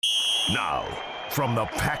Now, from the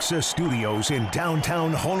Paxa Studios in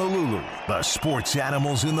downtown Honolulu, the Sports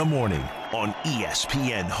Animals in the Morning on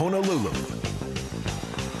ESPN Honolulu.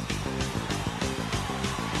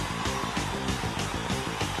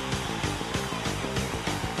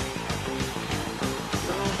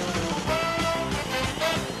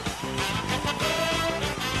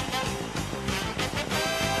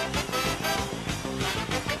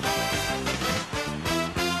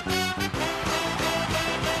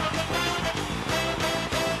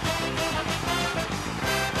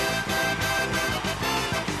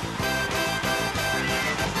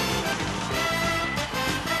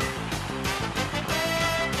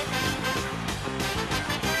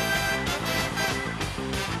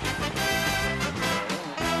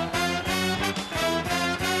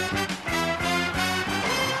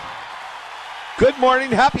 Good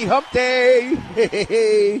morning. Happy hump day.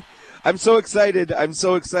 Hey. I'm so excited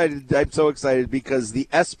because the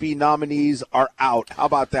ESPY nominees are out. How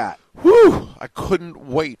about that? Whew, I couldn't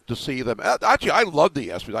wait to see them. Actually, I love the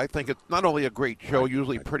ESPYs. I think it's not only a great show,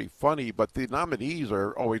 usually pretty funny, but the nominees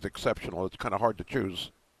are always exceptional. It's kind of hard to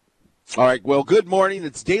choose. All right, well, good morning.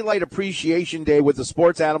 It's Daylight Appreciation Day with the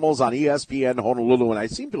Sports Animals on ESPN Honolulu, and I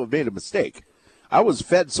seem to have made a mistake. I was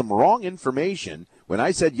fed some wrong information when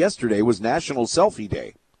I said yesterday was National Selfie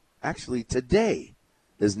Day. Actually, today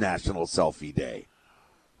is National Selfie Day.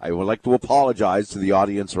 I would like to apologize to the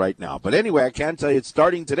audience right now. But anyway, I can tell you it's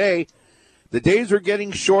starting today. The days are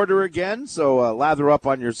getting shorter again, so lather up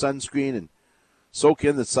on your sunscreen and soak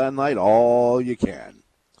in the sunlight all you can.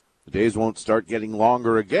 The days won't start getting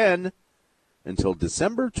longer again until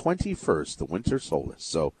December 21st, the winter solstice.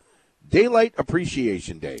 So, Daylight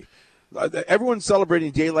Appreciation Day. Everyone's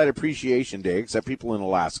celebrating Daylight Appreciation Day except people in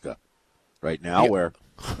Alaska right now where,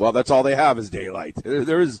 well, that's all they have is daylight.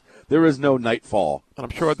 There is no nightfall. And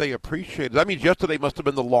I'm sure they appreciate it. That means yesterday must have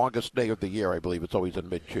been the longest day of the year. I believe it's always in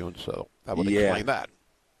mid-June, so that would explain that.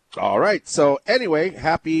 All right. So, anyway,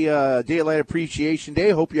 happy Daylight Appreciation Day.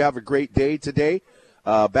 Hope you have a great day today.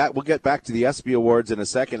 We'll get back to the ESPY Awards in a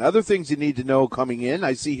second. Other things you need to know coming in,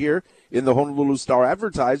 I see here in the Honolulu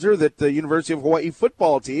Star-Advertiser that the University of Hawaii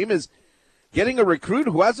football team is getting a recruit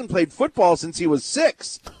who hasn't played football since he was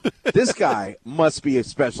 6. This guy must be a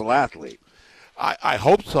special athlete. I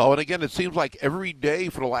hope so. And, again, it seems like every day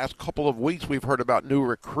for the last couple of weeks we've heard about new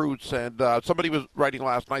recruits. And somebody was writing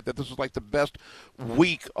last night that this is like the best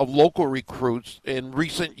week of local recruits in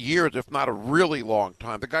recent years, if not a really long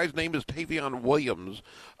time. The guy's name is Tavion Williams.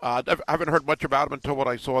 I haven't heard much about him until what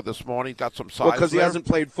I saw this morning. Got some size because he hasn't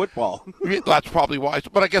played football. That's probably why.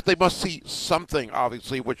 But I guess they must see something,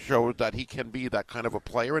 obviously, which shows that he can be that kind of a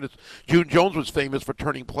player. And June Jones was famous for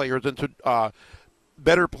turning players into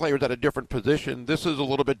better players at a different position. This is a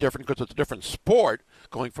little bit different because it's a different sport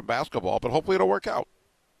going from basketball, but hopefully it'll work out.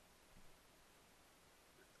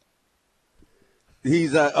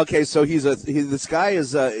 He's okay. So this guy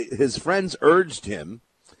is his friends urged him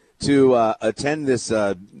to attend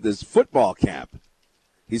this football camp.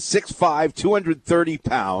 He's 6'5", 230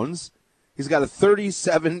 pounds. He's got a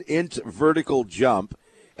 37-inch vertical jump,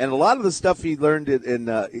 and a lot of the stuff he learned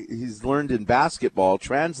he's learned in basketball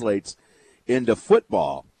translates into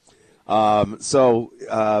football. We'll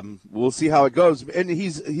see how it goes. And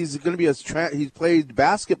he's going to be he's played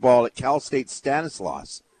basketball at Cal State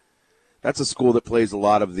Stanislaus. That's a school that plays a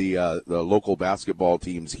lot of the local basketball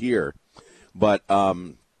teams here. But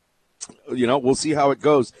we'll see how it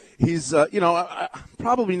goes. He's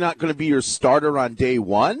probably not going to be your starter on day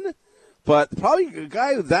one, but probably a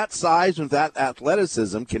guy of that size and that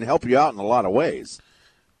athleticism can help you out in a lot of ways.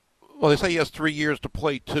 Well, they say he has 3 years to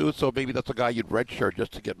play, too, so maybe that's a guy you'd redshirt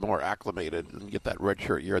just to get more acclimated and get that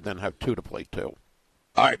redshirt year and then have 2 to play, too.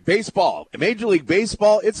 All right, baseball. Major League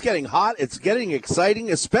Baseball, it's getting hot. It's getting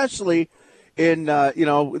exciting, especially in,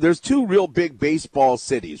 there's 2 real big baseball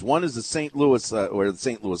cities. One is the St. Louis, where the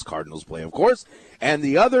St. Louis Cardinals play, of course, and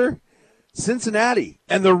the other, Cincinnati.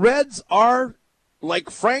 And the Reds are like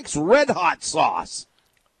Frank's Red Hot sauce.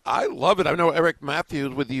 I love it. I know Eric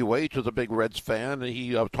Matthews with UH is a big Reds fan, and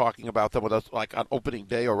he talking about them with us like on opening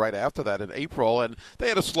day or right after that in April. And they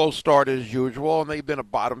had a slow start as usual, and they've been a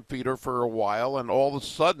bottom feeder for a while. And all of a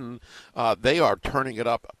sudden, they are turning it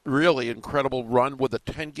up. Really incredible run with a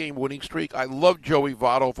 10-game winning streak. I love Joey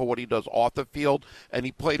Votto for what he does off the field, and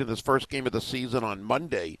he played in his first game of the season on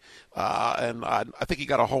Monday. And I think he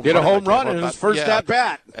got a home run. Did a home run in his first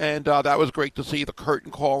at-bat. And that was great to see, the curtain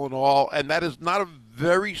call and all. And that is not a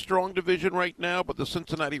very strong division right now, but the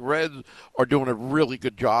Cincinnati Reds are doing a really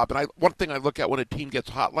good job. And one thing I look at when a team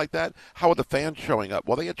gets hot like that, how are the fans showing up?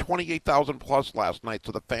 Well, they had 28,000 plus last night,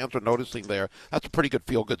 so the fans are noticing there. That's a pretty good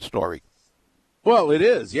feel-good story. Well, it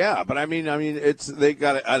is, yeah. But I mean, it's they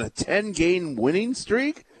got a 10-game winning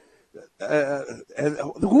streak. And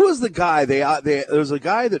who was the guy? There's a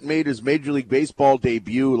guy that made his Major League Baseball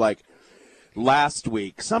debut like last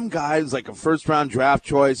week. Some guy who's like a first-round draft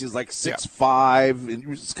choice. He's like 6'5", and he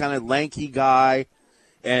was this kind of lanky guy.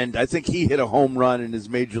 And I think he hit a home run in his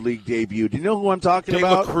Major League debut. Do you know who I'm talking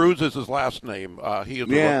about? Cruz is his last name. He is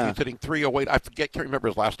the rookie. He's hitting 308. Can't remember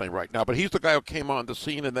his last name right now, but he's the guy who came on the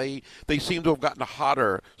scene, and they seem to have gotten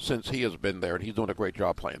hotter since he has been there, and he's doing a great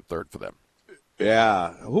job playing third for them.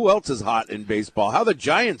 Yeah. Who else is hot in baseball? How are the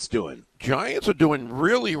Giants doing? Giants are doing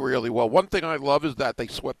really, really well. One thing I love is that they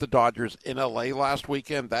swept the Dodgers in L.A. last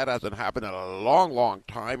weekend. That hasn't happened in a long, long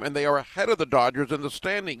time. And they are ahead of the Dodgers in the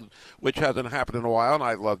standings, which hasn't happened in a while, and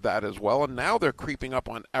I love that as well. And now they're creeping up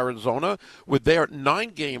on Arizona with their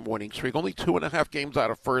 9-game winning streak, only 2.5 games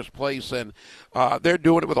out of first place. And they're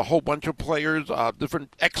doing it with a whole bunch of players,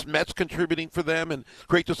 different ex-Mets contributing for them. And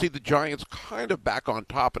great to see the Giants kind of back on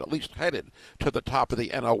top and at least headed to the top of the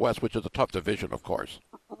NL West, which is a tough division, of course.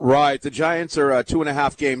 Right. The Giants are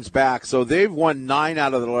 2.5 games back, so they've won 9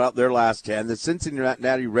 out of their last 10. The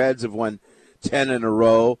Cincinnati Reds have won 10 in a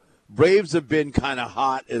row. Braves have been kind of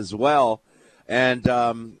hot as well. And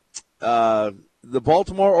the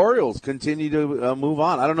Baltimore Orioles continue to move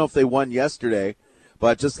on. I don't know if they won yesterday,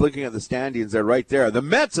 but just looking at the standings, they're right there. The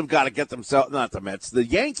Mets have got to get themselves – not the Mets, the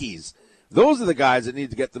Yankees. Those are the guys that need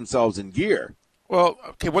to get themselves in gear. Well,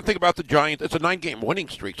 okay, one thing about the Giants, it's a 9-game winning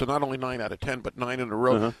streak, so not only 9 out of 10, but 9 in a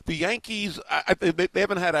row. Uh-huh. The Yankees, they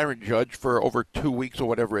haven't had Aaron Judge for over 2 weeks or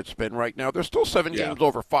whatever it's been right now. They're still 7 games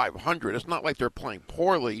over 500. It's not like they're playing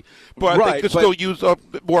poorly, but they could still use up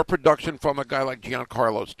more production from a guy like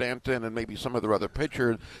Giancarlo Stanton and maybe some of their other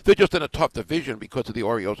pitchers. They're just in a tough division because of the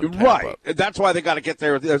Orioles and Tampa. Right. That's why they got to get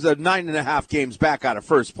there. There's a 9.5 games back out of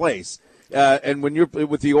first place. And when you're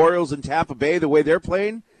with the Orioles and Tampa Bay, the way they're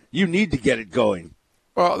playing, you need to get it going.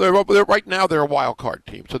 Well, they're right now they're a wild card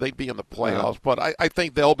team, so they'd be in the playoffs. But I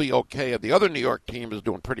think they'll be okay. The other New York team is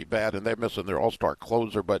doing pretty bad, and they're missing their all-star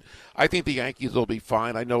closer. But I think the Yankees will be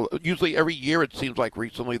fine. I know usually every year it seems like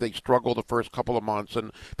recently they struggle the first couple of months,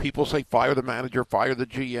 and people say fire the manager, fire the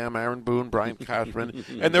GM, Aaron Boone, Brian Cashman,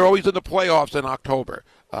 and they're always in the playoffs in October.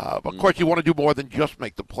 Of course, you want to do more than just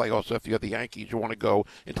make the playoffs. If you're the Yankees, you want to go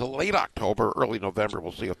into late October, early November.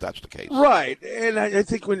 We'll see if that's the case. Right, and I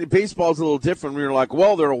think when baseball's a little different, we're like,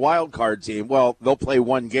 well, they're a wild card team. Well, they'll play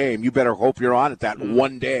one game. You better hope you're on it that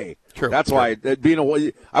one day. True. That's why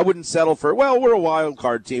I wouldn't settle for, well, we're a wild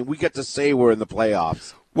card team. We get to say we're in the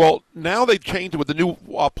playoffs. Well, now they've changed it with the new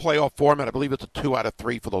playoff format. I believe it's a 2 out of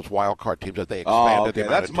 3 for those wild card teams as they expanded. Okay.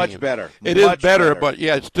 That's much better. It is better, but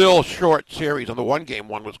yeah, it's still short series. And the one-game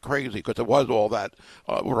one was crazy because it was all that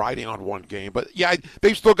riding on one game. But yeah,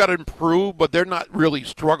 they've still got to improve, but they're not really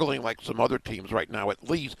struggling like some other teams right now, at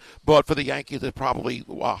least. But for the Yankees, it's probably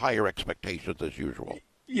higher expectations as usual.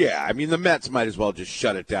 Yeah, I mean, the Mets might as well just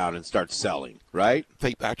shut it down and start selling, right?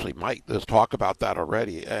 They actually might. There's talk about that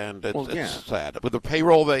already, and it's sad. With the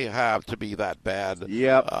payroll they have to be that bad,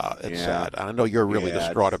 it's sad. I know you're really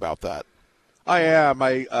distraught about that. I am.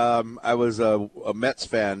 I was a Mets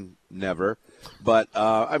fan, never. But,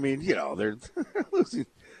 I mean, they're losing.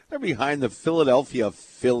 They're behind the Philadelphia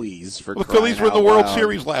Phillies for crying out loud. The Phillies were in the World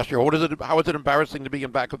Series last year. How is it embarrassing to be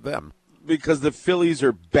in back of them? Because the Phillies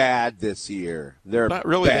are bad this year. They're not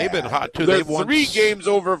really. Bad. They've been hot too. They've won 3 games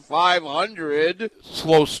over 500.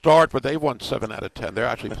 Slow start, but they've won 7 out of 10. They're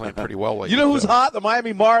actually playing pretty well lately. You know who's hot? The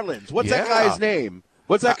Miami Marlins. What's that guy's name?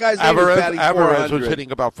 What's that guy's name? Alvarez was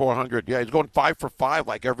hitting about 400. Yeah, he's going 5 for 5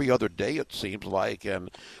 like every other day. It seems like,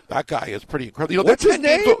 and that guy is pretty incredible. What's his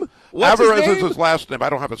name? Alvarez is his last name. I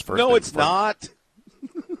don't have his first name. No, it's not.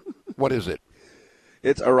 What is it?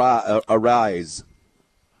 It's Arise.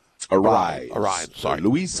 Sorry.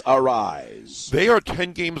 Luis Arise. They are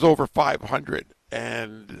 10 games over 500,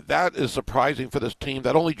 and that is surprising for this team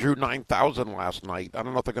that only drew 9,000 last night. I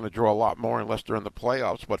don't know if they're going to draw a lot more unless they're in the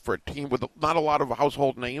playoffs, but for a team with not a lot of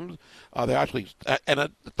household names, they're actually – and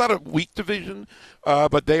it's not a weak division,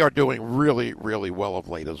 but they are doing really, really well of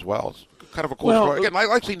late as well. It's kind of a cool story. Again, I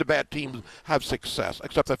like seeing the bad teams have success,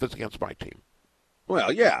 except if it's against my team.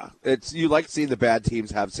 Well, yeah, you like seeing the bad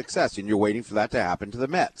teams have success, and you're waiting for that to happen to the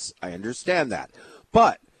Mets. I understand that,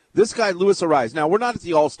 but this guy Luis Arise. Now we're not at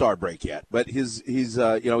the All-Star break yet, but he's he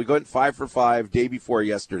went 5 for 5 day before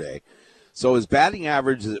yesterday, so his batting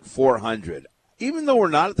average is at 400. Even though we're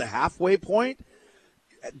not at the halfway point,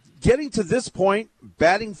 getting to this point,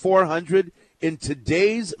 batting 400 in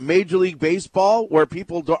today's Major League Baseball, where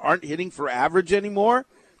people aren't hitting for average anymore,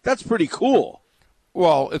 that's pretty cool.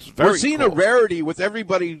 Well, it's very We're seeing close. a rarity with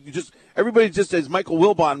everybody just as Michael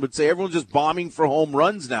Wilbon would say, everyone's just bombing for home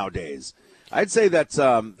runs nowadays. I'd say that's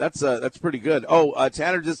pretty good. Oh,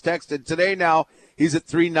 Tanner just texted today. Now he's at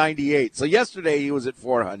 398. So yesterday he was at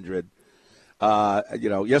 400.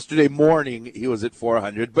 Yesterday morning he was at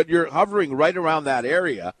 400. But you're hovering right around that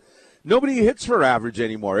area. Nobody hits for average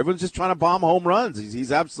anymore. Everyone's just trying to bomb home runs.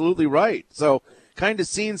 He's absolutely right. So kind of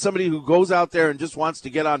seeing somebody who goes out there and just wants to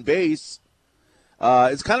get on base.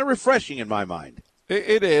 It's kind of refreshing in my mind.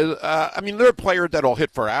 It is. I mean, there are players that'll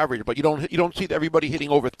hit for average, but you don't see everybody hitting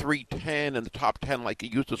over 310 in the top 10 like you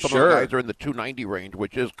used to. Some of the guys are in the 290 range,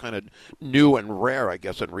 which is kind of new and rare, I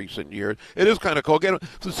guess, in recent years. It is kind of cool. Again,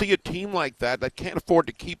 to see a team like that can't afford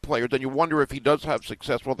to keep players, and you wonder if he does have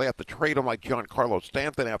success. Well, they have to trade him like Giancarlo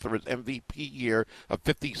Stanton after his MVP year of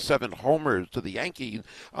 57 homers to the Yankees.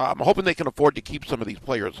 I'm hoping they can afford to keep some of these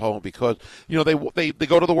players home because they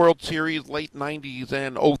go to the World Series late 90s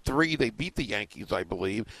and 03 they beat the Yankees, I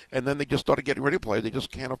believe, and then they just started getting rid of players. They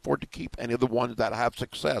just can't afford to keep any of the ones that have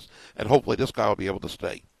success, and hopefully this guy will be able to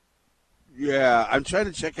stay. Yeah, I'm trying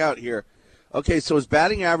to check out here. Okay, so his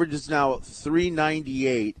batting average is now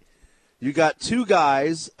 398. You got two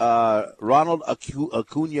guys, Ronald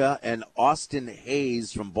Acuna and Austin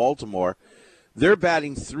Hayes from Baltimore. They're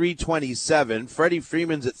batting 327. Freddie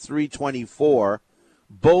Freeman's at 324.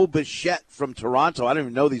 Bo Bichette from Toronto. I don't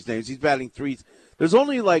even know these names. He's batting 3. There's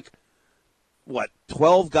only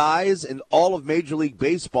 12 guys in all of Major League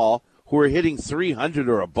Baseball who are hitting 300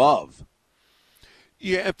 or above.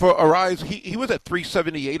 Yeah, and for Arise, he was at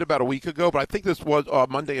 378 about a week ago, but I think this was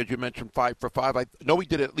Monday, as you mentioned, 5 for 5. I know he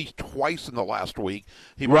did it at least twice in the last week.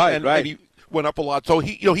 Right. And he went up a lot. So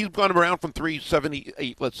he's gone around from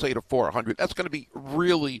 378, let's say, to 400. That's going to be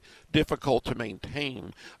really difficult to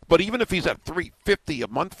maintain. But even if he's at 350 a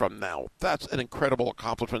month from now, that's an incredible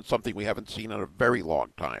accomplishment, something we haven't seen in a very long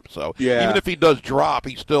time. So even if he does drop,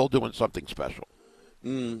 he's still doing something special.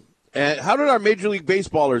 And how did our Major League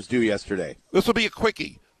Baseballers do yesterday? This will be a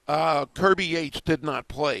quickie. Kirby Yates did not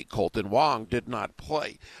play. Colton Wong did not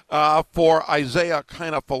play. For Isaiah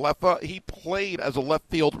Kiner-Falefa, he played as a left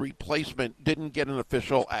field replacement, didn't get an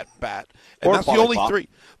official at bat. And that's the only three.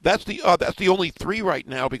 That's the only three right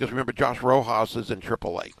now because remember Josh Rojas is in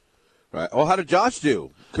AAA. Right. Well, how did Josh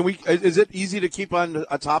do? Is it easy to keep on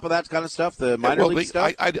top of that kind of stuff, the minor league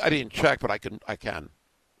stuff? I didn't check, but I can.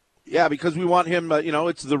 Yeah, because we want him,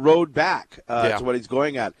 it's the road back to what he's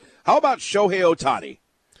going at. How about Shohei Ohtani?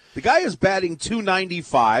 The guy is batting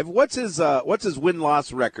 295. What's his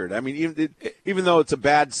win-loss record? I mean, even though it's a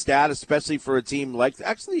bad stat, especially for a team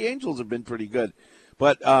actually the Angels have been pretty good.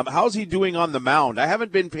 But how's he doing on the mound? I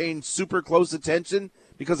haven't been paying super close attention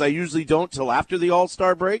because I usually don't till after the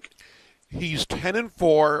All-Star break. He's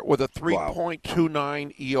 10-4 with a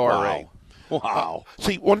 3.29 ERA. Wow.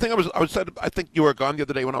 See, one thing I think you were gone the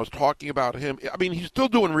other day when I was talking about him. I mean, he's still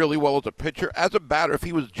doing really well as a pitcher. As a batter, if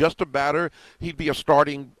he was just a batter, he'd be a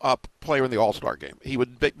starting player in the All-Star game. He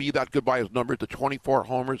would be that good by his numbers, the 24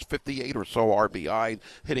 homers, 58 or so RBI,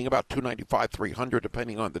 hitting about 295, 300,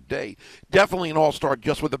 depending on the day. Definitely an All-Star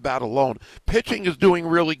just with the bat alone. Pitching is doing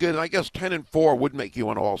really good, and I guess 10-4 would make you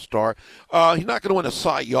an All-Star. He's not going to win a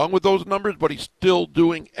Cy Young with those numbers, but he's still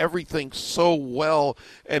doing everything so well.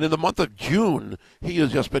 And in the month of June, he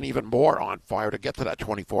has just been even more on fire to get to that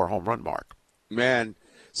 24 home run mark. Man.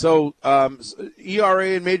 So ERA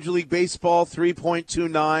in Major League Baseball,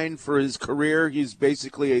 3.29 for his career. He's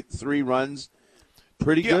basically at 3 runs.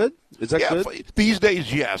 Pretty good? Is that good? These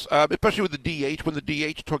days, yes. Especially with the DH. When the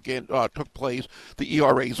DH took place, the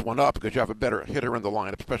ERAs went up because you have a better hitter in the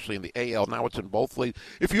lineup, especially in the AL. Now it's in both leagues.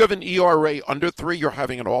 If you have an ERA under 3, you're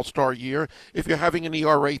having an all-star year. If you're having an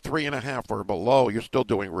ERA 3.5 or below, you're still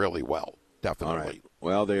doing really well. Definitely. All right.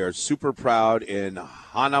 Well, they are super proud in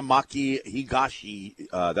Hanamaki Higashi.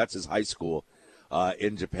 That's his high school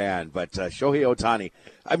in Japan. But Shohei Ohtani,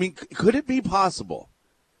 I mean, could it be possible?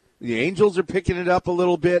 The Angels are picking it up a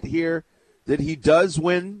little bit here that he does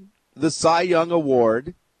win the Cy Young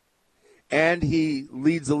Award and he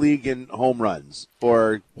leads the league in home runs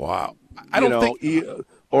or I don't think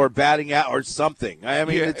or batting out or something. I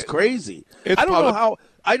mean, it's crazy. I don't know how.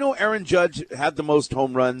 I know Aaron Judge had the most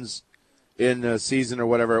home runs in a season or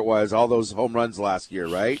whatever it was, all those home runs last year,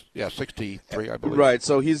 right? Yeah, 63, I believe. Right,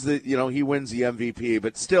 so he's he wins the MVP.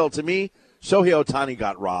 But still, to me, Shohei Ohtani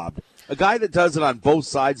got robbed. a guy that does it on both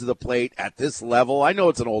sides of the plate at this level. I know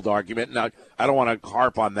it's an old argument, and I don't want to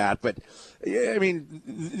harp on that, but I mean,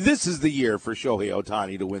 this is the year for Shohei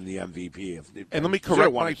Ohtani to win the MVP. And let me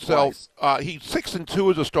correct myself. He's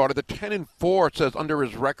 6-2 as a starter. The 10-4 it says under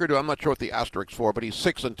his record. I'm not sure what the asterisks for, but he's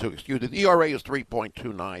 6-2. Excuse me. The ERA is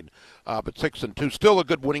 3.29, but 6-2. Still a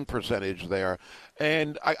good winning percentage there.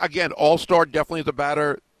 And again, All-Star definitely as a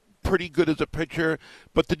batter. Pretty good as a pitcher,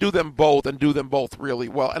 but to do them both and do them both really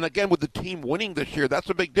well. And again, with the team winning this year, that's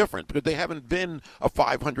a big difference because they haven't been a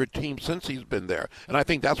 500 team since he's been there. And I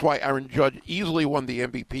think that's why Aaron Judge easily won the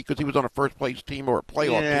MVP because he was on a first-place team or a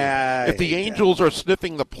playoff team. If the Angels are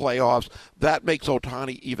sniffing the playoffs, that makes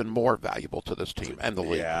Ohtani even more valuable to this team and the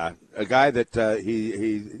league. Yeah, a guy that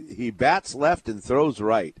he bats left and throws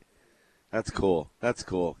right. That's cool. That's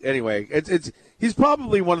cool. Anyway, he's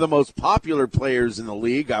probably one of the most popular players in the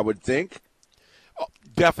league, I would think. Oh,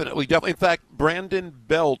 definitely. In fact, Brandon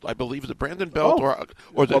Belt, I believe, is it Brandon Belt or is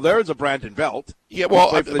it? Well, there is a Brandon Belt. Yeah,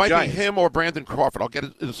 well, it might be him or Brandon Crawford. I'll get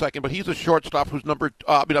it in a second. But he's a shortstop who's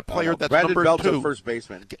a player that's Brandon number Belt's 2. a first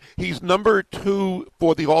baseman. He's number 2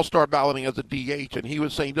 for the All-Star balloting as a DH, and he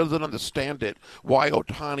was saying he doesn't understand it why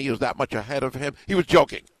Ohtani is that much ahead of him. He was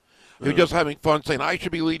joking. He was just having fun, saying, I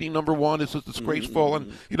should be leading number 1. This is disgraceful.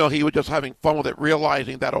 And, he was just having fun with it,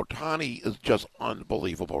 realizing that Ohtani is just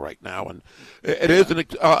unbelievable right now. And it is an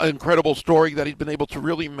incredible story that he's been able to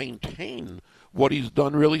really maintain what he's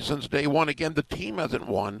done really since day one. Again, the team hasn't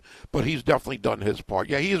won, but he's definitely done his part.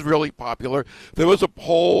 Yeah, he is really popular. There was a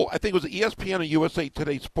poll, I think it was ESPN and USA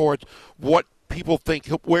Today Sports, what people think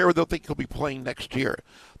where they'll think he'll be playing next year.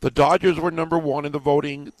 The Dodgers were number 1 in the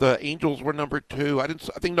voting. The Angels were number 2. I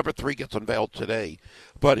think number 3 gets unveiled today.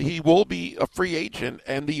 But he will be a free agent,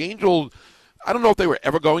 and the Angels, I don't know if they were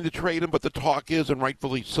ever going to trade him, but the talk is, and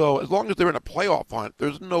rightfully so, as long as they're in a playoff hunt,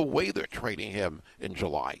 there's no way they're trading him in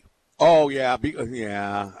July. Oh yeah,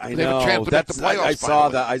 I know. I saw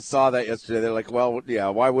that yesterday. They're like, well, yeah,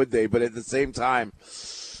 why would they? But at the same time,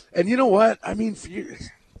 and you know what? I mean,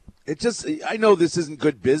 I know this isn't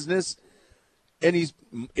good business, and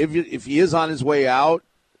if he is on his way out,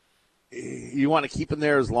 you want to keep him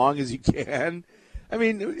there as long as you can. I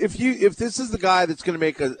mean, if this is the guy that's going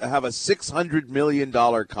to have a $600 million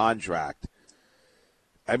contract,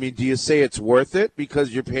 I mean, do you say it's worth it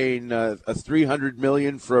because you're paying a $300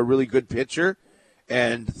 million for a really good pitcher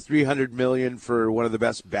and $300 million for one of the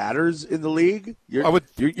best batters in the league?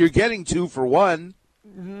 You're getting 2 for 1.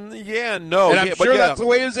 Yeah, no. And I'm sure that's the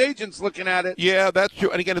way his agent's looking at it. Yeah, that's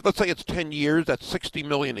true. And again, let's say it's 10 years, that's $60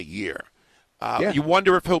 million a year. You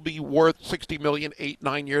wonder if he'll be worth $60 million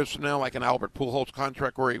 8-9 years from now, like an Albert Pujols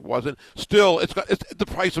contract where he wasn't. Still, the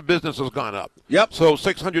price of business has gone up. Yep. So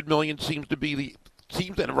 $600 million seems to be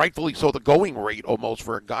and rightfully so, the going rate almost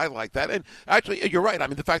for a guy like that. And actually, you're right. I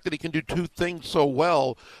mean, the fact that he can do 2 things so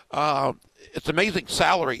well, it's amazing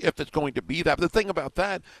salary if it's going to be that. But the thing about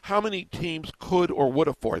that, how many teams could or would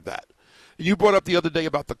afford that? You brought up the other day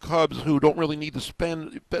about the Cubs, who don't really need to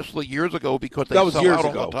spend, especially years ago, because they sell out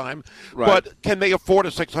all the time. Right. But can they afford a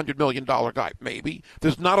 $600 million guy? Maybe.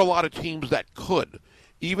 There's not a lot of teams that could.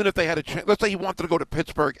 Even if they had a chance, let's say he wanted to go to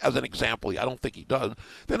Pittsburgh as an example. I don't think he does.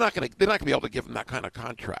 They're not going to be able to give him that kind of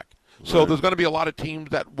contract. So there's going to be a lot of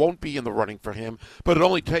teams that won't be in the running for him. But it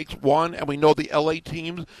only takes one, and we know the L.A.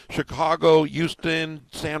 teams, Chicago, Houston,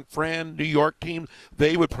 San Fran, New York teams,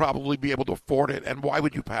 they would probably be able to afford it. And why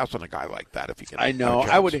would you pass on a guy like that if you can? I know.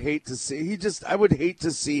 I would hate to see. I would hate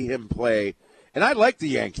to see him play. And I like the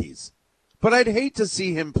Yankees, but I'd hate to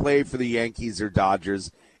see him play for the Yankees or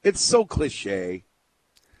Dodgers. It's so cliche.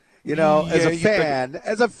 As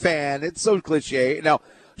a fan, it's so cliche. Now,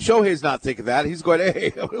 Shohei's not thinking that. He's going,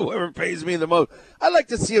 hey, whoever pays me the most. I'd like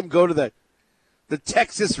to see him go to the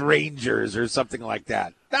Texas Rangers or something like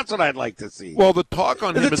that. That's what I'd like to see. Well, the talk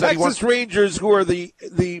on him is that Texas Rangers, who are the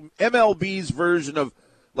MLB's version of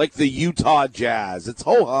like the Utah Jazz. It's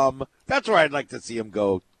ho-hum. That's where I'd like to see him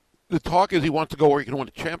go. The talk is he wants to go where he can win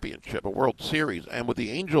a championship, a World Series. And with the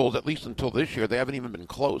Angels, at least until this year, they haven't even been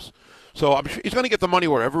close. So I'm sure he's going to get the money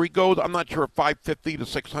wherever he goes. I'm not sure if 550 to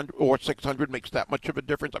 600 or 600 makes that much of a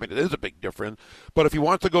difference. I mean, it is a big difference. But if he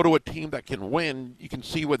wants to go to a team that can win, you can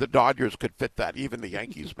see where the Dodgers could fit that, even the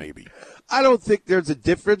Yankees maybe. I don't think there's a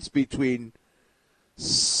difference between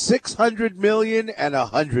 $600 million and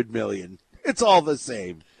 $100 million. It's all the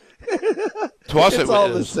same. To us, it's all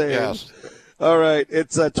the same. Yes. All right,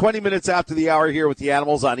 it's 20 minutes after the hour here with the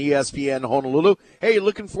Animals on ESPN Honolulu. Hey,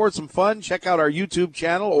 looking for some fun? Check out our YouTube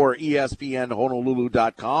channel or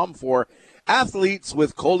ESPNHonolulu.com for Athletes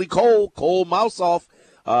with Cole Mouseoff.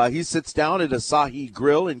 He sits down at Asahi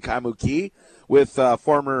Grill in Kaimuki with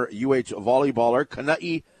former UH volleyballer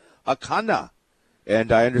Kanai Akana.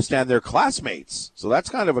 And I understand they're classmates. So that's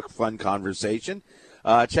kind of a fun conversation.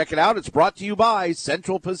 Check it out. It's brought to you by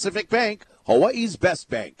Central Pacific Bank, Hawaii's best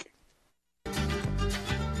bank.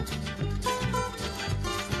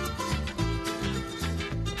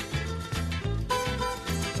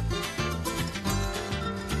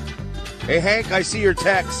 Hey, Hank, I see your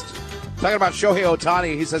text. Talking about Shohei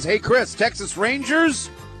Ohtani. He says, hey, Chris, Texas Rangers?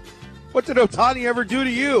 What did Ohtani ever do to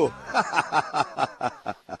you?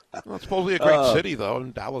 Well, it's supposedly a great city, though,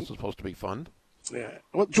 and Dallas is supposed to be fun. Yeah.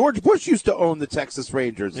 Well, George Bush used to own the Texas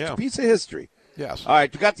Rangers. It's a piece of history. Yes. All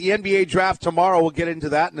right, we got the NBA draft tomorrow. We'll get into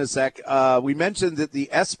that in a sec. We mentioned that the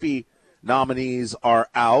ESPY nominees are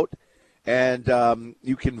out, and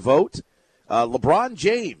you can vote. LeBron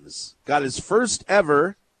James got his first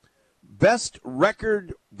ever Best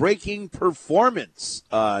Record-Breaking Performance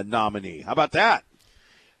nominee. How about that?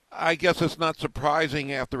 I guess it's not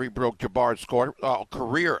surprising after he broke Jabbar's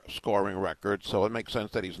career scoring record, so it makes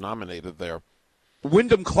sense that he's nominated there.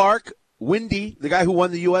 Wyndham Clark, Windy, the guy who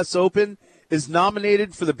won the U.S. Open, is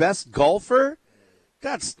nominated for the best golfer?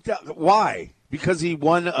 Why? Because he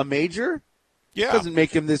won a major? Yeah. It doesn't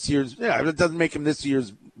make him this year's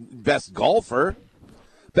best golfer.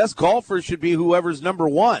 Best golfer should be whoever's number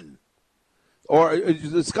one. Or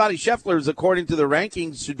Scotty Scheffler's, according to the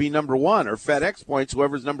rankings, should be number one, or FedEx points,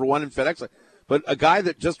 whoever's number one in FedEx. But a guy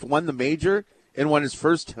that just won the major and won his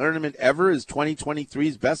first tournament ever is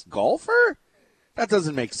 2023's best golfer? That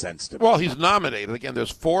doesn't make sense to me. Well, he's nominated. Again,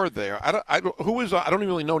 there's four there. I don't even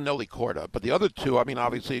really know Nelly Korda, but the other two, I mean,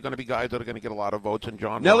 obviously, are going to be guys that are going to get a lot of votes. And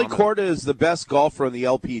Nelly Korda is the best golfer on the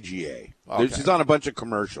LPGA. Okay. She's on a bunch of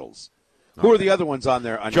commercials. Okay. Who are the other ones on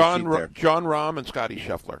there? John Rahm and Scotty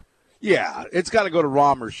Scheffler. Yeah, it's got to go to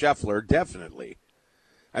Rahm or Scheffler, definitely.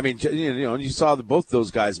 I mean, you saw both those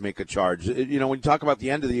guys make a charge. When you talk about the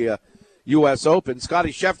end of the U.S. Open,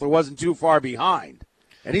 Scotty Scheffler wasn't too far behind,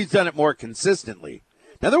 and he's done it more consistently.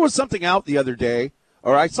 Now, there was something out the other day,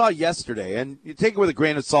 or I saw yesterday, and you take it with a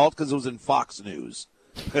grain of salt because it was in Fox News.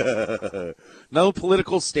 No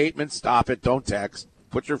political statement. Stop it. Don't text.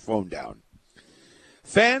 Put your phone down.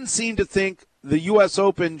 Fans seem to think the U.S.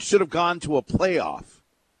 Open should have gone to a playoff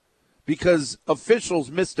because officials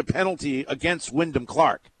missed a penalty against Wyndham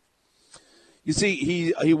Clark. You see,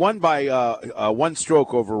 he won by one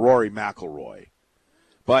stroke over Rory McIlroy.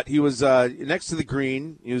 But he was next to the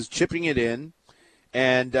green. He was chipping it in.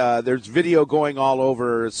 And there's video going all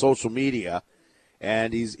over social media.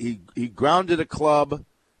 And he grounded a club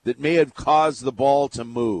that may have caused the ball to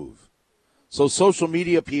move. So social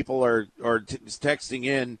media people are texting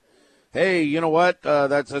in, hey, you know what?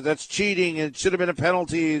 That's cheating. It should have been a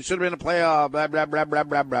penalty. It should have been a playoff. Blah, blah, blah, blah,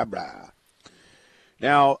 blah, blah, blah.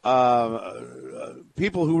 Now,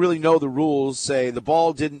 people who really know the rules say the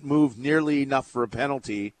ball didn't move nearly enough for a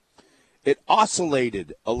penalty. It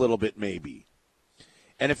oscillated a little bit, maybe.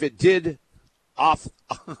 And if it did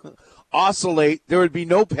oscillate, there would be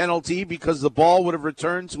no penalty because the ball would have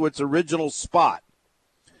returned to its original spot.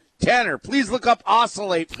 Tanner, please look up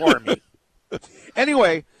oscillate for me.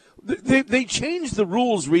 Anyway, they changed the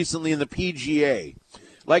rules recently in the PGA.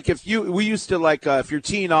 Like if you're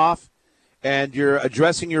teeing off and you're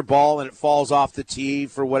addressing your ball and it falls off the tee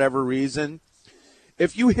for whatever reason,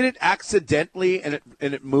 if you hit it accidentally and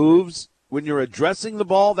it moves when you're addressing the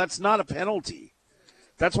ball, that's not a penalty.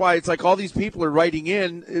 That's why it's like all these people are writing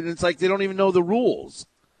in, and it's like they don't even know the rules.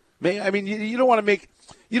 I mean, you don't want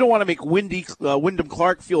to make Wyndham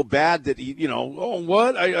Clark feel bad that you don't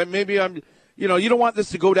want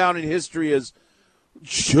this to go down in history as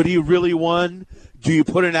should he really won? Do you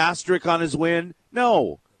put an asterisk on his win?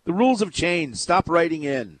 No, the rules have changed. Stop writing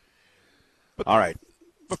in. All right,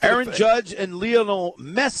 Aaron Judge and Lionel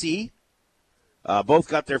Messi both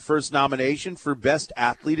got their first nomination for Best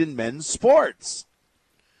Athlete in Men's Sports.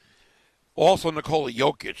 Also, Nikola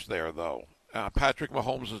Jokic there, though. Patrick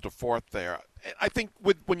Mahomes is the fourth there. I think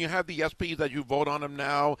when you have the SPs that you vote on them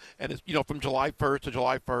now, and it's from July 1st to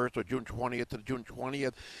July 1st or June 20th to June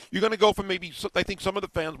 20th, you're going to go for I think some of the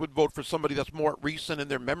fans would vote for somebody that's more recent in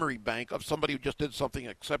their memory bank of somebody who just did something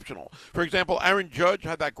exceptional. For example, Aaron Judge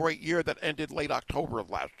had that great year that ended late October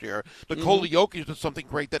of last year. Nikola Jokic did something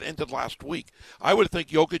great that ended last week. I would think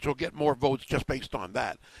Jokic will get more votes just based on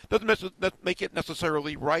that. Doesn't make it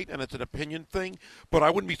necessarily right, and it's an opinion thing, but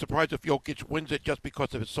I wouldn't be surprised if Jokic wins it just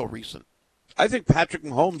because of it's so recent. I think Patrick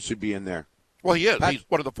Mahomes should be in there. Well, he is. He's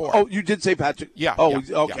one of the four. Oh, you did say Patrick? Yeah. Oh,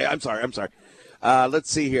 yeah, okay. Yeah. I'm sorry.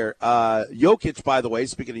 Let's see here. Jokic, by the way,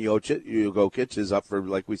 speaking of Jokic is up for,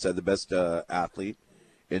 like we said, the best athlete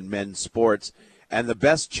in men's sports and the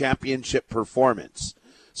best championship performance.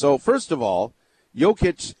 So, first of all,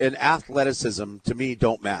 Jokic and athleticism to me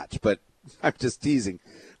don't match, but I'm just teasing.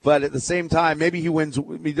 But at the same time, maybe he wins.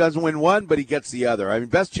 He doesn't win one, but he gets the other. I mean,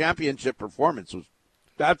 best championship performance was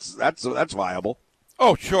that's viable.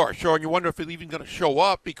 Oh, sure. And you wonder if he's even going to show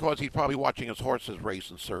up because he's probably watching his horses race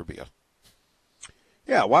in Serbia.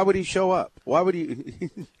 Yeah, why would he show up? Why would he?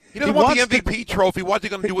 He doesn't want the MVP trophy. What's he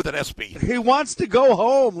going to do with an ESPY? He wants to go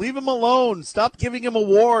home. Leave him alone. Stop giving him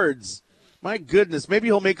awards. My goodness. Maybe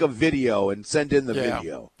he'll make a video and send in the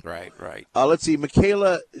video. Right. Let's see.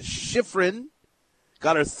 Michaela Schifrin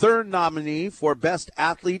got her third nominee for Best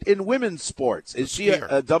Athlete in Women's Sports. Is she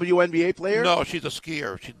a WNBA player? No, she's a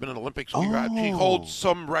skier. She's been an Olympic skier. Oh. She holds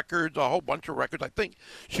some records, a whole bunch of records. I think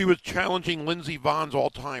she was challenging Lindsey Vohn's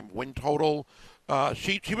all-time win total.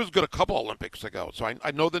 She was good a couple Olympics ago, so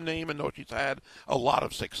I know the name and know she's had a lot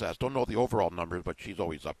of success. Don't know the overall numbers, but she's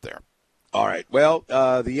always up there. All right. Well,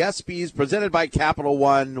 the ESPYs presented by Capital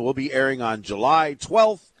One will be airing on July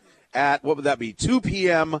 12th at, what would that be, 2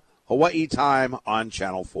 p.m. Hawaii time on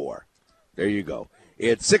Channel 4. There you go.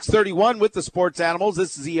 It's 6:31 with the Sports Animals.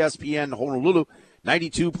 This is ESPN Honolulu,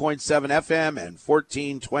 92.7 FM and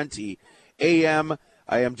 1420 AM.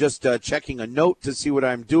 I am just checking a note to see what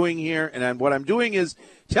I'm doing here. And what I'm doing is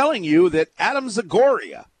telling you that Adam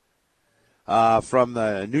Zagoria from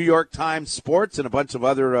the New York Times Sports and a bunch of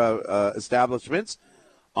other establishments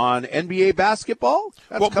on NBA basketball,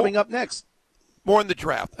 that's coming up next. More in the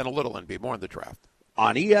draft and a little NBA, more in the draft.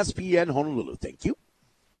 On ESPN Honolulu. Thank you.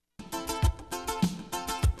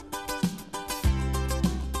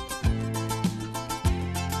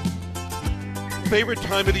 Favorite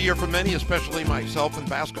time of the year for many, especially myself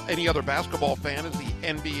and any other basketball fan, is the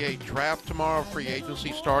NBA draft tomorrow. Free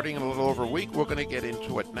agency starting in a little over a week. We're going to get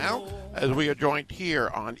into it now as we are joined here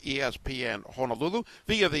on ESPN Honolulu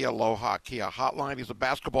via the Aloha Kia hotline. He's a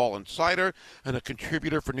basketball insider and a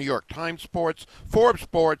contributor for New York Times Sports, Forbes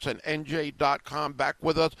Sports, and NJ.com. Back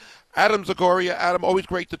with us, Adam Zagoria. Adam, always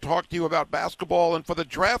great to talk to you about basketball. And for the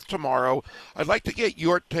draft tomorrow, I'd like to get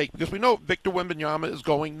your take because we know Victor Wembanyama is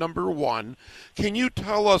going number one. Can you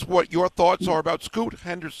tell us what your thoughts are about Scoot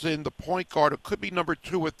Henderson, the point guard, who could be number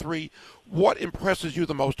 2 or 3? What impresses you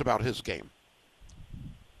the most about his game?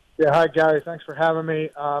 Yeah, hi, Gary. Thanks for having me.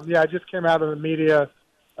 I just came out of the media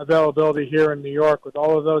availability here in New York with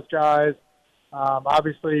all of those guys.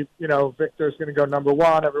 Obviously, Victor's going to go number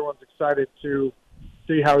 1. Everyone's excited to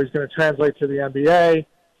see how he's going to translate to the NBA.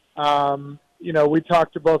 We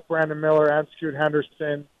talked to both Brandon Miller and Scoot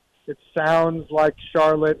Henderson. It sounds like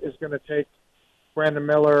Charlotte is going to take Brandon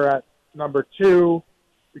Miller at number 2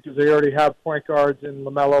 because they already have point guards in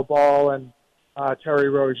LaMelo Ball and Terry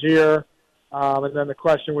Rozier. And then the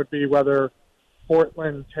question would be whether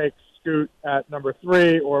Portland takes Scoot at number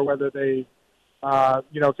 3 or whether they,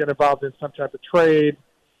 get involved in some type of trade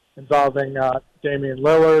involving Damian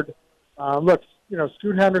Lillard.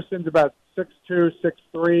 Scoot Henderson's about 6'2",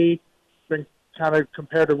 6'3", been kind of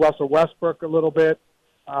compared to Russell Westbrook a little bit.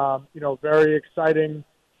 Very exciting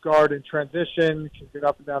guard in transition, can get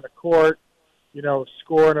up and down the court,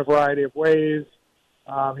 score in a variety of ways.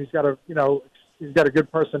 He's got a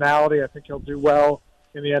good personality. I think he'll do well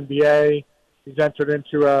in the NBA. He's entered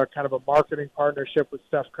into a kind of a marketing partnership with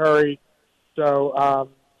Steph Curry. So,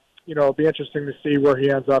 it'll be interesting to see where he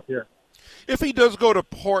ends up here. If he does go to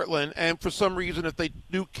Portland, and for some reason if they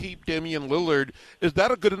do keep Damian Lillard, is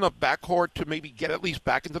that a good enough backcourt to maybe get at least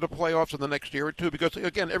back into the playoffs in the next year or two? Because,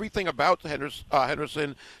 again, everything about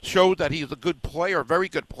Henderson showed that he's a good player, a very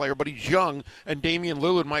good player, but he's young, and Damian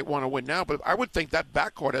Lillard might want to win now. But I would think that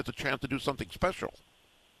backcourt has a chance to do something special.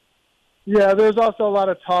 Yeah, there's also a lot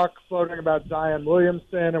of talk floating about Zion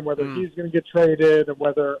Williamson and whether he's going to get traded and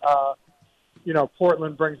whether,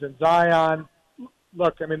 Portland brings in Zion.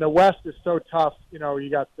 Look, I mean, the West is so tough. You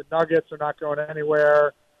got the Nuggets are not going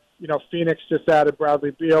anywhere. Phoenix just added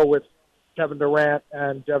Bradley Beal with Kevin Durant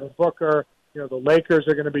and Devin Booker. The Lakers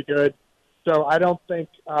are going to be good. So I don't think,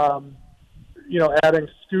 adding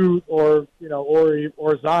Scoot or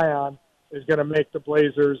Zion is going to make the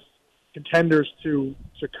Blazers contenders to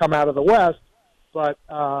come out of the West. But,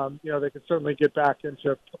 they can certainly get back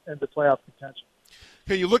into playoff contention.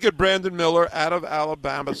 Okay, you look at Brandon Miller out of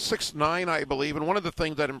Alabama, 6'9", I believe, and one of the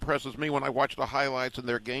things that impresses me when I watch the highlights in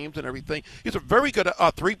their games and everything, he's a very good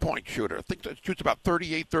three-point shooter. I think that shoots about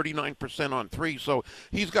 38, 39% on three, so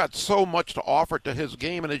he's got so much to offer to his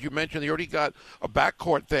game, and as you mentioned, he already got a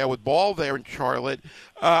backcourt there with Ball there in Charlotte.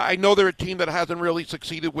 I know they're a team that hasn't really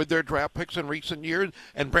succeeded with their draft picks in recent years,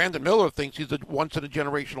 and Brandon Miller thinks he's a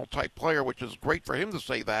once-in-a-generational type player, which is great for him to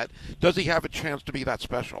say that. Does he have a chance to be that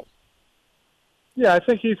special? Yeah, I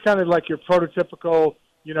think he's kind of like your prototypical,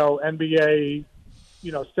 NBA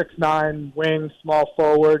 6'9" wing, small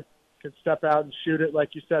forward, can step out and shoot it,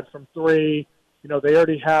 like you said, from three. They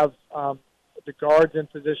already have the guards in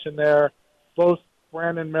position there. Both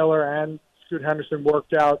Brandon Miller and Scoot Henderson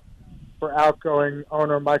worked out for outgoing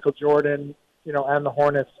owner Michael Jordan, and the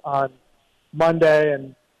Hornets on Monday,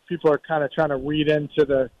 and people are kind of trying to read into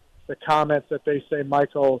the comments that they say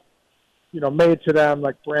Michael, made to them.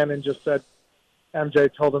 Like Brandon just said,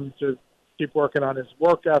 MJ told him to keep working on his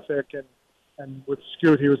work ethic, and with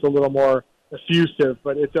Scoot he was a little more effusive,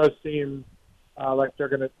 but it does seem like they're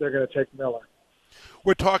gonna take Miller.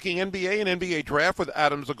 We're talking NBA and NBA draft with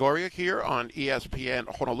Adam Zagoria here on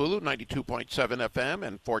ESPN Honolulu, 92.7 FM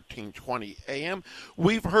and 1420 AM.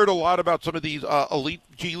 We've heard a lot about some of these elite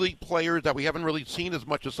G League players that we haven't really seen as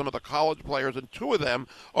much as some of the college players, and two of them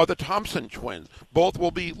are the Thompson twins. Both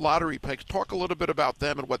will be lottery picks. Talk a little bit about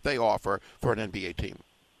them and what they offer for an NBA team.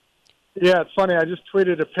 Yeah, it's funny. I just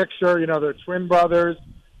tweeted a picture. They're twin brothers.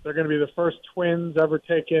 They're going to be the first twins ever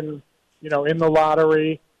taken, in the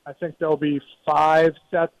lottery. I think there'll be 5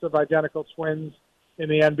 sets of identical twins in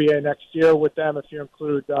the NBA next year with them, if you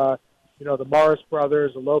include, the Morris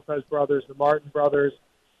brothers, the Lopez brothers, the Martin brothers.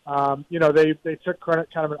 They took kind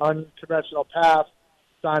of an unconventional path,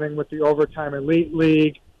 signing with the Overtime Elite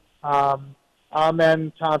League.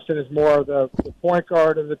 Amen Thompson is more of the point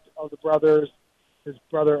guard of the brothers. His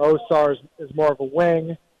brother Osar is more of a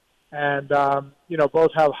wing. And,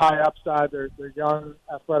 both have high upside. They're young,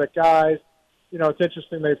 athletic guys. It's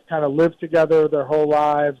interesting. They've kind of lived together their whole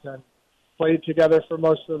lives and played together for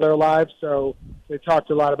most of their lives. So they talked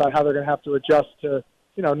a lot about how they're going to have to adjust to,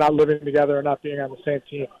 not living together and not being on the same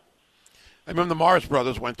team. I remember the Morris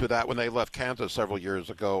brothers went through that when they left Kansas several years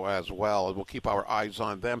ago as well, and we'll keep our eyes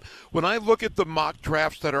on them. When I look at the mock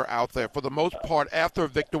drafts that are out there, for the most part, after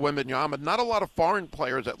Victor Wembanyama, not a lot of foreign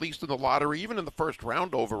players, at least in the lottery, even in the first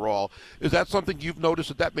round overall. Is that something you've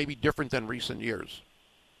noticed that may be different than recent years?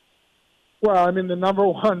 Well, the number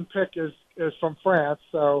one pick is from France,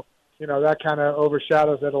 so, that kind of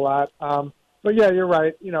overshadows it a lot. But, yeah, you're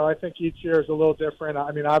right. I think each year is a little different.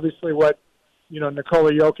 Obviously what,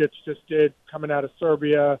 Nikola Jokic just did coming out of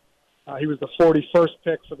Serbia, he was the 41st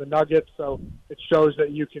pick for the Nuggets, so it shows that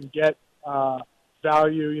you can get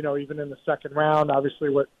value, even in the second round, obviously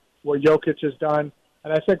what Jokic has done.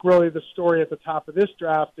 And I think really the story at the top of this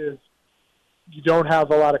draft is you don't have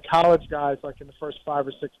a lot of college guys like in the first 5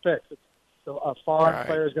 or 6 picks. So a foreign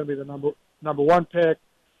player is going to be the number one pick.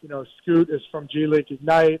 Scoot is from G League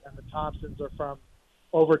Ignite, and the Thompsons are from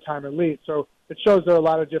Overtime Elite. So it shows there are a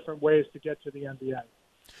lot of different ways to get to the NBA.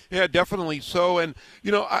 Yeah, definitely so. And,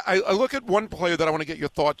 I look at one player that I want to get your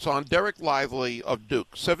thoughts on, Derek Lively of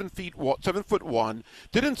Duke, 7'1",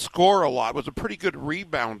 didn't score a lot, was a pretty good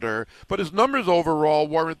rebounder, but his numbers overall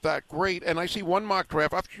weren't that great. And I see one mock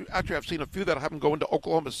draft, actually I've seen a few that have him going to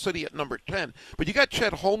Oklahoma City at number 10, but you got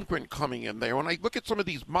Chet Holmgren coming in there. When I look at some of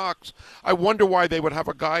these mocks, I wonder why they would have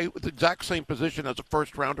a guy with the exact same position as a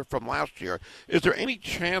first rounder from last year. Is there any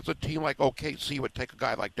chance a team like OKC would take a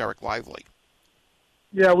guy like Derek Lively?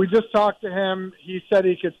 Yeah, we just talked to him. He said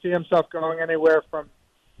he could see himself going anywhere from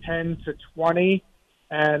 10 to 20.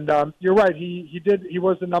 And you're right. He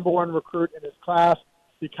was the number one recruit in his class.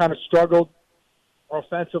 He kind of struggled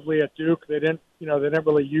offensively at Duke. They didn't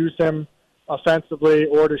really use him offensively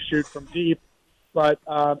or to shoot from deep. But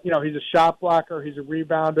he's a shot blocker. He's a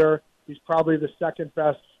rebounder. He's probably the second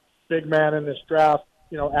best big man in this draft.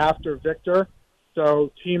 After Victor.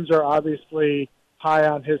 So teams are obviously high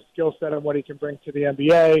on his skill set and what he can bring to the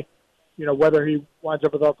NBA. Whether he winds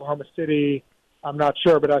up with Oklahoma City, I'm not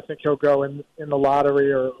sure, but I think he'll go in the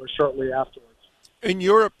lottery or shortly afterwards. In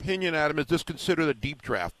your opinion, Adam, is this considered a deep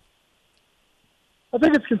draft? I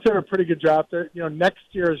think it's considered a pretty good draft. Next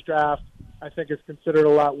year's draft, I think, is considered a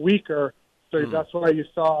lot weaker. So that's why you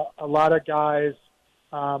saw a lot of guys,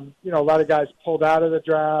 pulled out of the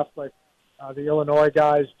draft, like the Illinois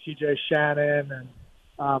guys, T.J. Shannon, and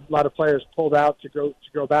a lot of players pulled out to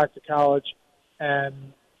go back to college, and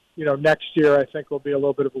next year I think will be a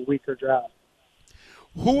little bit of a weaker draft.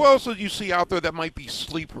 Who else do you see out there that might be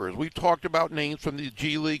sleepers? We've talked about names from the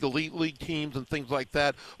G League, Elite League teams, and things like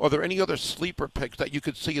that. Are there any other sleeper picks that you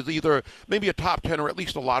could see as either maybe a top 10 or at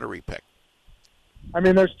least a lottery pick?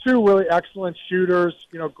 There's 2 really excellent shooters.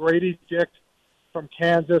 Grady Dick from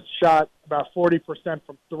Kansas shot about 40%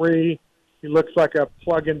 from 3. He looks like a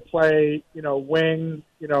plug-and-play, wing,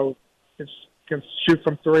 can shoot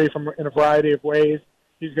from 3 in a variety of ways.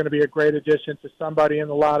 He's going to be a great addition to somebody in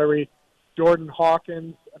the lottery. Jordan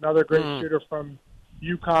Hawkins, another great shooter from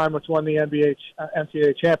UConn, which won the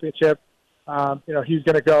NCAA championship. He's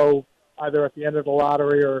going to go either at the end of the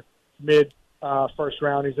lottery or mid first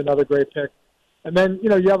round. He's another great pick. And then, you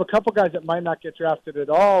have a couple guys that might not get drafted at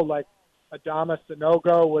all, like Adama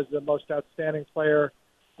Sanogo was the most outstanding player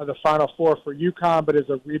of the Final Four for UConn, but is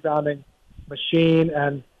a rebounding machine.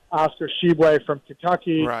 And Oscar Tshiebwe from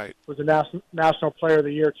Kentucky was a national player of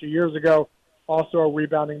the year 2 years ago, also a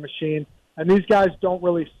rebounding machine. And these guys don't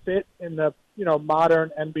really fit in the,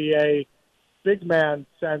 modern NBA big man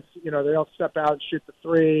sense. They don't step out and shoot the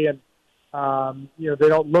three, and, they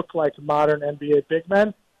don't look like modern NBA big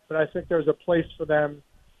men. But I think there's a place for them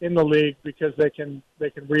in the league because they can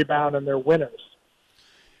rebound and they're winners.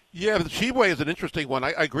 Yeah, the Tshiebwe is an interesting one. I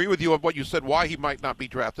agree with you on what you said, why he might not be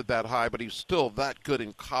drafted that high, but he's still that good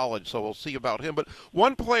in college, so we'll see about him. But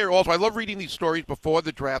one player also, I love reading these stories before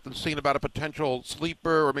the draft and seeing about a potential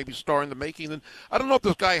sleeper or maybe star in the making. And I don't know if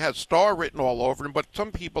this guy has star written all over him, but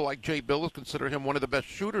some people like Jay Billis consider him one of the best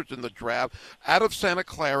shooters in the draft. Out of Santa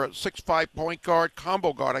Clara, 6'5" point guard,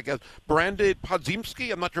 combo guard, I guess, Brandon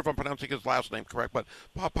Podziemski. I'm not sure if I'm pronouncing his last name correct, but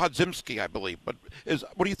Podziemski, I believe. But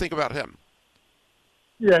what do you think about him?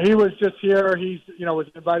 Yeah, he was just here. He's, was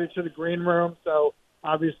invited to the green room. So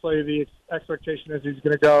obviously the expectation is he's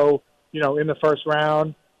going to go, in the first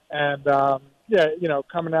round. And,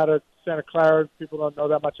 coming out of Santa Clara, people don't know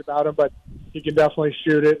that much about him, but he can definitely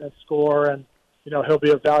shoot it and score. And, he'll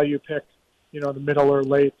be a value pick, in the middle or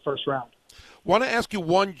late first round. Want to ask you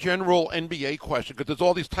one general NBA question, because there's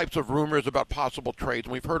all these types of rumors about possible trades,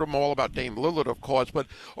 and we've heard them all about Dame Lillard, of course, but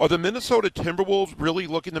are the Minnesota Timberwolves really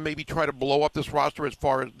looking to maybe try to blow up this roster as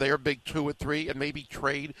far as their big 2 or 3 and maybe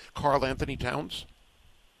trade Karl Anthony Towns?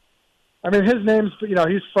 I mean, his name's,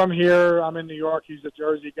 he's from here. I'm in New York. He's a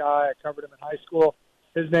Jersey guy. I covered him in high school.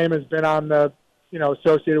 His name has been on the,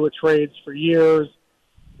 associated with trades for years.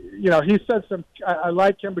 He said I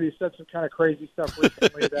like him, but he said some kind of crazy stuff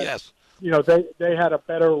recently that, yes. They had a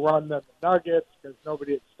better run than the Nuggets because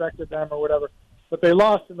nobody expected them or whatever, but they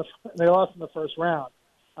lost in the first round.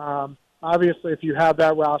 Obviously, if you have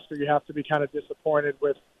that roster, you have to be kind of disappointed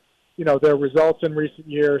with, their results in recent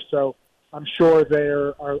years. So I'm sure they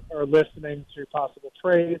are listening to possible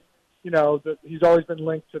trades. He's always been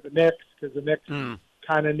linked to the Knicks because the Knicks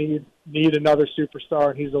kind of need another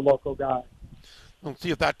superstar, and he's a local guy. We'll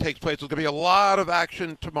see if that takes place. There's going to be a lot of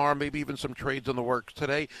action tomorrow, maybe even some trades in the works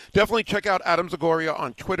today. Definitely check out Adam Zagoria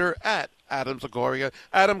on Twitter, at Adam Zagoria.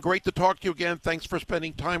 Adam, great to talk to you again. Thanks for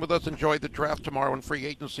spending time with us. Enjoy the draft tomorrow and free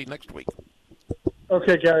agency next week.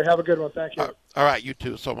 Okay, Gary. Have a good one. Thank you. All right, you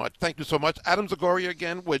too so much. Thank you so much. Adam Zagoria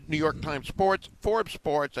again with New York Times Sports, Forbes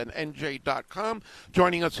Sports, and NJ.com.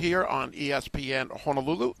 Joining us here on ESPN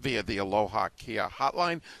Honolulu via the Aloha Kia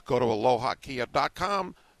hotline. Go to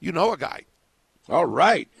alohakia.com. You know a guy. All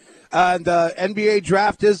right. And the NBA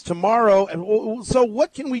draft is tomorrow. And so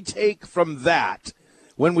what can we take from that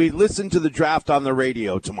when we listen to the draft on the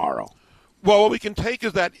radio tomorrow? Well, what we can take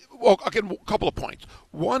is that, again, a couple of points.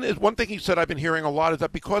 One thing he said I've been hearing a lot is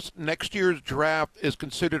that because next year's draft is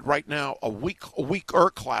considered right now a weaker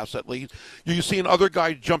class at least, you're seeing other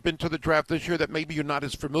guys jump into the draft this year that maybe you're not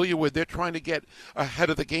as familiar with. They're trying to get ahead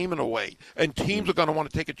of the game in a way, and teams are going to want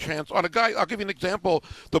to take a chance on a guy. I'll give you an example.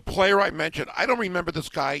 The player I mentioned, I don't remember this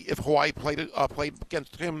guy if Hawaii played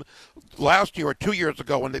against him last year or 2 years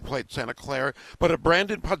ago when they played Santa Clara, but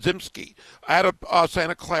Brandon Podziemski out of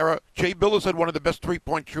Santa Clara. Jay Billis had one of the best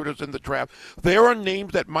three-point shooters in the draft. There are names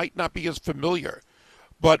that might not be as familiar,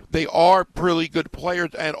 but they are really good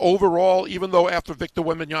players. And overall, even though after Victor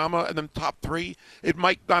Wembanyama and them top 3, it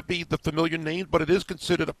might not be the familiar names, but it is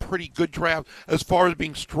considered a pretty good draft as far as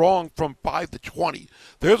being strong from 5 to 20.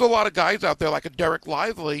 There's a lot of guys out there like a Derek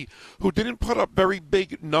Lively who didn't put up very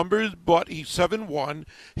big numbers, but he's 7'1".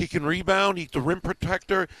 He can rebound. He's a rim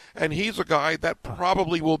protector, and he's a guy that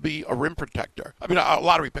probably will be a rim protector. I mean, a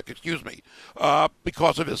lottery pick,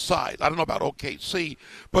 because of his size. I don't know about OKC,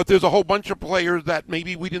 but there's a whole bunch of players that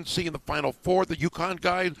maybe we didn't see in the Final Four. The UConn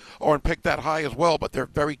guys aren't picked that high as well, but they're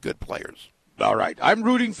very good players. All right. I'm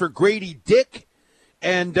rooting for Grady Dick,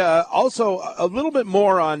 and also a little bit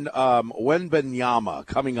more on Wembanyama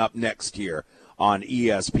coming up next year on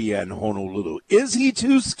ESPN Honolulu. Is he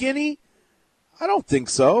too skinny? I don't think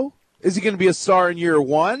so. Is he going to be a star in year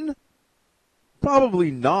 1?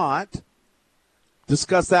 Probably not.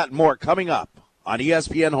 Discuss that and more coming up on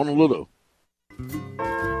ESPN Honolulu.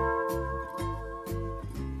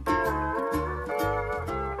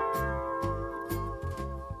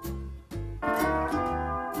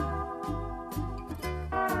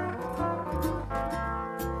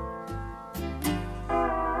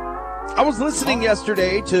 I was listening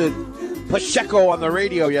yesterday to Pacheco on the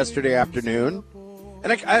radio yesterday afternoon,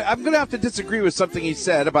 and I'm going to have to disagree with something he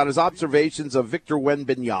said about his observations of Victor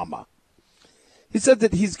Wembanyama. He said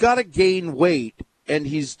that he's got to gain weight and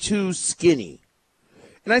he's too skinny.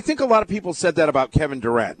 And I think a lot of people said that about Kevin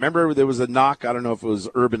Durant. Remember, there was a knock, I don't know if it was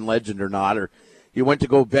urban legend or not, or he went to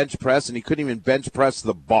go bench press and he couldn't even bench press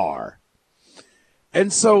the bar.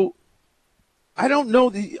 And so I don't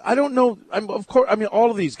know.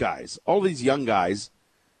 All of these guys, all these young guys,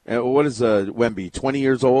 what is Wemby, 20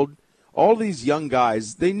 years old? All these young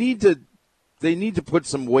guys, they need to put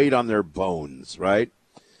some weight on their bones, right?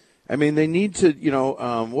 I mean, they need to,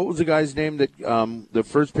 what was the guy's name that the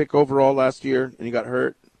first pick overall last year and he got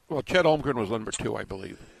hurt? Well, Chet Holmgren was number 2, I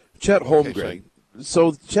believe. Chet Holmgren.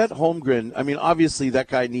 So Chet Holmgren, I mean, obviously that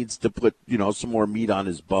guy needs to put, some more meat on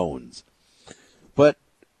his bones. But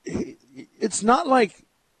it's not like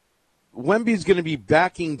Wemby's going to be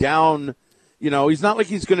backing down. He's not like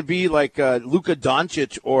he's going to be like Luka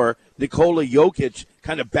Doncic or Nikola Jokic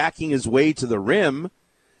kind of backing his way to the rim.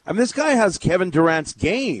 I mean, this guy has Kevin Durant's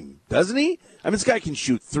game, doesn't he? I mean, this guy can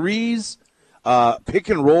shoot threes. Pick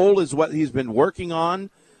and roll is what he's been working on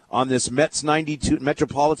this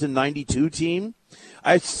Metropolitan 92 team.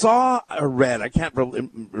 I saw or read, I can't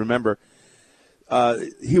remember. I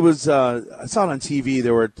saw it on TV.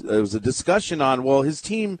 There was a discussion on, well, his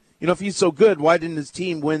team, if he's so good, why didn't his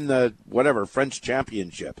team win the French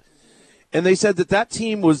championship? And they said that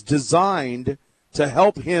team was designed to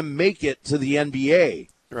help him make it to the NBA.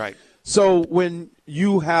 Right. So when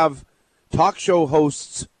you have talk show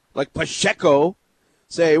hosts like Pacheco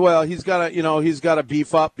say, well, he's got to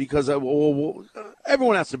beef up because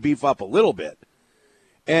everyone has to beef up a little bit.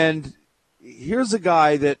 And here's a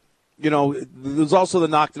guy that, there's also the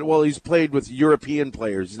knock that, well, he's played with European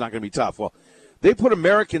players. He's not going to be tough. Well, they put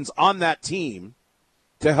Americans on that team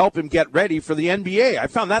to help him get ready for the NBA. I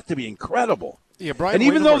found that to be incredible. Yeah, Brian. And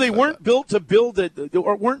even though they weren't built to build it,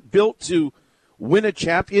 or weren't built to win a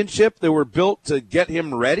championship, they were built to get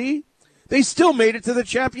him ready. They still made it to the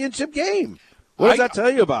championship game. What does that tell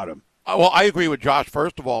you about him? Well, I agree with Josh,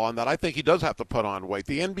 first of all, on that. I think he does have to put on weight.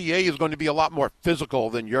 The NBA is going to be a lot more physical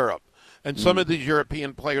than Europe. And some of these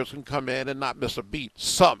European players can come in and not miss a beat.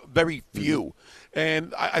 Some, very few.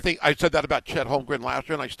 And I think I said that about Chet Holmgren last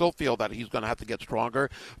year, and I still feel that he's going to have to get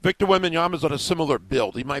stronger. Victor Wembanyama's on a similar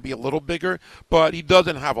build. He might be a little bigger, but he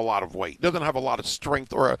doesn't have a lot of weight. He doesn't have a lot of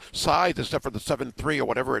strength or size, except for the 7'3" or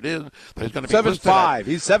whatever it is that he's going to be 7'5".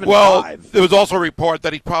 He's 7'5". Well, there was also a report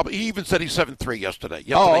that he even said he's 7'3" yesterday.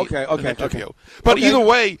 Oh, okay. But either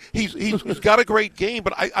way, he's got a great game,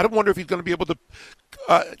 but I don't wonder if he's going to be able to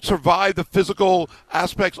survive the physical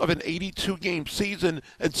aspects of an 82-game season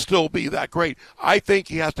and still be that great. I think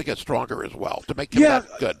he has to get stronger as well to make him that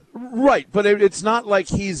good. Right, but it's not like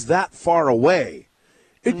he's that far away.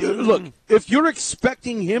 Look, if you're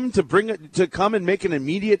expecting him to come and make an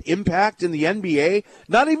immediate impact in the NBA,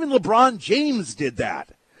 not even LeBron James did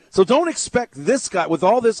that. So don't expect this guy with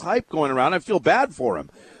all this hype going around. I feel bad for him.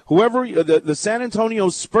 Whoever the San Antonio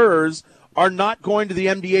Spurs are not going to the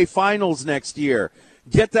NBA Finals next year.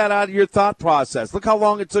 Get that out of your thought process. Look how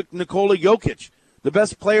long it took Nikola Jokic, the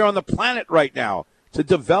best player on the planet right now, to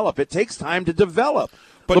develop. It takes time to develop.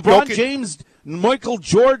 But LeBron James, Michael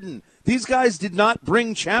Jordan, these guys did not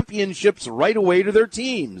bring championships right away to their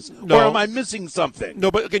teams. No. Or am I missing something? No,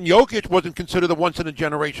 but again, Jokic wasn't considered a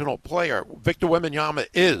once-in-a-generational player. Victor Wembanyama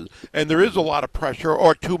is, and there is a lot of pressure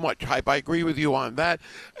or too much hype. I agree with you on that.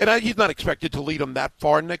 And he's not expected to lead them that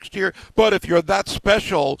far next year. But if you're that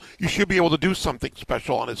special, you should be able to do something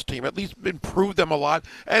special on his team, at least improve them a lot.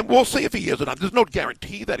 And we'll see if he is or not. There's no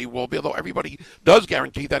guarantee that he will be, although everybody does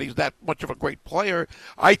guarantee that he's that much of a great player.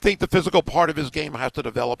 I think the physical part of his game has to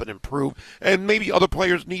develop and improve. And maybe other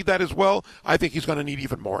players need that as well. I think he's going to need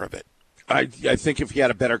even more of it. I think if he had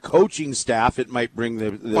a better coaching staff, it might bring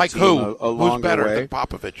the like team who? a longer Who's better way. than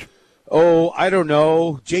Popovich? Oh, I don't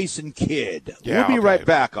know. Jason Kidd. Yeah, we'll be right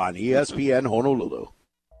back on ESPN Honolulu.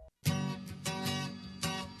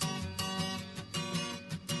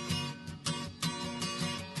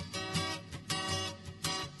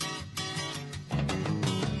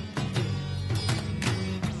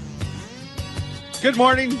 Good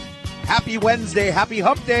morning. Happy Wednesday. Happy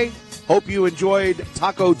Hump Day. Hope you enjoyed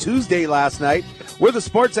Taco Tuesday last night. We're the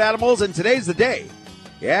Sports Animals, and today's the day.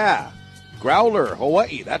 Yeah. Growler,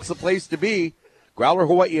 Hawaii. That's the place to be. Growler,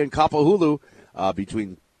 Hawaii in Kapahulu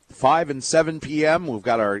between 5 and 7 p.m. We've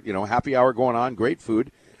got our happy hour going on. Great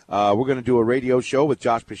food. We're going to do a radio show with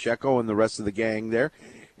Josh Pacheco and the rest of the gang there.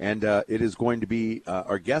 And it is going to be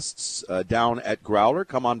our guests down at Growler.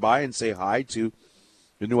 Come on by and say hi to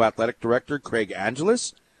the new athletic director, Craig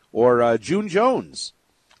Angelis, or June Jones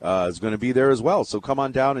is going to be there as well. So come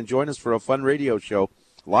on down and join us for a fun radio show,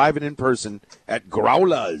 live and in person at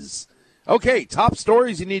Growlers. Okay, top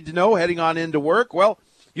stories you need to know heading on into work. Well,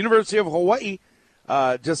 University of Hawaii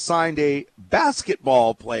just signed a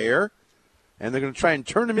basketball player, and they're going to try and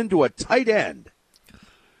turn him into a tight end.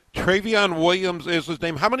 Travion Williams is his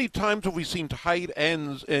name. How many times have we seen tight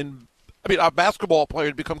ends our basketball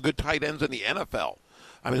players become good tight ends in the NFL?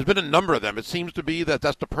 I mean, there's been a number of them. It seems to be that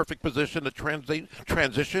that's the perfect position to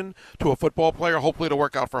transition to a football player. Hopefully it'll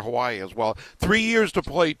work out for Hawaii as well. 3 years to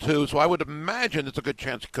play, too, so I would imagine it's a good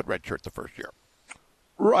chance he could redshirt the first year.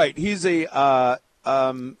 Right. He's he is a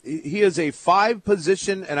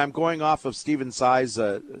 5-position, and I'm going off of Stephen Tsai's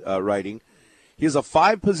writing. He's a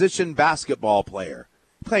 5-position basketball player.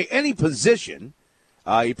 Play any position.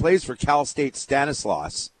 He plays for Cal State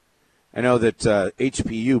Stanislaus. I know that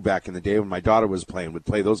HPU back in the day when my daughter was playing would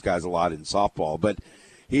play those guys a lot in softball. But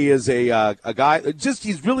he is a guy,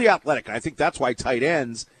 he's really athletic. And I think that's why tight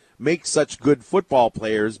ends make such good football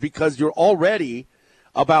players, because you're already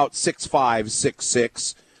about 6'5",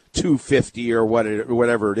 6'6", 250 or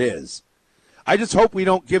whatever it is. I just hope we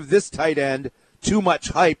don't give this tight end too much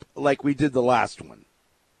hype like we did the last one.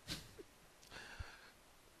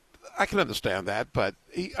 I can understand that, but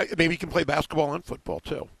maybe he can play basketball and football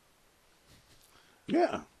too.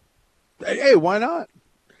 Yeah. Hey, why not?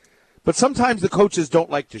 But sometimes the coaches don't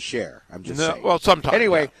like to share. I'm just saying. Well, sometimes.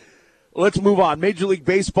 Anyway, yeah. Let's move on. Major League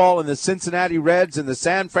Baseball and the Cincinnati Reds and the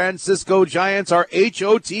San Francisco Giants are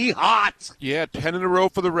HOT hot. Yeah, 10 in a row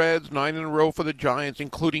for the Reds, 9 in a row for the Giants,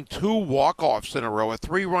 including 2 walk-offs in a row. A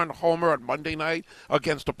 3-run homer on Monday night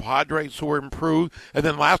against the Padres, who were improved, and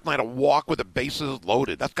then last night a walk with the bases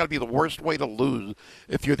loaded. That's got to be the worst way to lose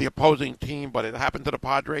if you're the opposing team, but it happened to the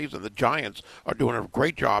Padres, and the Giants are doing a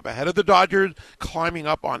great job ahead of the Dodgers, climbing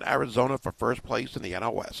up on Arizona for first place in the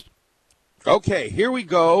NL West. Okay, here we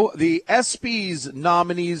go. The ESPYs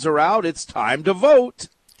nominees are out. It's time to vote.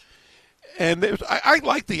 And I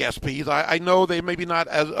like the ESPYs. I know they maybe not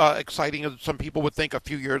as exciting as some people would think a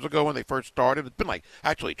few years ago when they first started. It's been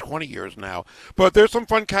actually 20 years now. But there's some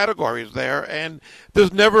fun categories there, and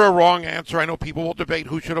there's never a wrong answer. I know people will debate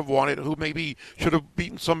who should have won it, who maybe should have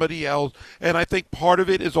beaten somebody else. And I think part of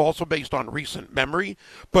it is also based on recent memory.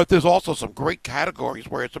 But there's also some great categories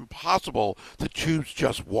where it's impossible to choose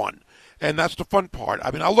just one. And that's the fun part.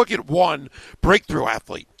 I mean, I'll look at one breakthrough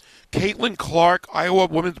athlete. Caitlin Clark, Iowa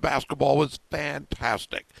women's basketball, was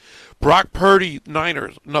fantastic. Brock Purdy,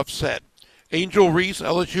 Niners, enough said. Angel Reese,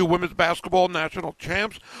 LSU women's basketball national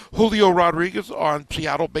champs. Julio Rodriguez on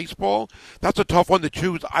Seattle baseball. That's a tough one to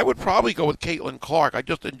choose. I would probably go with Caitlin Clark. I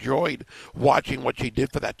just enjoyed watching what she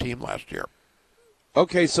did for that team last year.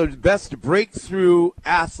 Okay, so best breakthrough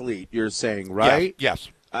athlete, you're saying, right? Yes.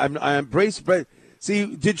 I'm embraced, but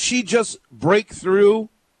see, did she just break through?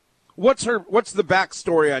 What's the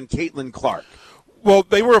backstory on Caitlin Clark? Well,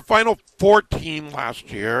 they were a Final Four team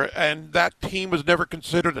last year, and that team was never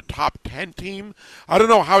considered a top 10 team. I don't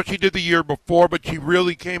know how she did the year before, but she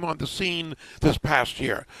really came on the scene this past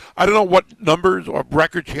year. I don't know what numbers or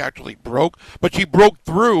records she actually broke, but she broke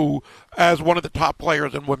through as one of the top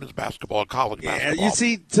players in women's basketball, college basketball. You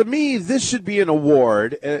see, to me, this should be an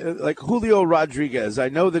award. Like Julio Rodriguez, I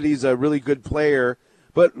know that he's a really good player,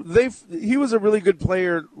 but he was a really good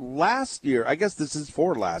player last year. I guess this is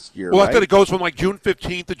for last year, Well, right? I thought it goes from June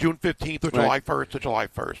 15th to June 15th or Right. July 1st to July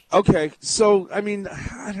 1st. Okay, so, I mean,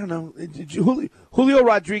 I don't know. Julio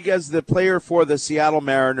Rodriguez, the player for the Seattle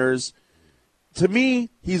Mariners, to me,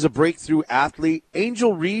 he's a breakthrough athlete.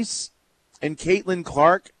 Angel Reese and Caitlin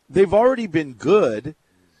Clark, they've already been good.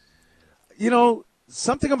 You know,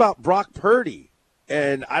 something about Brock Purdy.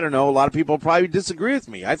 And I don't know, a lot of people probably disagree with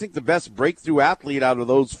me. I think the best breakthrough athlete out of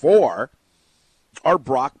those 4 are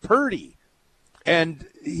Brock Purdy. And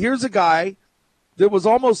here's a guy that was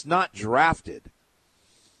almost not drafted.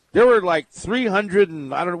 There were like 300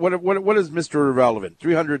 and, I don't know, what is Mr. Irrelevant?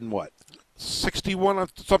 300 and what? 61,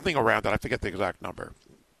 something around that. I forget the exact number.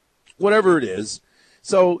 Whatever it is.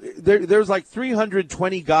 So there's like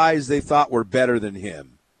 320 guys they thought were better than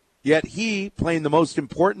him. Yet he, playing the most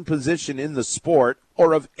important position in the sport,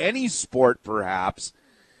 or of any sport perhaps,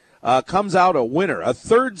 comes out a winner. A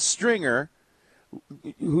third stringer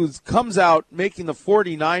who comes out making the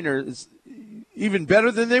 49ers even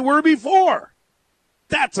better than they were before.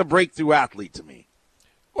 That's a breakthrough athlete to me.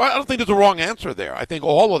 Well, I don't think there's a wrong answer there. I think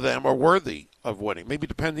all of them are worthy of winning, maybe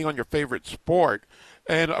depending on your favorite sport.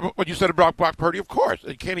 And what you said about Brock Purdy, of course,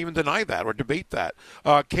 you can't even deny that or debate that.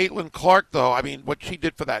 Caitlin Clark, though, I mean, what she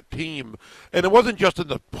did for that team, and it wasn't just in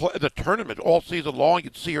the tournament. All season long,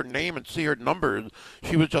 you'd see her name and see her numbers.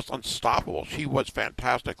 She was just unstoppable. She was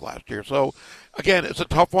fantastic last year. So, again, it's a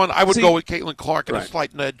tough one. I would go with Caitlin Clark and a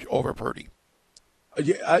slight nudge over Purdy.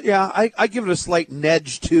 I give it a slight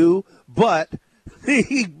nudge, too, but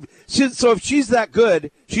so if she's that good,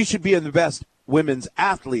 she should be in the best women's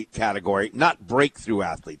athlete category, not breakthrough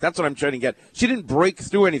athlete. That's what I'm trying to get. She didn't break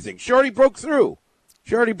through anything. She already broke through.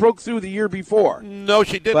 She already broke through the year before. No,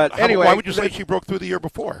 she didn't. But anyway, why would you say she broke through the year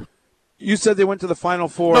before? You said they went to the Final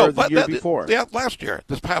Four the year before. Yeah, last year.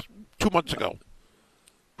 This past 2 months ago.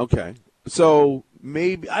 Okay. So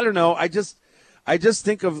maybe, I don't know. I just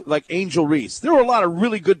think of like Angel Reese. There were a lot of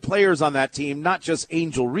really good players on that team, not just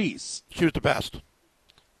Angel Reese. She was the best.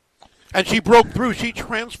 And she broke through. She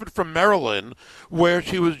transferred from Maryland, where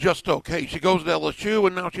she was just okay. She goes to LSU,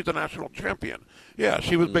 and now she's a national champion. Yeah,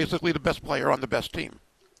 she was basically the best player on the best team.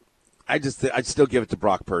 I'd still give it to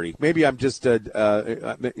Brock Purdy. Maybe I'm just, me and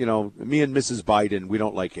Mrs. Biden, we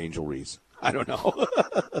don't like Angel Reese. I don't know.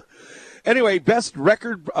 Anyway, best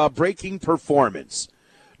record-breaking performance.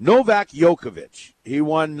 Novak Djokovic. He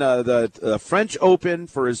won the French Open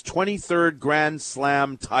for his 23rd Grand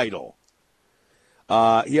Slam title.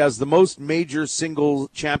 He has the most major single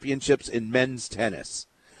championships in men's tennis.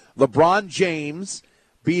 LeBron James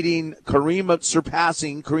surpassing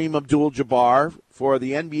Kareem Abdul-Jabbar for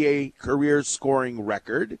the NBA career scoring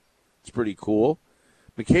record. It's pretty cool.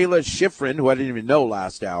 Michaela Shiffrin, who I didn't even know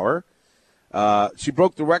last hour, she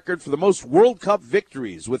broke the record for the most World Cup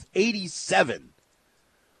victories with 87.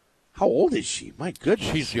 How old is she? My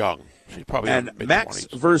goodness. She's young. She's probably and in the Max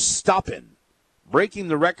mid-20s. Verstappen breaking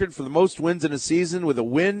the record for the most wins in a season with a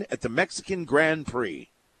win at the Mexican Grand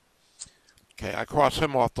Prix. Okay, I cross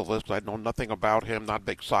him off the list. I know nothing about him. Not a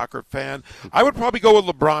big soccer fan. I would probably go with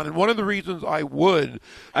LeBron, and one of the reasons I would...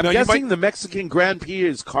 I'm guessing the Mexican Grand Prix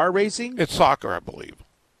is car racing? It's soccer, I believe.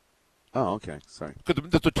 Oh, okay. Sorry. Because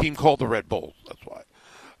there's a team called the Red Bulls. That's why.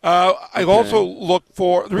 I also look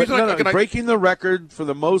for... The reason breaking the record for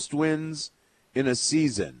the most wins in a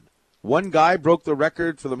season. One guy broke the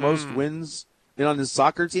record for the most wins on his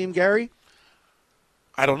soccer team, Gary?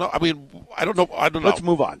 I don't know. I mean, I don't know. Let's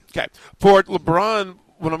move on. Okay. For LeBron,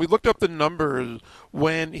 when we looked up the numbers,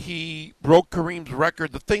 when he broke Kareem's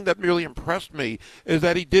record, the thing that really impressed me is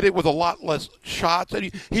that he did it with a lot less shots. And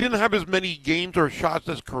he didn't have as many games or shots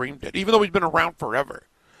as Kareem did, even though he's been around forever.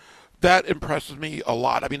 That impresses me a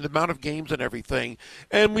lot. I mean, the amount of games and everything.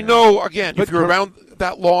 And we know, again, if you're around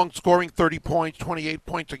that long, scoring 30 points, 28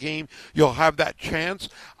 points a game, you'll have that chance.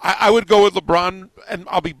 I would go with LeBron, and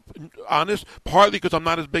I'll be honest, partly because I'm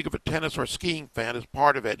not as big of a tennis or skiing fan as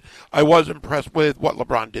part of it. I was impressed with what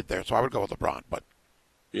LeBron did there, so I would go with LeBron. But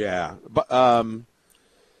yeah, but Max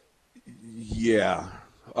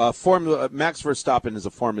Verstappen is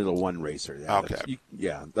a Formula One racer. Yeah, okay.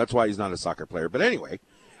 That's why he's not a soccer player. But anyway.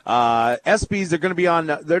 ESPYs, they're going to be on.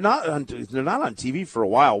 They're not on TV for a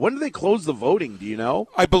while. When do they close the voting? Do you know?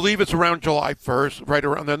 I believe it's around July 1st, right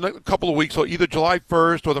around then, a couple of weeks. So either July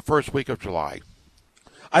 1st or the first week of July.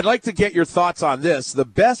 I'd like to get your thoughts on this. The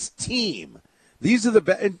best team. These are the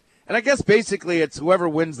best, and I guess basically it's whoever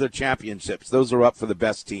wins the championships. Those are up for the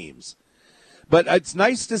best teams. But it's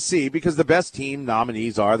nice to see because the best team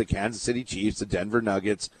nominees are the Kansas City Chiefs, the Denver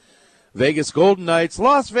Nuggets, Vegas Golden Knights,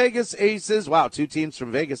 Las Vegas Aces. Wow, 2 teams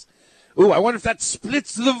from Vegas. Ooh, I wonder if that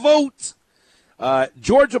splits the vote.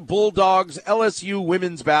 Georgia Bulldogs, LSU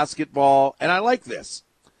women's basketball, and I like this.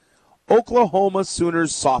 Oklahoma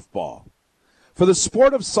Sooners softball. For the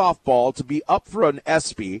sport of softball to be up for an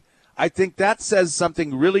ESPY, I think that says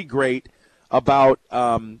something really great about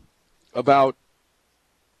how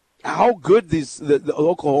good the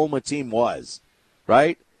Oklahoma team was,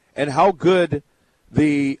 right? And how good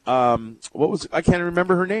I can't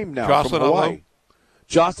remember her name now. Jocelyn Alo.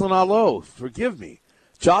 Jocelyn Alo. Forgive me.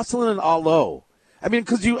 Jocelyn Alo. I mean,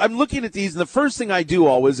 because I'm looking at these, and the first thing I do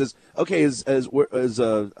always is, okay, is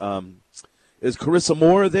Carissa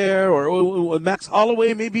Moore there, or Max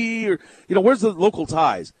Holloway maybe, or where's the local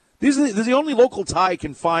ties? These are the only local tie I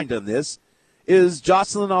can find on this is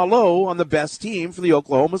Jocelyn Alo on the best team for the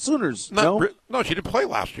Oklahoma Sooners. No, she didn't play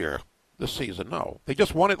last year. This season, no. They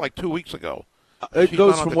just won it like 2 weeks ago. It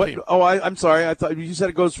goes from what? Team. Oh, I'm sorry. I thought you said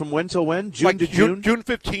it goes from when till when? June to June? June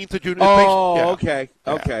 15th to June. Oh, okay.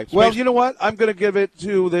 Okay. Yeah. Well, you know what? I'm going to give it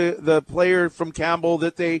to the player from Campbell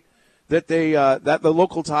that the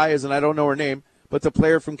local tie is, and I don't know her name, but the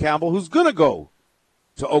player from Campbell who's going to go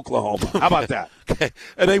to Oklahoma. How about that? Okay.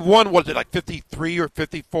 And they won, was it like 53 or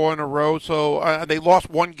 54 in a row? So they lost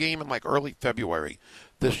one game in like early February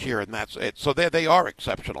this year, and that's it. So they are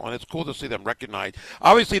exceptional, and it's cool to see them recognized.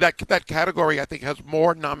 Obviously, that category, I think, has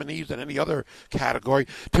more nominees than any other category.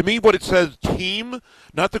 To me, what it says, team,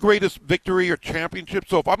 not the greatest victory or championship.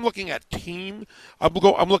 So if I'm looking at team,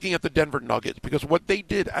 I'm looking at the Denver Nuggets, because what they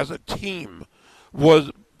did as a team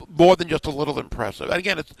was more than just a little impressive. And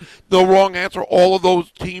again, it's the wrong answer. All of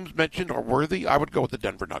those teams mentioned are worthy. I would go with the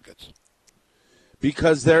Denver Nuggets.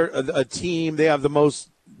 Because they're a team. They have the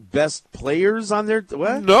best players on their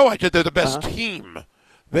what? No, I said they're the best team.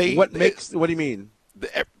 What do you mean?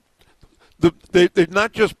 They're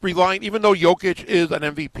not just relying, even though Jokic is an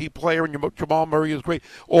MVP player and Jamal Murray is great,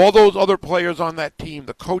 all those other players on that team,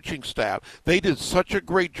 the coaching staff, they did such a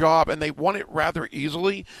great job, and they won it rather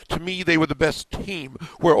easily. To me, they were the best team,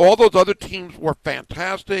 where all those other teams were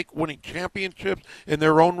fantastic, winning championships in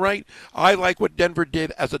their own right. I like what Denver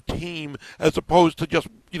did as a team, as opposed to just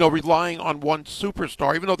relying on one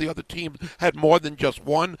superstar, even though the other teams had more than just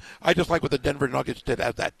one. I just like what the Denver Nuggets did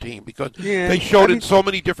as that team, because they showed in so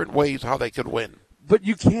many different ways how they could win. But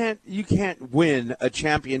you can't win a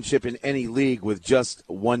championship in any league with just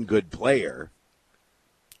one good player.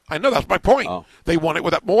 I know, that's my point. Oh. They won it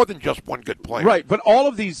with more than just one good player. Right, but all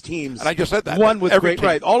of these teams, and I just said that, one with every great team.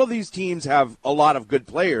 Right, all of these teams have a lot of good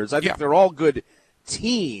players. I think they're all good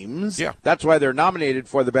teams. Yeah. That's why they're nominated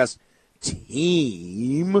for the best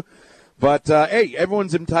team. But hey,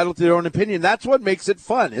 everyone's entitled to their own opinion. That's what makes it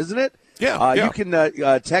fun, isn't it? Yeah. You can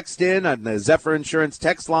text in on the Zephyr Insurance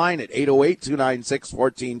text line at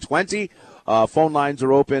 808-296-1420. Phone lines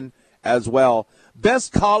are open as well.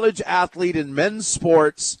 Best college athlete in men's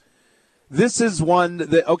sports. This is one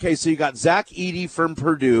that, okay, so you got Zach Edey from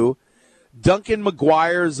Purdue. Duncan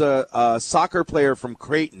McGuire's a soccer player from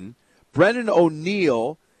Creighton. Brennan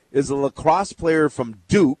O'Neill is a lacrosse player from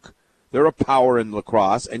Duke. They're a power in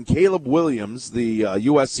lacrosse. And Caleb Williams, the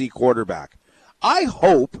USC quarterback. I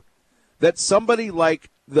hope that somebody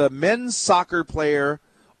like the men's soccer player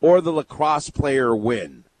or the lacrosse player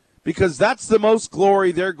win, because that's the most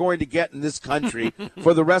glory they're going to get in this country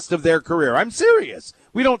for the rest of their career. I'm serious.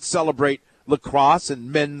 We don't celebrate lacrosse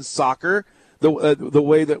and men's soccer the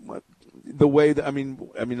way that I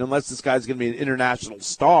mean unless this guy's going to be an international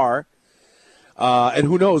star, and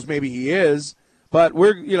who knows, maybe he is. But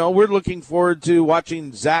we're looking forward to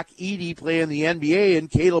watching Zach Edey play in the NBA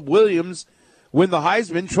and Caleb Williams win the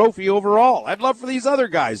Heisman Trophy overall. I'd love for these other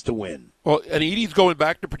guys to win. Well, and Edey's going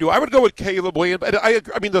back to Purdue. I would go with Caleb Williams. I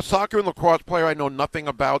mean, the soccer and lacrosse player I know nothing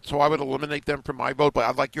about, so I would eliminate them from my vote, but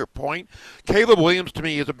I like your point. Caleb Williams, to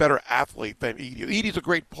me, is a better athlete than Edey. Edey's a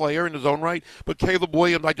great player in his own right, but Caleb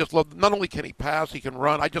Williams, I just love, not only can he pass, he can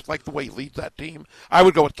run. I just like the way he leads that team. I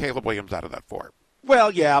would go with Caleb Williams out of that four.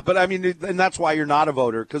 Well, yeah, but I mean, and that's why you're not a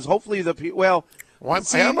voter, because hopefully I am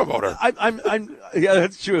a voter. Yeah,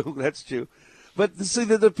 that's true. That's true. But see,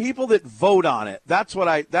 the people that vote on it, that's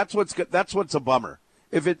what's a bummer.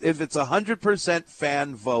 If it's 100%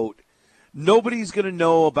 fan vote, nobody's going to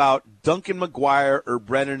know about Duncan McGuire or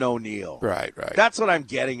Brennan O'Neill. Right. That's what I'm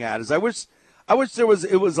getting at. Is I wish it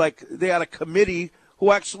was like they had a committee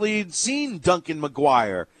who actually had seen Duncan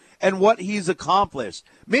McGuire and what he's accomplished.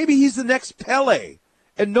 Maybe he's the next Pele,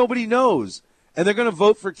 and nobody knows. And they're going to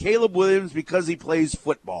vote for Caleb Williams because he plays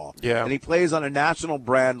football. Yeah. And he plays on a national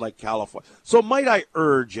brand like California. So might I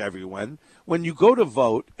urge everyone, when you go to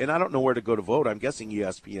vote, and I don't know where to go to vote, I'm guessing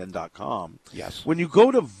ESPN.com. Yes. When you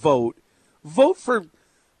go to vote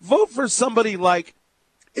for somebody like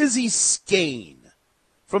Izzy Skane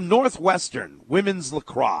from Northwestern Women's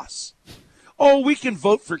Lacrosse. Oh, we can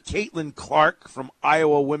vote for Caitlin Clark from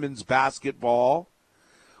Iowa Women's Basketball.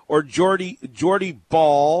 Or Jordy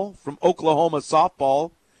Ball from Oklahoma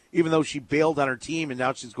softball, even though she bailed on her team and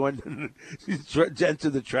now she's going into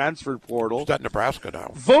the transfer portal. She's at Nebraska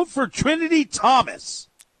now. Vote for Trinity Thomas,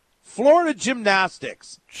 Florida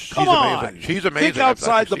Gymnastics. Come on. Amazing. She's amazing. Think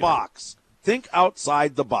outside the box. Think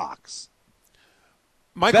outside the box.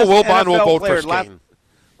 Michael Wilbon will vote for Skane.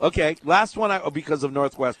 Okay, last one because of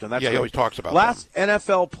Northwestern. That's he always talks about last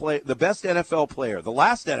NFL play. The best NFL player. The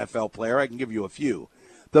last NFL player. I can give you a few.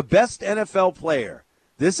 The best NFL player.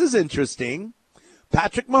 This is interesting.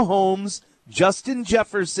 Patrick Mahomes, Justin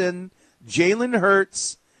Jefferson, Jalen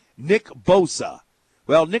Hurts, Nick Bosa.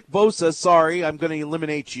 Well, Nick Bosa, sorry, I'm going to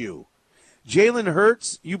eliminate you. Jalen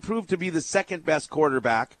Hurts, you proved to be the second best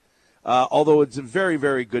quarterback, although it's a very,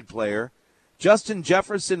 very good player. Justin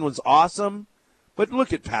Jefferson was awesome, but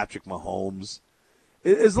look at Patrick Mahomes.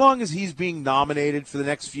 As long as he's being nominated for the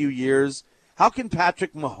next few years, how can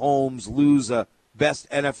Patrick Mahomes lose a Best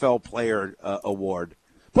NFL Player award?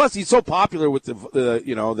 Plus, he's so popular with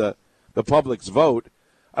the public's vote.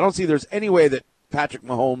 I don't see there's any way that Patrick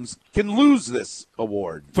Mahomes can lose this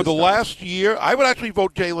award. For the last year, I would actually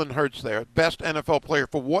vote Jalen Hurts there, best NFL player,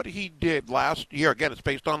 for what he did last year. Again, it's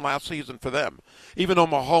based on last season for them. Even though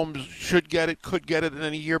Mahomes should get it, could get it in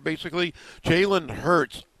any year, basically, Jalen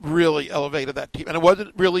Hurts really elevated that team. And it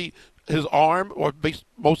wasn't really his arm, or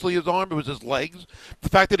mostly his arm, it was his legs. The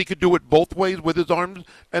fact that he could do it both ways with his arms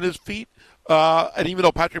and his feet, And even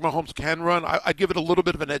though Patrick Mahomes can run, I'd give it a little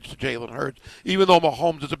bit of an edge to Jalen Hurts, even though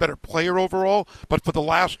Mahomes is a better player overall. But for the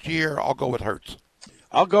last year, I'll go with Hurts.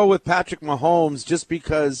 I'll go with Patrick Mahomes just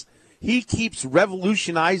because he keeps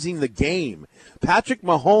revolutionizing the game. Patrick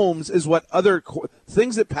Mahomes is what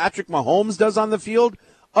things that Patrick Mahomes does on the field,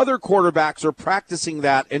 other quarterbacks are practicing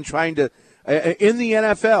that and trying to, in the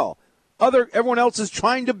NFL. Everyone else is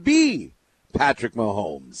trying to be Patrick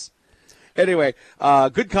Mahomes. Anyway,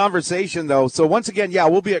 good conversation, though. So once again,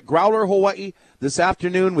 we'll be at Growler, Hawaii this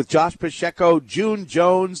afternoon with Josh Pacheco, June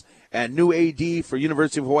Jones, and new AD for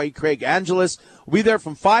University of Hawaii, Craig Angeles. We'll be there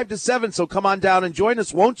from 5 to 7, so come on down and join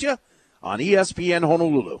us, won't you, on ESPN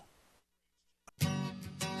Honolulu.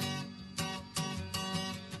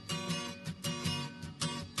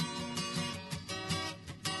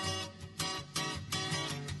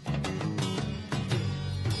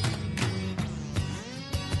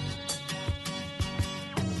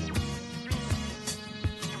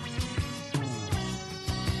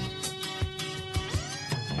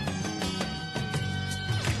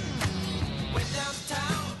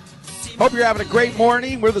 Hope you're having a great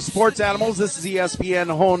morning. We're the Sports Animals. This is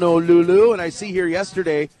ESPN Honolulu. And I see here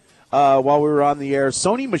yesterday, while we were on the air,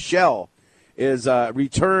 Sony Michel is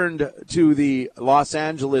returned to the Los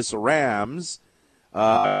Angeles Rams.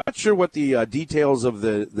 I'm not sure what the details of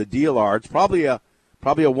the deal are. It's probably a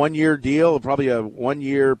 1-year deal, probably a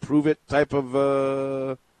 1-year prove it type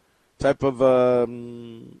of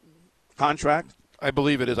contract. I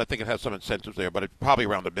believe it is. I think it has some incentives there, but it's probably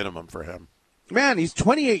around the minimum for him. Man, he's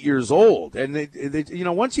 28 years old, and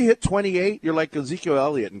once you hit 28, you're like Ezekiel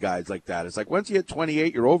Elliott and guys like that. It's like once you hit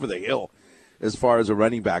 28, you're over the hill as far as a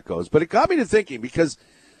running back goes. But it got me to thinking because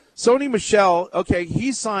Sony Michel, okay,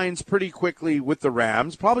 he signs pretty quickly with the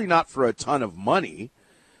Rams, probably not for a ton of money,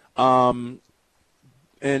 and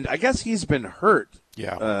I guess he's been hurt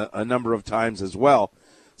a number of times as well.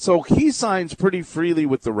 So he signs pretty freely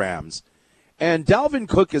with the Rams. And Dalvin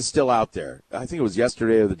Cook is still out there. I think it was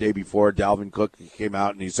yesterday or the day before. Dalvin Cook came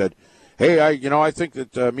out and he said, "Hey, I think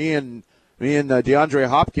that me and DeAndre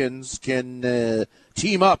Hopkins can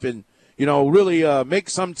team up and really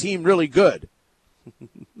make some team really good."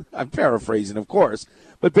 I'm paraphrasing, of course,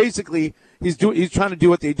 but basically he's trying to do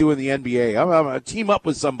what they do in the NBA. I'm gonna team up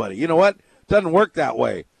with somebody. You know what? Doesn't work that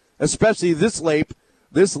way, especially this late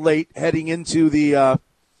heading into the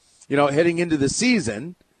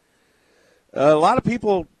season. A lot of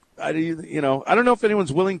people, I don't know if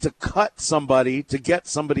anyone's willing to cut somebody to get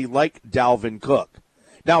somebody like Dalvin Cook.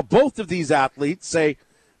 Now, both of these athletes say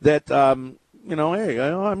that, hey, I'm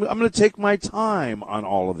going to take my time on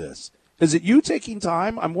all of this. Is it you taking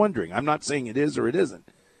time? I'm wondering. I'm not saying it is or it isn't.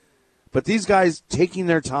 But these guys taking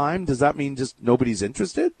their time, does that mean just nobody's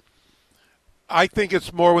interested? I think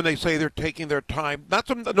it's more when they say they're taking their time. Not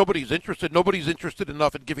that nobody's interested. Nobody's interested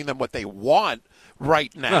enough in giving them what they want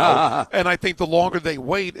right now. And I think the longer they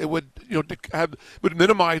wait, it would would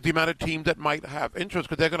minimize the amount of teams that might have interest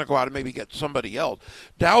because they're going to go out and maybe get somebody else.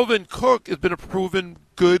 Dalvin Cook has been a proven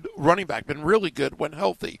good running back, been really good when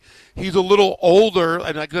healthy. He's a little older,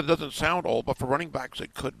 and it doesn't sound old, but for running backs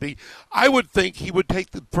it could be. I would think he would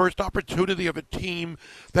take the first opportunity of a team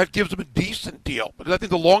that gives him a decent deal. Because I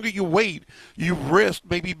think the longer you wait, you risk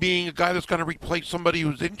maybe being a guy that's going to replace somebody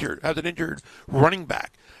who's injured, has an injured running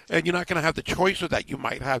back. And you're not going to have the choices that you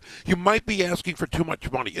might have. You might be asking for too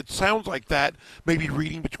much money. It sounds like that, maybe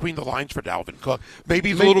reading between the lines for Dalvin Cook. Maybe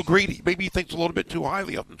he's a little greedy. Maybe he thinks a little bit too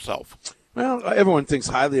highly of himself. Well, everyone thinks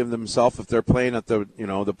highly of themselves if they're playing at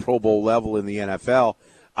the Pro Bowl level in the NFL.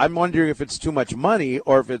 I'm wondering if it's too much money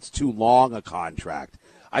or if it's too long a contract.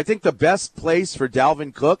 I think the best place for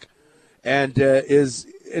Dalvin Cook is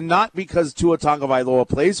not because Tua Tagovailoa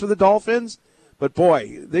plays for the Dolphins, but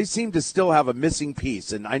boy, they seem to still have a missing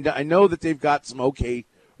piece. And I know that they've got some okay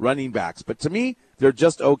running backs, but to me, they're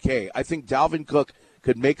just okay. I think Dalvin Cook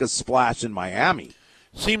could make a splash in Miami.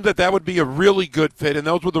 Seemed that would be a really good fit, and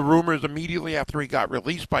those were the rumors immediately after he got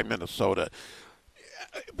released by Minnesota.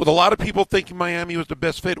 With a lot of people thinking Miami was the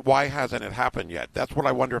best fit, why hasn't it happened yet? That's what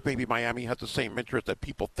I wonder, if maybe Miami has the same interest that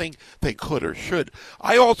people think they could or should.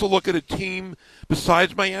 I also look at a team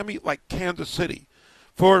besides Miami like Kansas City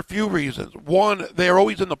for a few reasons. One, they're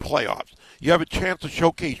always in the playoffs. You have a chance to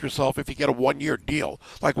showcase yourself if you get a one-year deal,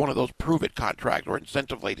 like one of those prove-it contracts or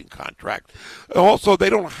incentive-laden contracts. Also, they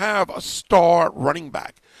don't have a star running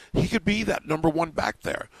back. He could be that number one back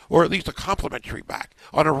there, or at least a complimentary back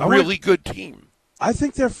on a really good team. I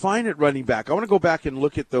think they're fine at running back. I want to go back and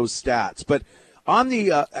look at those stats. But on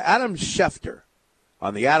the Adam Schefter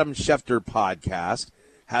podcast,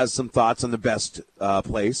 has some thoughts on the best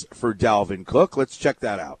place for Dalvin Cook. Let's check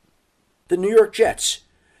that out. The New York Jets.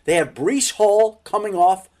 They have Breece Hall coming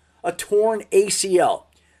off a torn ACL.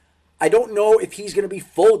 I don't know if he's going to be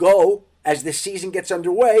full go as the season gets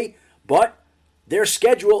underway, but their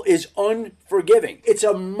schedule is unforgiving. It's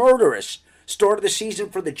a murderous start of the season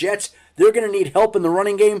for the Jets. They're going to need help in the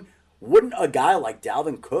running game. Wouldn't a guy like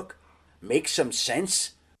Dalvin Cook make some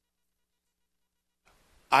sense?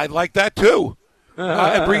 I like that too.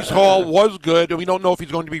 And Breece Hall was good, and we don't know if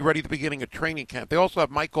he's going to be ready at the beginning of training camp. They also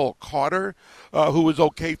have Michael Carter, who is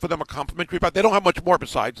okay for them, a complimentary, but they don't have much more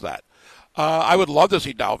besides that. I would love to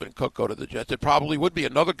see Dalvin Cook go to the Jets. It probably would be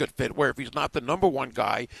another good fit where if he's not the number one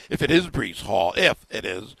guy, if it is Breece Hall, if it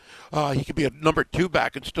is, he could be a number two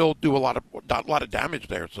back and still do a lot of damage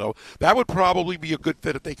there. So that would probably be a good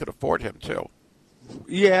fit if they could afford him too.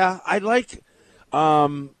 Yeah, I like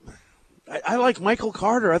Michael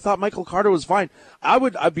Carter. I thought Michael Carter was fine.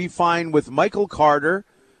 I'd be fine with Michael Carter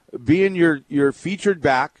being your featured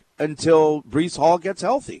back until Breece Hall gets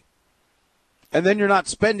healthy. And then you're not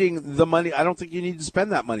spending the money. I don't think you need to spend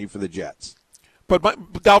that money for the Jets. But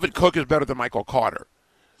Dalvin Cook is better than Michael Carter.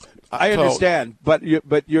 I understand, but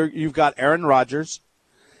you've got Aaron Rodgers,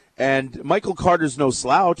 and Michael Carter's no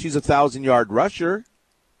slouch. He's a 1,000-yard rusher.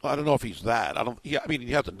 I don't know if he's that. He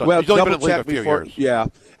hasn't done. Well, he's only been in the league double check a few before. years. Yeah,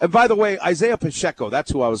 and by the way, Isaiah Pacheco. That's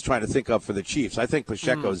who I was trying to think of for the Chiefs. I think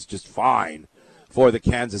Pacheco is just fine for the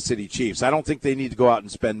Kansas City Chiefs. I don't think they need to go out and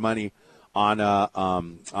spend money on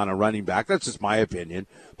a running back. That's just my opinion.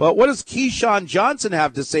 But what does Keyshawn Johnson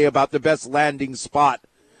have to say about the best landing spot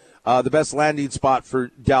for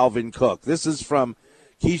Dalvin Cook? This is from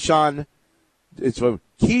Keyshawn. It's from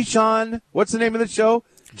Keyshawn. What's the name of the show?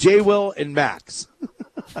 J. Will and Max.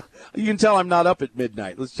 You can tell I'm not up at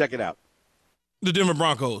midnight. Let's check it out. The Denver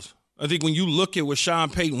Broncos. I think when you look at what Sean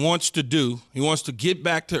Payton wants to do, he wants to get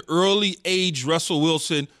back to early age Russell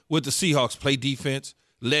Wilson with the Seahawks, play defense,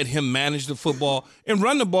 let him manage the football, and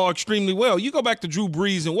run the ball extremely well. You go back to Drew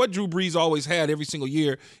Brees, and what Drew Brees always had every single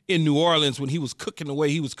year in New Orleans when he was cooking the way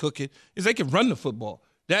he was cooking is they can run the football.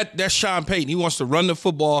 That's Sean Payton. He wants to run the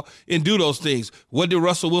football and do those things. What did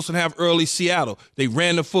Russell Wilson have early Seattle? They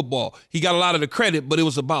ran the football. He got a lot of the credit, but it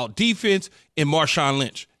was about defense and Marshawn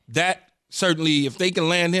Lynch. That certainly, if they can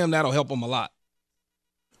land him, that'll help him a lot.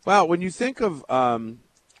 Wow, when you think of oh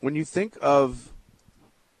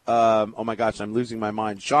my gosh, I'm losing my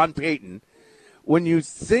mind. Sean Payton. When you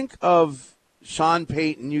think of Sean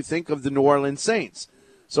Payton, you think of the New Orleans Saints.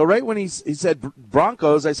 So right when he said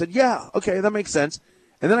Broncos, I said, yeah, okay, that makes sense.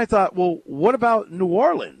 And then I thought, well, what about New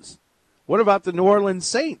Orleans? What about the New Orleans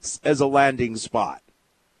Saints as a landing spot?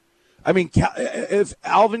 I mean, if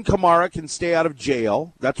Alvin Kamara can stay out of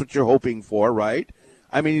jail, that's what you're hoping for, right?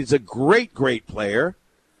 I mean, he's a great, great player.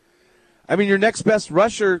 I mean, your next best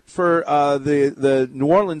rusher for the New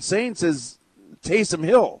Orleans Saints is Taysom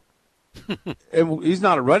Hill. And he's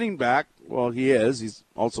not a running back. Well, he is. He's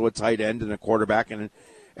also a tight end and a quarterback and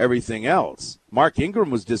everything else. Mark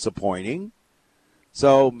Ingram was disappointing.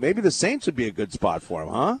 So maybe the Saints would be a good spot for him,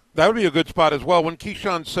 huh? That would be a good spot as well. When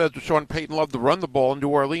Keyshawn said Sean Payton loved to run the ball in New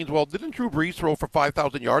Orleans, well, didn't Drew Brees throw for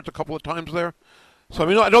 5,000 yards a couple of times there? So, I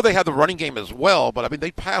mean, I know they had the running game as well, but, I mean,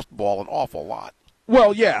 they passed the ball an awful lot.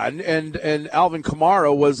 Well, yeah, and Alvin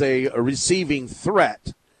Kamara was a receiving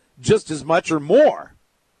threat just as much or more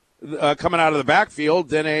coming out of the backfield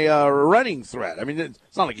than a running threat. I mean,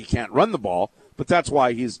 it's not like he can't run the ball, but that's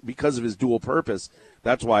why because of his dual purpose,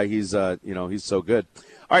 that's why he's so good.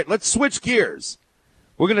 All right, let's switch gears.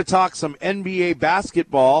 We're going to talk some NBA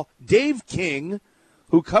basketball. Dave King,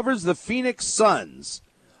 who covers the Phoenix Suns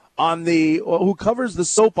who covers the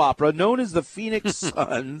soap opera known as the Phoenix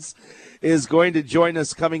Suns, is going to join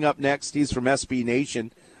us coming up next. He's from SB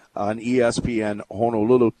Nation on ESPN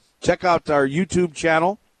Honolulu. Check out our YouTube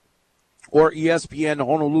channel or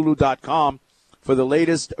ESPNHonolulu.com for the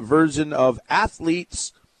latest version of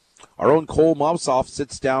Athletes. Our own Cole Mousoff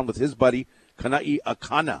sits down with his buddy Kanai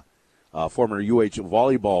Akana, former UH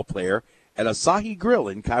volleyball player, at Asahi Grill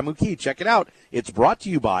in Kaimuki. Check it out. It's brought to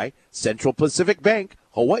you by Central Pacific Bank,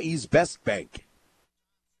 Hawaii's best bank.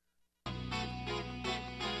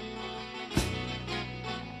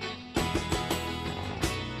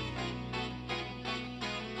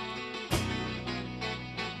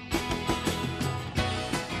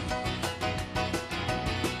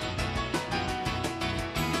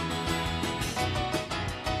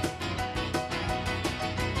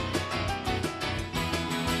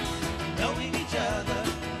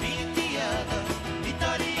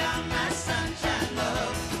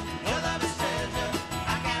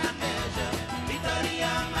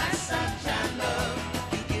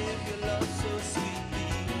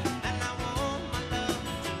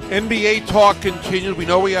 NBA talk continues. We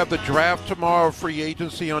know we have the draft tomorrow, free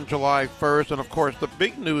agency on July 1st, and of course the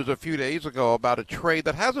big news a few days ago about a trade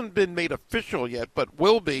that hasn't been made official yet, but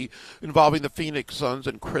will be, involving the Phoenix Suns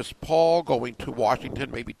and Chris Paul going to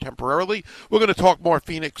Washington, maybe temporarily. We're going to talk more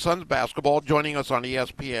Phoenix Suns basketball. Joining us on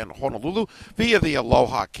ESPN Honolulu via the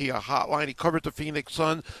Aloha Kia hotline. He covers the Phoenix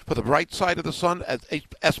Suns for the right side of the sun at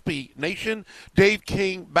SB Nation. Dave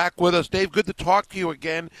King back with us. Dave, good to talk to you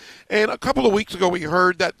again. And a couple of weeks ago we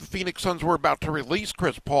heard that the Phoenix Suns were about to release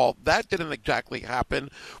Chris Paul. That didn't exactly happen.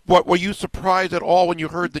 What were you surprised at all when you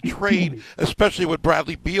heard the trade, especially with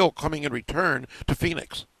Bradley Beal coming in return to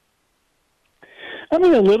Phoenix? I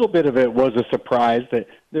mean, a little bit of it was a surprise. That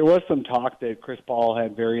there was some talk that Chris Paul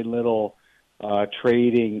had very little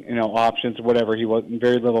trading, options or whatever. He wasn't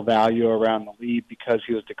very little value around the league because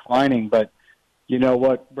he was declining. But you know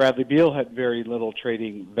what? Bradley Beal had very little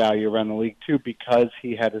trading value around the league too because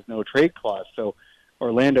he had his no trade clause. So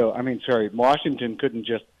Washington couldn't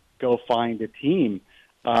just go find a team.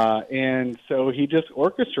 And so he just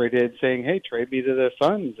orchestrated saying, hey, trade me to the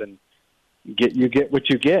Suns and you get what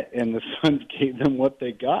you get. And the Suns gave them what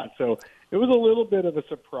they got. So it was a little bit of a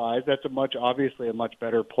surprise. That's obviously a much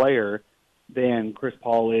better player than Chris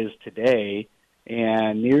Paul is today,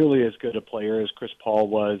 and nearly as good a player as Chris Paul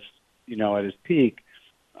was, at his peak,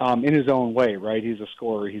 in his own way, right? He's a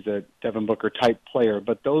scorer. He's a Devin Booker type player.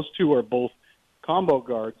 But those two are both combo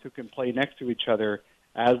guards who can play next to each other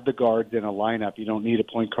as the guards in a lineup. You don't need a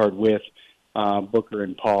point guard with Booker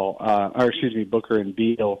and Booker and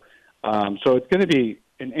Beal. So it's going to be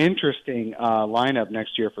an interesting lineup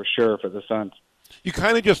next year for sure for the Suns. You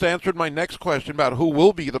kind of just answered my next question about who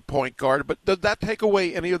will be the point guard, but does that take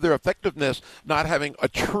away any of their effectiveness, not having a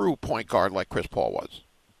true point guard like Chris Paul was?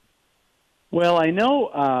 Well, I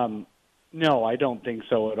know, no, I don't think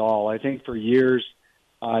so at all. I think for years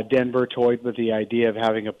Denver toyed with the idea of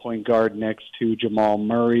having a point guard next to Jamal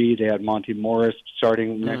Murray. They had Monty Morris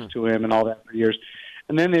starting next to him and all that for years.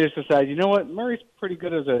 And then they just decided, you know what, Murray's pretty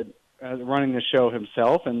good as running the show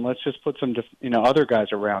himself, and let's just put some other guys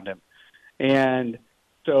around him. And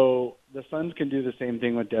so the Suns can do the same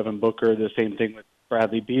thing with Devin Booker, the same thing with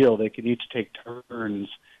Bradley Beal. They can each take turns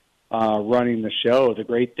running the show. The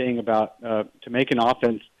great thing about to make an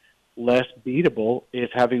offense less beatable is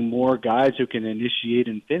having more guys who can initiate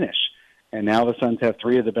and finish. And now the Suns have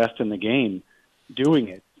three of the best in the game doing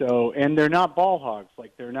it. So, and they're not ball hogs.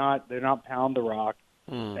 Like they're not pound the rock,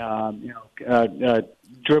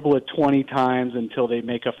 dribble it 20 times until they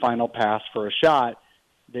make a final pass for a shot.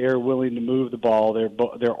 They're willing to move the ball.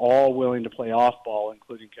 They're all willing to play off ball,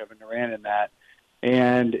 including Kevin Durant in that.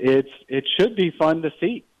 And it should be fun to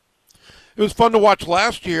see. It was fun to watch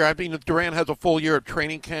last year. I mean, if Durant has a full year of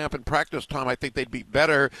training camp and practice time, I think they'd be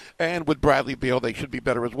better. And with Bradley Beal, they should be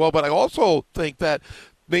better as well. But I also think that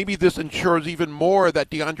maybe this ensures even more that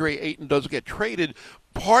DeAndre Ayton does get traded,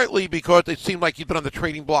 partly because it seemed like he's been on the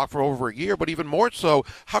trading block for over a year, but even more so,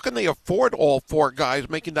 how can they afford all four guys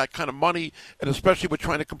making that kind of money, and especially with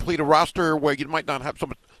trying to complete a roster where you might not have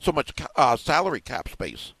so much salary cap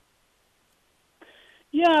space?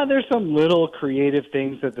 Yeah, there's some little creative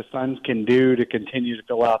things that the Suns can do to continue to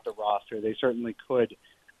fill out the roster. They certainly could.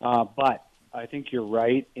 But I think you're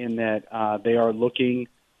right in that they are looking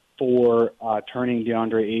for turning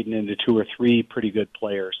DeAndre Ayton into two or three pretty good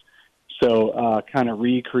players. So kind of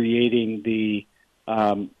recreating the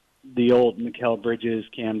old Mikal Bridges,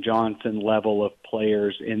 Cam Johnson level of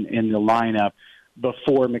players in the lineup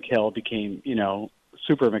before Mikal became,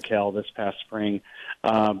 Super Mikal this past spring.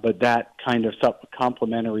 But that kind of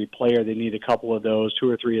complementary player, they need a couple of those, two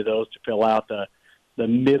or three of those to fill out the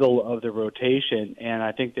middle of the rotation. And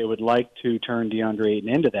I think they would like to turn DeAndre Ayton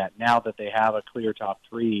into that now that they have a clear top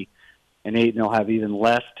three, and Ayton will have even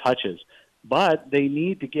less touches. But they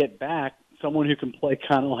need to get back someone who can play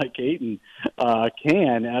kind of like Ayton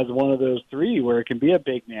can as one of those three, where it can be a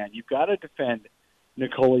big man. You've got to defend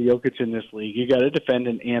Nikola Jokic in this league. You got to defend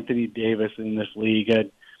an Anthony Davis in this league.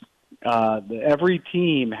 Every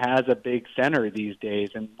team has a big center these days,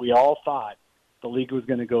 and we all thought the league was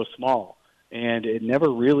going to go small, and it never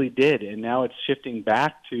really did. And now it's shifting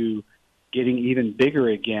back to getting even bigger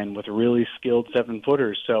again with really skilled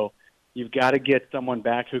 7-footers. So you've got to get someone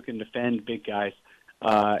back who can defend big guys,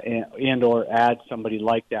 and or add somebody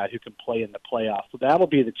like that who can play in the playoffs. So that'll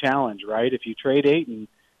be the challenge, right? If you trade Ayton,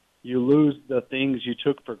 you lose the things you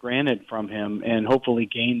took for granted from him and hopefully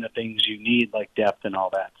gain the things you need, like depth and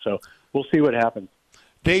all that. So we'll see what happens.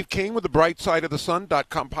 Dave King with the Bright Side of the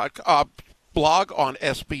Sun.com blog on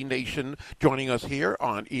SB Nation, joining us here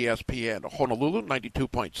on ESPN Honolulu,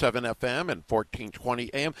 92.7 FM and 1420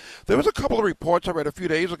 AM. There was a couple of reports I read a few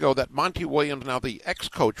days ago that Monty Williams, now the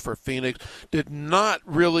ex-coach for Phoenix, did not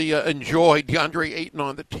really enjoy DeAndre Ayton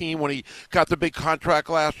on the team when he got the big contract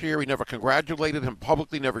last year. He never congratulated him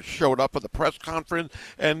publicly, never showed up at the press conference,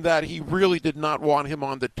 and that he really did not want him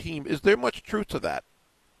on the team. Is there much truth to that?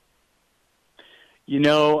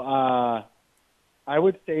 I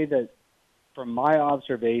would say that from my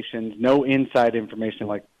observations, no inside information,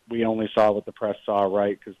 like we only saw what the press saw,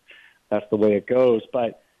 right, because that's the way it goes.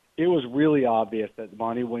 But it was really obvious that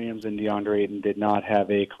Monty Williams and DeAndre Ayton did not have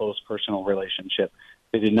a close personal relationship.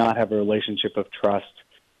 They did not have a relationship of trust.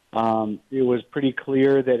 It was pretty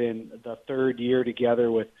clear that in the third year together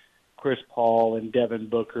with Chris Paul and Devin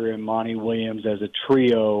Booker and Monty Williams as a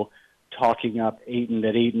trio talking up Ayton,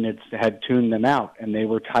 that Ayton had tuned them out, and they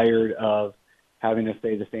were tired of having to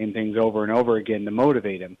say the same things over and over again to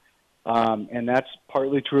motivate him. And that's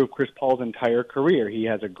partly true of Chris Paul's entire career. He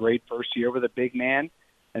has a great first year with a big man,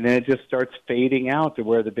 and then it just starts fading out to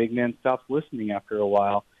where the big man stops listening after a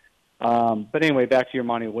while. But anyway, back to your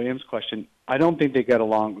Monty Williams question. I don't think they got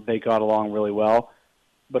along really well,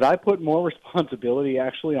 but I put more responsibility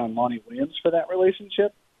actually on Monty Williams for that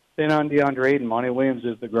relationship than on DeAndre Ayton. Monty Williams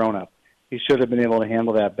is the grown-up. He should have been able to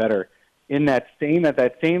handle that better. At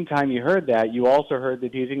that same time you heard that, you also heard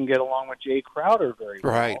that he didn't get along with Jay Crowder very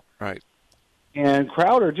well. Right. And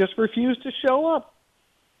Crowder just refused to show up.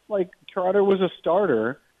 Like, Crowder was a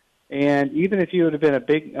starter, and even if he would have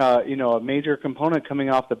been a major component coming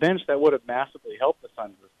off the bench, that would have massively helped the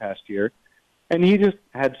Suns this past year. And he just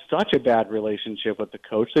had such a bad relationship with the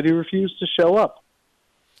coach that he refused to show up.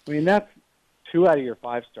 I mean, that's 2 out of your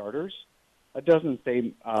 5 starters. That doesn't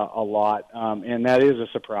say a lot, and that is a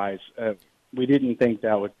surprise. We didn't think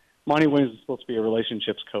that would. Monty Williams is supposed to be a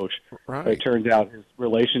relationships coach. Right. But it turns out his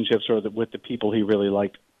relationships are with the people he really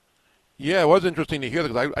liked. Yeah, it was interesting to hear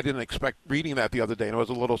that because I didn't expect reading that the other day, and it was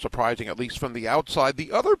a little surprising, at least from the outside.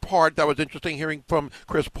 The other part that was interesting hearing from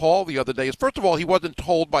Chris Paul the other day is, first of all, he wasn't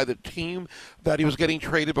told by the team that he was getting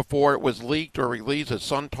traded before it was leaked or released. His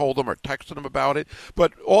son told him or texted him about it.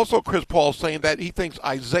 But also Chris Paul saying that he thinks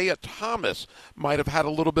Isaiah Thomas might have had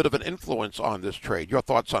a little bit of an influence on this trade. Your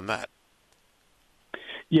thoughts on that?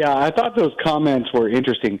 Yeah, I thought those comments were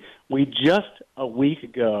interesting. We just a week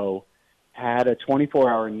ago had a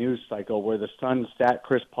 24-hour news cycle where the Suns sat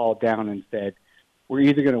Chris Paul down and said, we're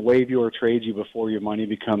either going to waive you or trade you before your money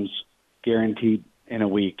becomes guaranteed in a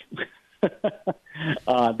week.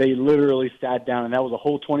 They literally sat down, and that was a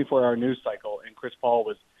whole 24-hour news cycle, and Chris Paul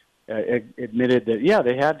was admitted that, yeah,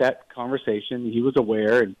 they had that conversation. He was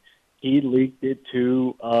aware, and he leaked it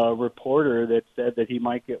to a reporter that said that he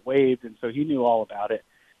might get waived, and so he knew all about it.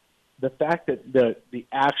 The fact that the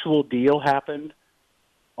actual deal happened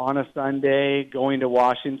on a Sunday, going to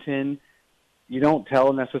Washington, you don't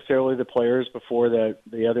tell necessarily the players before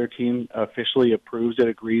the other team officially approves it,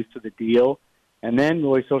 agrees to the deal. And then the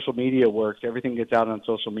way social media works, everything gets out on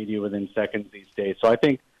social media within seconds these days. So I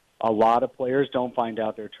think a lot of players don't find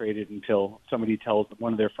out they're traded until somebody tells them,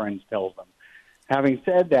 one of their friends tells them. Having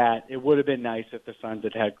said that, it would have been nice if the Suns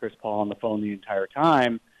had had Chris Paul on the phone the entire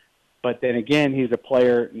time. But then again, he's a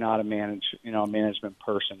player, not a management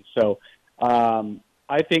person. So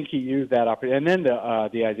I think he used that opportunity. And then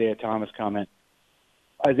the Isaiah Thomas comment.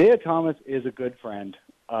 Isaiah Thomas is a good friend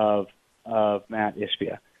of Matt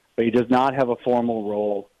Ishbia, but he does not have a formal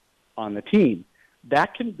role on the team.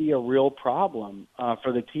 That can be a real problem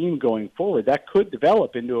for the team going forward. That could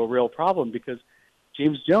develop into a real problem because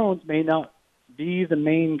James Jones may not be the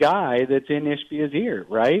main guy that's in Ishbia's ear,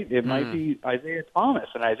 right? It might be Isaiah Thomas,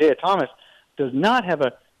 and Isaiah Thomas does not have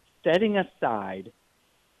a setting aside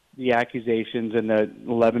the accusations and the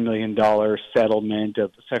 $11 million settlement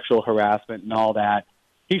of sexual harassment and all that.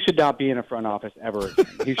 He should not be in a front office ever again.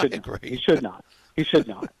 He should not. He should not. He should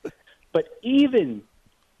not. But even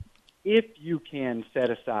if you can set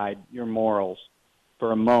aside your morals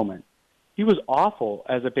for a moment, he was awful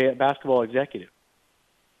as a basketball executive,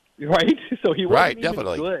 right? So he wasn't even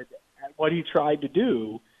good at what he tried to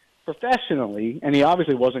do professionally, and he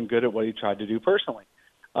obviously wasn't good at what he tried to do personally.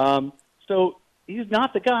 So he's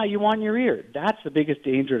not the guy you want in your ear. That's the biggest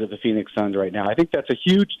danger to the Phoenix Suns right now. I think that's a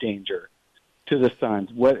huge danger to the Suns.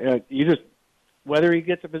 Whether he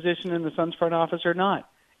gets a position in the Suns front office or not.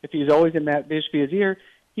 If he's always in Matt Ishbia's ear,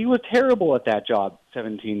 he was terrible at that job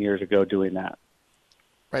 17 years ago doing that.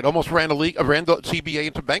 Right, almost ran the CBA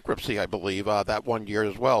into bankruptcy, I believe, that one year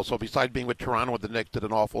as well. So besides being with Toronto, the Knicks did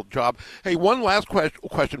an awful job. Hey, one last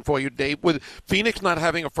question for you, Dave. With Phoenix not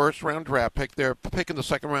having a first-round draft pick, their pick in the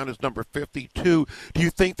second round is number 52. Do you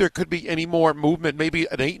think there could be any more movement, maybe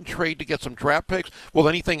an Ayton trade to get some draft picks? Will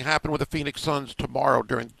anything happen with the Phoenix Suns tomorrow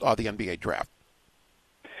during the NBA draft?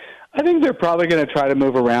 I think they're probably going to try to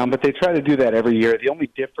move around, but they try to do that every year. The only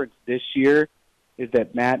difference this year is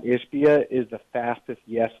that Matt Ishbia is the fastest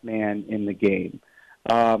yes man in the game.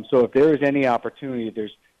 So if there is any opportunity,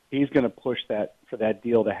 he's going to push that for that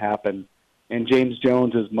deal to happen. And James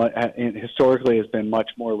Jones historically has been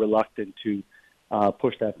much more reluctant to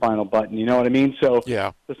push that final button. You know what I mean? So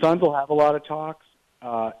yeah. The Suns will have a lot of talks.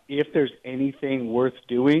 If there's anything worth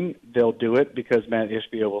doing, they'll do it because Matt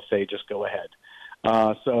Ishbia will say, just go ahead.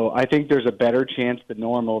 So I think there's a better chance than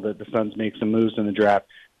normal that the Suns make some moves in the draft.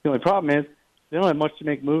 The only problem is they don't have much to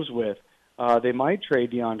make moves with. They might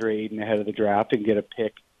trade DeAndre Ayton ahead of the draft and get a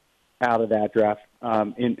pick out of that draft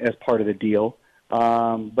as part of the deal.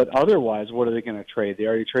 But otherwise, what are they going to trade? They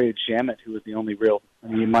already traded Shamet, who was the only real.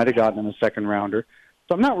 You might have gotten him a second rounder.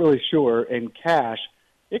 So I'm not really sure. In cash,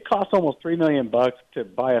 it cost almost $3 million to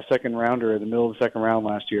buy a second rounder in the middle of the second round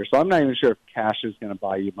last year. So I'm not even sure if cash is going to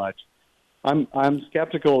buy you much. I'm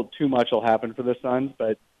skeptical too much will happen for the Suns,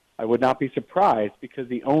 but I would not be surprised because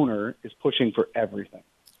the owner is pushing for everything.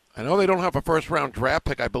 I know they don't have a first-round draft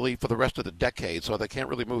pick, I believe, for the rest of the decade, so they can't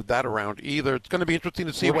really move that around either. It's going to be interesting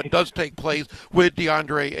to see what does take place with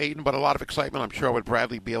DeAndre Ayton, but a lot of excitement, I'm sure, with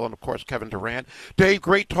Bradley Beal and, of course, Kevin Durant. Dave,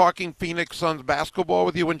 great talking Phoenix Suns basketball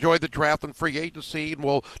with you. Enjoy the draft and free agency, and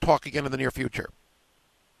we'll talk again in the near future.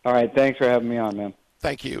 All right, thanks for having me on, man.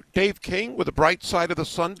 Thank you. Dave King with the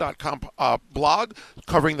BrightSideOfTheSun.com blog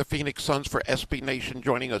covering the Phoenix Suns for SB Nation,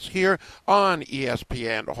 joining us here on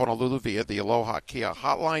ESPN Honolulu via the Aloha Kia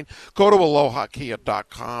hotline. Go to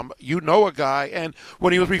alohakia.com. You know a guy, and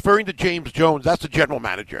when he was referring to James Jones, that's the general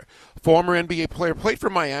manager. Former NBA player, played for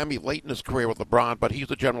Miami late in his career with LeBron, but he's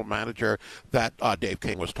the general manager that Dave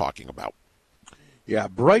King was talking about. Yeah,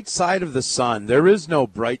 bright side of the sun. There is no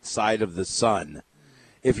bright side of the sun.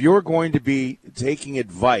 If you're going to be taking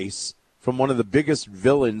advice from one of the biggest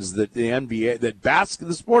villains that the NBA,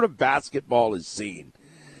 the sport of basketball has seen,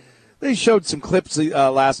 they showed some clips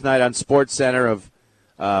last night on SportsCenter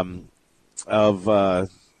of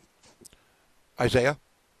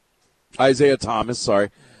Isaiah Thomas.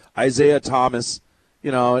 Sorry, Isaiah Thomas.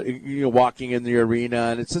 You know, walking in the arena,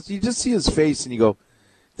 and it's just, you just see his face, and you go,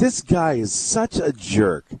 "This guy is such a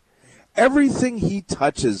jerk. Everything he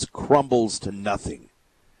touches crumbles to nothing."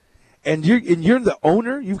 And you're the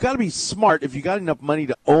owner. You've got to be smart if you got enough money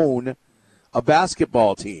to own a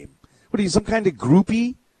basketball team. What are you, some kind of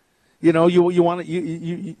groupie? You know,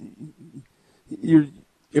 you're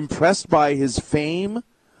impressed by his fame.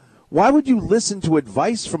 Why would you listen to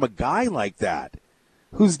advice from a guy like that,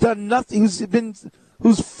 who's done nothing,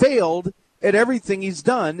 who's failed at everything he's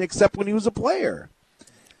done except when he was a player?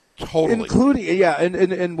 Totally. Including, yeah,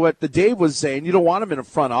 and what the Dave was saying, you don't want him in a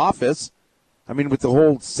front office. I mean, with the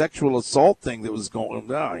whole sexual assault thing that was going on,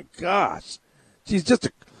 oh my gosh, he's just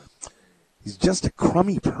a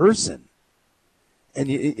crummy person,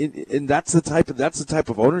 and that's the type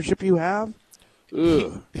of ownership you have.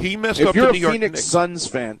 Ugh. He messed if up you're the New a York Phoenix Knicks. Suns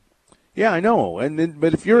fan, yeah, I know,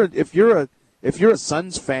 but if you're a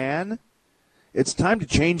Suns fan, it's time to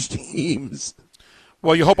change teams.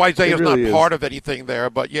 Well, you hope Isaiah's really not part of anything there,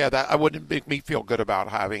 but yeah, that I wouldn't make me feel good about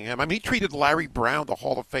having him. I mean, he treated Larry Brown, the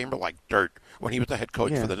Hall of Famer, like dirt when he was the head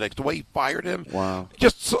coach for the Knicks. The way he fired him, wow.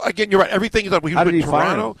 Just so, again, you're right. Everything is that he was in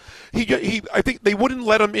Toronto. He I think they wouldn't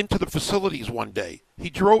let him into the facilities one day.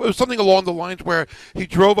 It was something along the lines where he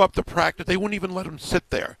drove up to practice. They wouldn't even let him sit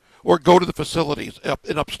there or go to the facilities up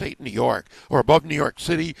in upstate New York or above New York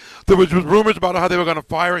City. There was rumors about how they were going to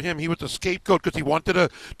fire him. He was the scapegoat because he wanted to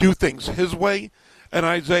do things his way. And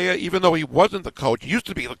Isaiah, even though he wasn't the coach, he used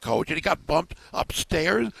to be the coach, and he got bumped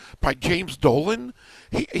upstairs by James Dolan.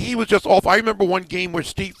 He was just awful. I remember one game where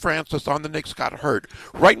Steve Francis on the Knicks got hurt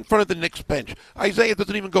right in front of the Knicks bench. Isaiah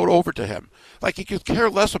doesn't even go over to him. Like, he could care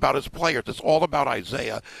less about his players. It's all about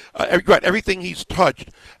Isaiah. Everything he's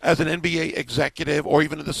touched as an NBA executive or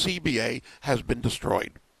even in the CBA has been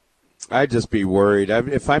destroyed. I'd just be worried.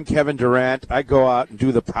 If I'm Kevin Durant, I go out and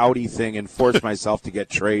do the pouty thing and force myself to get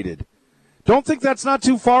traded. Don't think that's not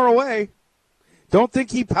too far away. Don't think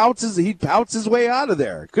he pouts his way out of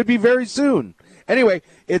there. Could be very soon. Anyway,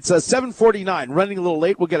 it's 7:49, running a little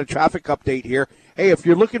late. We'll get a traffic update here. Hey, if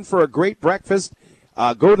you're looking for a great breakfast,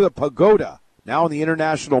 go to the Pagoda, now in the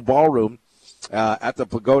International Ballroom at the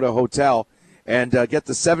Pagoda Hotel, and get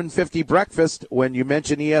the 7:50 breakfast when you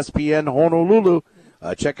mention ESPN Honolulu.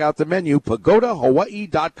 Check out the menu,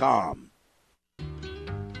 pagodahawaii.com.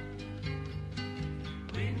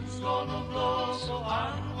 Wind's gonna blow, so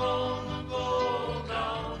I'm gonna go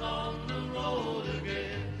down on the road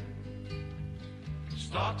again.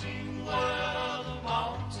 Starting where the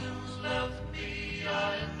mountains left me,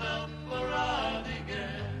 I end up where I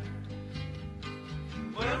began.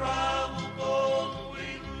 Where I will go, the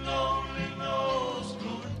wind only knows,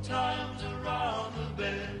 through the times around the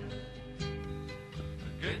bend.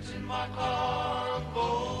 Get in my car, I'm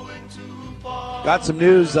going too far. Got some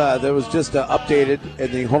news that was just updated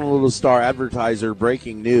in the Honolulu Star Advertiser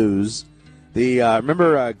breaking news.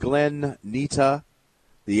 Remember Glenn Nita,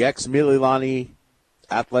 the ex-Mililani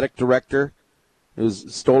athletic director, who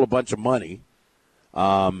stole a bunch of money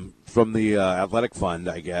from the athletic fund,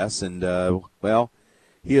 I guess. And,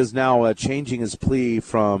 he is now changing his plea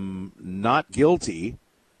from not guilty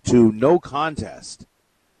to no contest.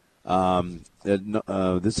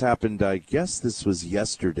 This happened, I guess this was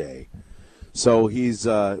yesterday. So he's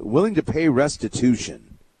willing to pay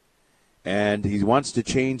restitution, and he wants to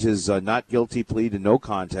change his not guilty plea to no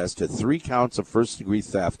contest to 3 counts of first-degree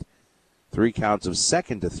theft, 3 counts of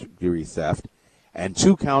second-degree theft, and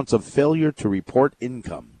 2 counts of failure to report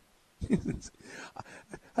income.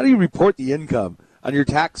 How do you report the income? On your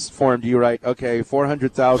tax form, do you write, okay,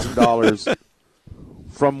 $400,000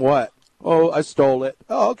 from what? Oh, I stole it.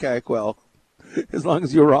 Oh, okay, well, as long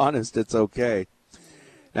as you're honest, it's okay.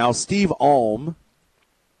 Now, Steve Alm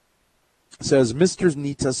says Mr.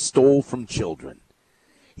 Nita stole from children.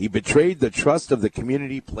 He betrayed the trust of the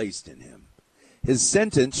community placed in him. His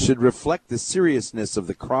sentence should reflect the seriousness of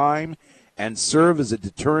the crime and serve as a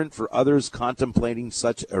deterrent for others contemplating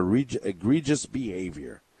such egregious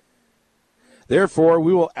behavior. Therefore,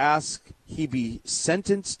 we will ask he be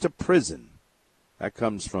sentenced to prison. That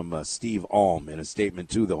comes from Steve Alm in a statement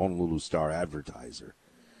to the Honolulu Star Advertiser.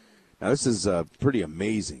 Now, this is pretty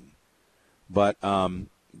amazing. But a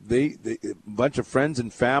bunch of friends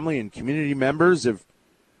and family and community members have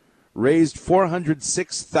raised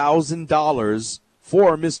 $406,000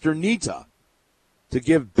 for Mr. Nita to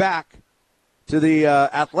give back to the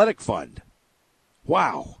athletic fund.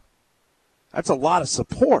 Wow. That's a lot of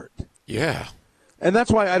support. Yeah. And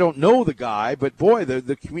that's why I don't know the guy, but boy, a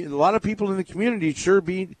lot of people in the community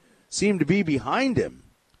seem to be behind him.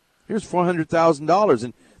 Here's $400,000,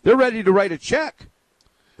 and they're ready to write a check.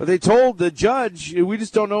 But they told the judge, we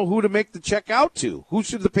just don't know who to make the check out to. Who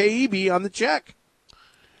should the payee be on the check?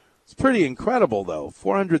 It's pretty incredible, though.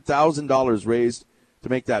 $400,000 raised to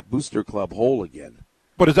make that booster club whole again.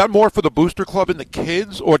 But is that more for the booster club and the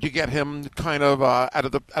kids, or do you get him kind of out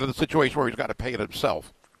of the situation where he's got to pay it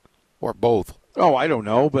himself, or both? Oh, I don't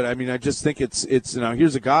know, but I mean, I just think it's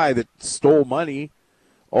here's a guy that stole money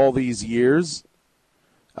all these years.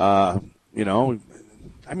 He's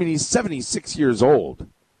 76 years old.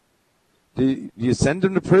 Do you send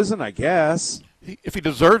him to prison? I guess. If he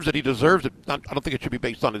deserves it, he deserves it. I don't think it should be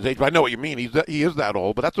based on his age, but I know what you mean. He is that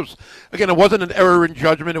old. But again, it wasn't an error in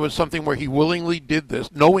judgment. It was something where he willingly did this,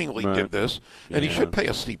 knowingly did this, and he should pay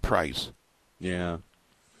a steep price. Yeah.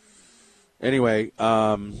 Anyway,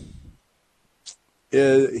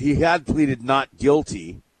 he had pleaded not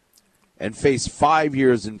guilty and faced 5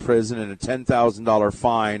 years in prison and a $10,000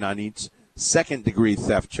 fine on each second-degree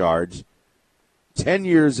theft charge, 10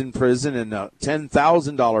 years in prison and a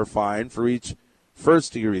 $10,000 fine for each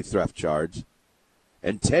first-degree theft charge,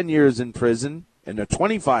 and 10 years in prison and a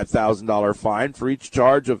 $25,000 fine for each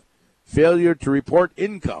charge of failure to report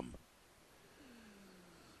income.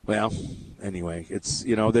 Well, anyway,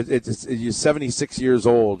 you're 76 years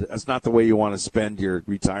old. That's not the way you want to spend your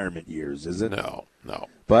retirement years, is it? No.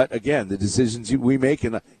 But again, the decisions we make,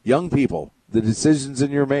 and young people, the decisions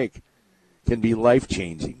in your make can be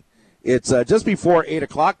life-changing. It's just before 8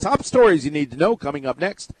 o'clock. Top stories you need to know coming up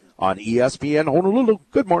next on ESPN Honolulu.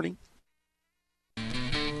 Good morning.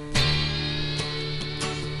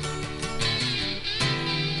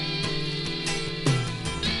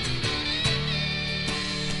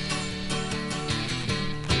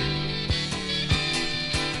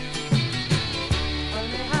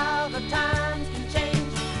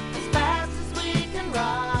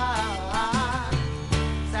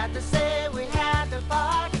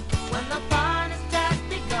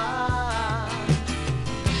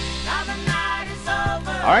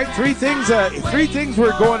 All right, three things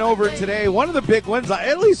we're going over today. One of the big ones,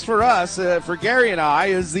 at least for us, for Gary and I,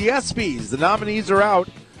 is the ESPYs. The nominees are out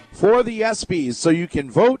for the ESPYs, so you can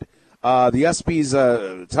vote. The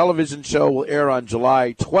ESPYs television show will air on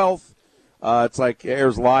July 12th. It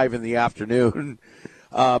airs live in the afternoon.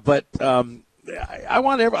 I'm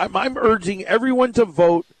urging everyone to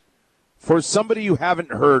vote for somebody you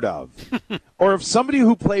haven't heard of, or if somebody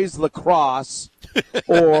who plays lacrosse,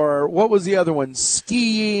 or what was the other one,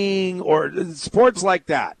 skiing, or sports like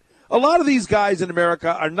that. A lot of these guys in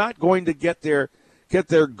America are not going to get their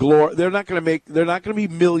glory. They're not going to be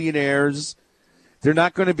millionaires. They're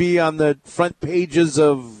not going to be on the front pages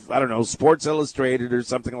of, I don't know, Sports Illustrated or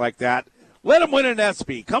something like that. Let them win an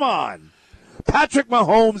ESPY. Come on. Patrick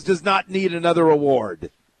Mahomes does not need another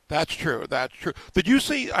award. That's true. That's true. Did you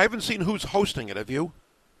see? I haven't seen who's hosting it. Have you?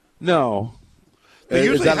 No. They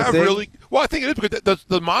usually is that have a thing? really. Well, I think it is because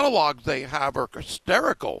the monologues they have are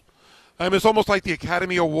hysterical. I mean, it's almost like the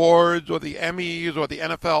Academy Awards or the Emmys or the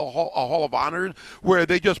NFL Hall of Honors, where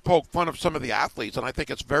they just poke fun of some of the athletes, and I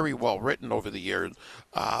think it's very well written over the years.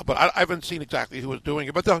 But I haven't seen exactly who is doing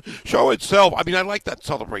it. But the show itself, I mean, I like that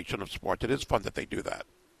celebration of sports. It is fun that they do that.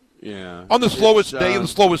 Yeah. On the slowest day and the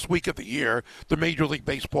slowest week of the year, the Major League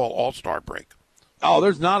Baseball All-Star break. Oh,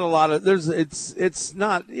 there's not a lot of it's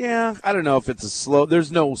not. Yeah, I don't know if it's a slow.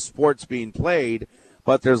 There's no sports being played,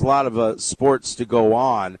 but there's a lot of sports to go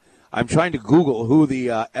on. I'm trying to Google who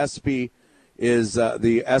the ESPY is.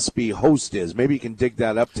 The ESPY host is. Maybe you can dig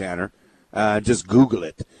that up, Tanner. Just Google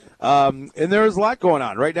it. And there's a lot going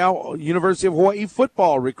on right now. University of Hawaii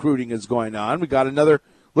football recruiting is going on. We got another.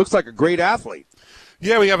 Looks like a great athlete.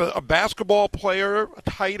 Yeah, we have a basketball player,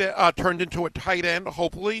 turned into a tight end,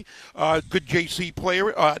 hopefully. Good JC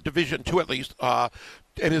player, Division II at least.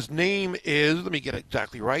 And his name is, let me get it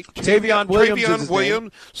exactly right. Tavion Williams. Tavion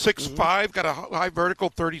Williams, 6'5", got a high vertical,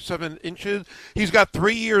 37 inches. He's got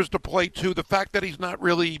 3 years to play, too. The fact that he's not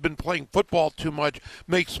really been playing football too much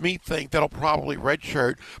makes me think that'll probably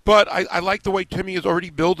redshirt. But I like the way Timmy is already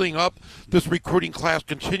building up this recruiting class,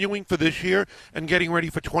 continuing for this year and getting ready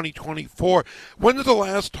for 2024. When is the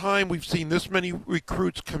last time we've seen this many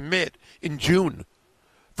recruits commit in June?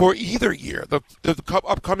 For either year, the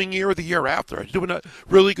upcoming year or the year after. He's doing a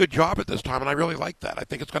really good job at this time, and I really like that. I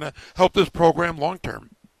think it's going to help this program long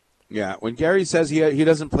term. Yeah, when Gary says he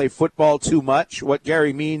doesn't play football too much, what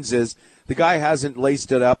Gary means is the guy hasn't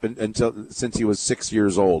laced it up since he was 6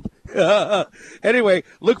 years old. Anyway,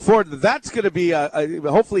 look forward to that. That's going to be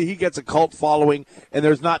hopefully he gets a cult following, and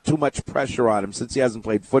there's not too much pressure on him since he hasn't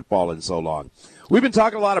played football in so long. We've been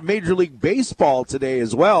talking a lot of Major League Baseball today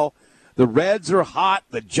as well. The Reds are hot.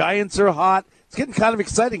 The Giants are hot. It's getting kind of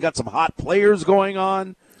exciting. Got some hot players going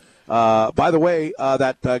on. By the way,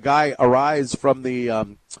 that guy Arise from the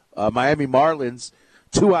Miami Marlins,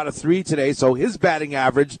 2 out of 3 today. So his batting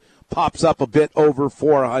average pops up a bit over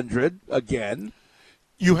 400 again.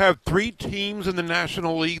 You have 3 teams in the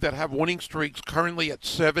National League that have winning streaks currently at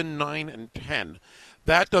 7, 9, and 10.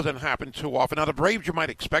 That doesn't happen too often. Now, the Braves, you might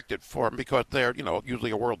expect it for them because they're, usually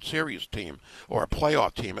a World Series team or a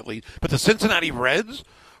playoff team at least. But the Cincinnati Reds,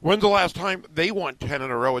 when's the last time they won 10 in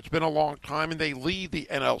a row? It's been a long time, and they lead the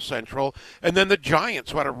NL Central. And then the Giants,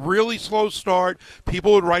 who had a really slow start.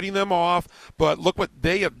 People were writing them off, but look what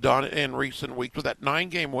they have done in recent weeks with that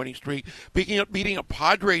 9-game winning streak, beating a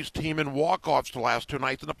Padres team in walk-offs the last 2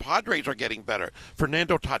 nights, and the Padres are getting better.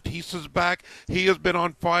 Fernando Tatis is back. He has been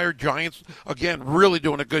on fire. Giants, again, really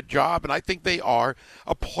doing a good job, and I think they are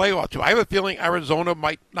a playoff team. I have a feeling Arizona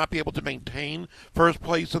might not be able to maintain first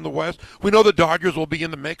place in the West. We know the Dodgers will be in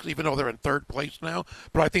the mix, even though they're in third place now.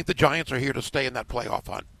 But I think the Giants are here to stay in that playoff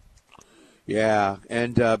hunt. Yeah,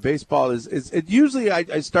 and baseball is usually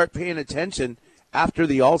I start paying attention after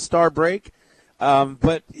the All-Star break.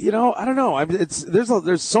 But I don't know.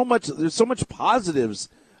 There's so much positives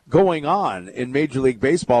going on in Major League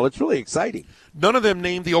Baseball. It's really exciting. None of them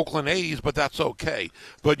named the Oakland A's, but that's okay.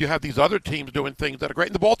 But you have these other teams doing things that are great.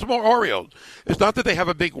 And the Baltimore Orioles, it's not that they have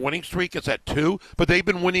a big winning streak. It's at 2, but they've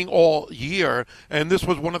been winning all year. And this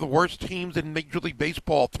was one of the worst teams in Major League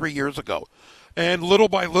Baseball 3 years ago. And little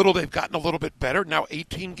by little, they've gotten a little bit better. Now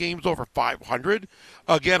 18 games over 500.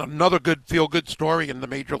 Again, another good feel-good story in the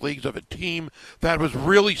major leagues of a team that was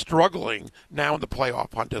really struggling now in the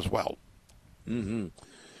playoff hunt as well. Mm-hmm.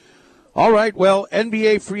 All right. Well,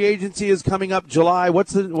 NBA free agency is coming up July. When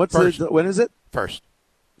is it? 1st.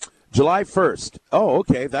 July 1st. Oh,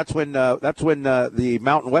 okay. That's when the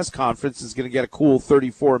Mountain West Conference is going to get a cool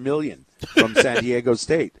 $34 million from San Diego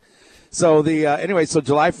State. So so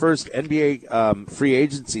July 1st, NBA free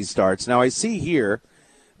agency starts. Now I see here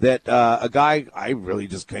that a guy I really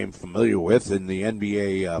just came familiar with in the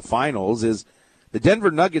NBA Finals is the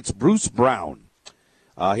Denver Nuggets' Bruce Brown.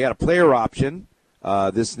 He had a player option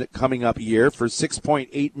this coming up year for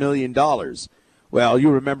 $6.8 million. Well,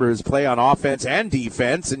 you remember his play on offense and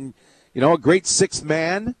defense, and a great sixth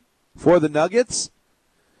man for the Nuggets.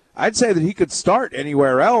 I'd say that he could start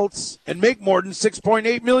anywhere else and make more than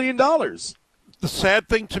 $6.8 million. The sad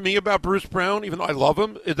thing to me about Bruce Brown, even though I love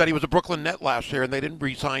him, is that he was a Brooklyn Net last year, and they didn't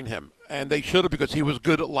re-sign him. And they should have, because he was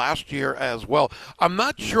good last year as well. I'm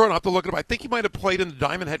not sure. I'll have to look at him. I think he might have played in the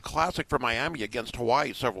Diamond Head Classic for Miami against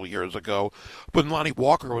Hawaii several years ago when Lonnie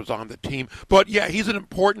Walker was on the team. But, yeah, he's an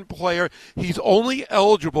important player. He's only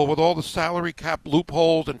eligible with all the salary cap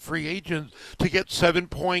loopholes and free agents to get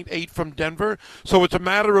 7.8 from Denver. So it's a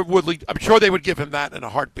matter of Woodley. I'm sure they would give him that in a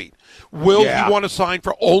heartbeat. Will he want to sign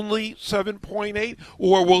for only 7.8,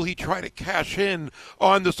 or will he try to cash in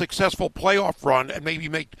on the successful playoff run and maybe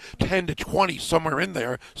make 10 to 20 somewhere in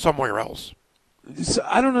there, somewhere else? So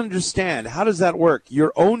I don't understand. How does that work?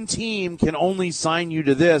 Your own team can only sign you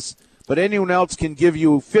to this, but anyone else can give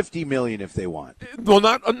you $50 million if they want. Well,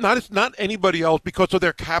 not anybody else, because of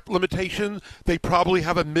their cap limitations. They probably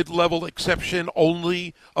have a mid-level exception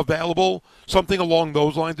only available, something along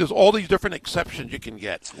those lines. There's all these different exceptions you can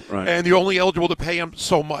get, and you're only eligible to pay them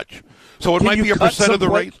so much. So it might be a percent of the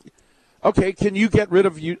rate. Okay, can you get rid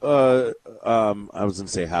of you? I was going to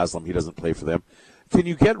say Haslam. He doesn't play for them. Can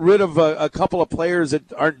you get rid of a couple of players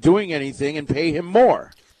that aren't doing anything and pay him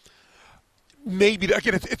more? Maybe.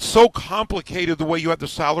 Again, it's so complicated the way you have the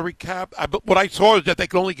salary cap. But what I saw is that they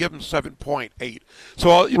can only give him 7.8.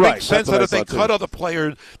 So it makes sense that if they cut other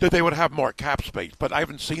players, that they would have more cap space. But I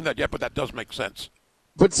haven't seen that yet, but that does make sense.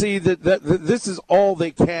 But see, this is all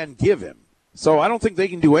they can give him. So I don't think they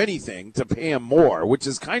can do anything to pay him more, which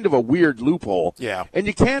is kind of a weird loophole. Yeah. And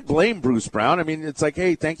you can't blame Bruce Brown. I mean, it's like,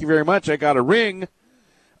 hey, thank you very much. I got a ring.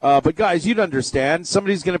 But, guys, you'd understand.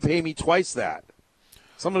 Somebody's going to pay me twice that.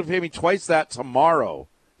 Someone will pay me twice that tomorrow.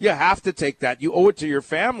 You have to take that. You owe it to your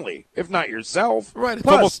family, if not yourself. Right.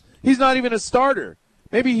 Plus, he's not even a starter.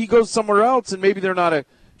 Maybe he goes somewhere else, and maybe they're not a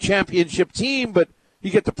championship team, but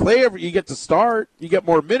you get to play, you get to start, you get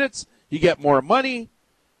more minutes, you get more money.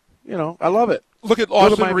 You know, I love it. Look at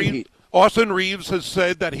Austin Reeves. Austin Reeves has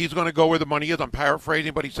said that he's going to go where the money is. I'm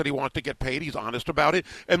paraphrasing, but he said he wants to get paid. He's honest about it.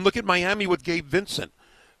 And look at Miami with Gabe Vincent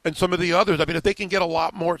and some of the others. I mean, if they can get a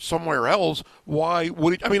lot more somewhere else, why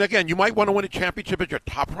would it? I mean, again, you might want to win a championship as your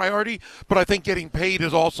top priority, but I think getting paid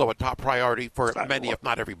is also a top priority for many, if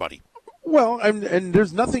not everybody. Well, and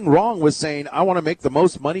there's nothing wrong with saying I want to make the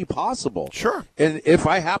most money possible. Sure. And if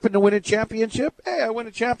I happen to win a championship, hey, I win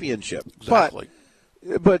a championship. Exactly.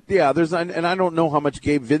 But yeah, and I don't know how much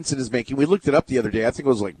Gabe Vincent is making. We looked it up the other day. I think it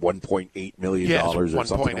was like $1.8 million or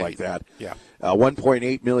something like that. Yeah.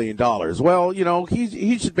 $1.8 million. Well, you know,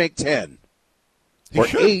 he should make 10 or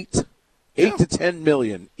should. 8 to 10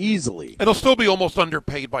 million easily. And he'll still be almost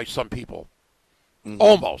underpaid by some people. Mm-hmm.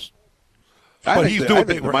 Almost. But he's doing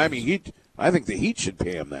big Miami Heat. I think the Heat should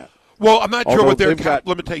pay him that. Well, I'm not sure what their cap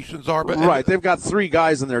limitations are, but they've got 3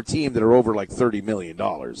 guys on their team that are over like $30 million.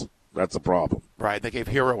 That's a problem. Right, they gave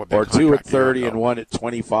Hero a big or 2 at 30 and 1 at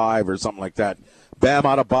 25 or something like that. Bam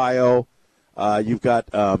Adebayo. You've got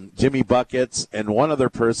Jimmy Buckets and one other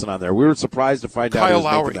person on there. We were surprised to find out. Kyle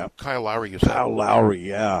Lowry, you said. Kyle Lowry,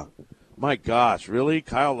 yeah. My gosh, really?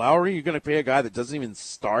 Kyle Lowry? You're going to pay a guy that doesn't even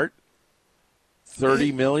start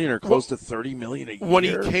 $30 million or close to $30 million a year? When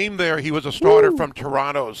he came there, he was a starter from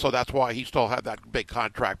Toronto, so that's why he still had that big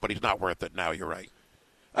contract, but he's not worth it now. You're right.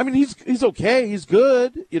 I mean, he's okay. He's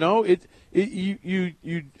good. You know,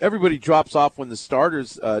 everybody drops off when the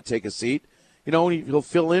starters take a seat. You know, he'll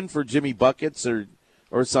fill in for Jimmy Buckets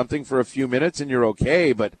or something for a few minutes, and you're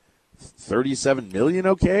okay. But $37 million,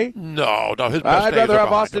 okay? No. His best I'd rather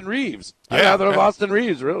have Austin him. Reeves. Yeah, I'd rather have Austin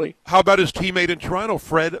Reeves, really. How about his teammate in Toronto,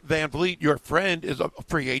 Fred VanVleet? Your friend is a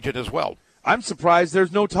free agent as well. I'm surprised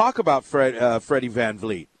there's no talk about Freddie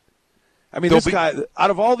VanVleet. I mean, this guy, out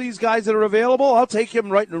of all these guys that are available, I'll take him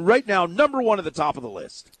right now, number one at the top of the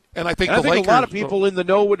list. And I think a lot of Lakers, people in the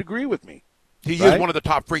know would agree with me. He is one of the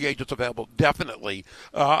top free agents available, definitely.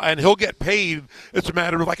 And he'll get paid. It's a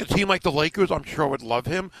matter of, like, a team like the Lakers, I'm sure would love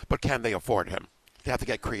him, but can they afford him? They have to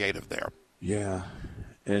get creative there. Yeah.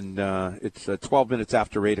 And it's 12 minutes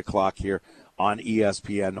after 8 o'clock here on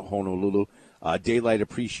ESPN Honolulu. Daylight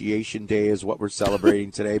Appreciation Day is what we're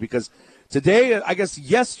celebrating today because today, I guess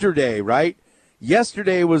yesterday, right?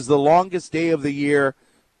 Yesterday was the longest day of the year,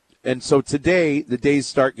 and so today the days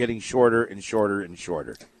start getting shorter and shorter and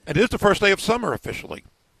shorter. It is the first day of summer officially.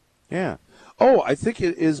 Yeah. Oh, I think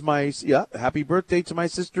it is happy birthday to my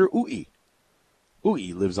sister Ui.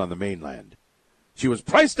 Ui lives on the mainland. She was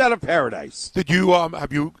priced out of paradise. Did you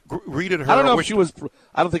have you greeted her? I don't know if she was.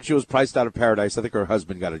 I don't think she was priced out of paradise. I think her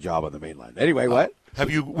husband got a job on the mainland. Anyway, what?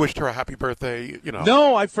 Have you wished her a happy birthday? You know.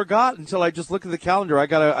 No, I forgot until I just looked at the calendar. I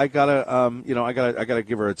gotta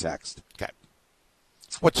give her a text. Okay.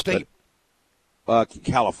 What state?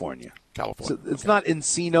 California. California. So it's not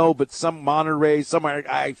Encino, but some Monterey, somewhere.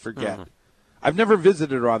 I forget. Mm-hmm. I've never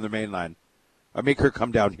visited her on the main line. I make her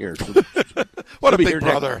come down here. What a big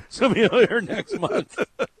brother. She'll be here next month.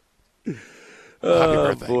 Happy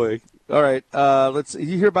birthday. Boy. All right. Let's.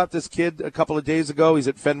 You hear about this kid a couple of days ago? He's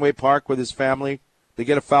at Fenway Park with his family. They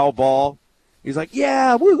get a foul ball. He's like,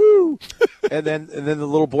 "Yeah, woohoo!" and then the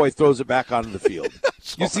little boy throws it back onto the field.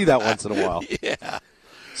 You see that once in a while. Yeah.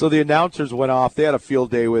 So the announcers went off. They had a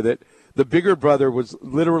field day with it. The bigger brother was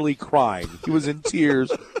literally crying. He was in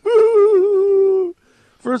tears.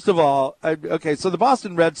 First of all, so the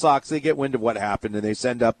Boston Red Sox, they get wind of what happened, and they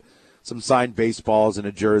send up some signed baseballs and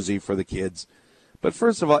a jersey for the kids. But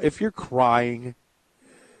first of all, if you're crying,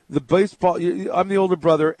 the baseball, I'm the older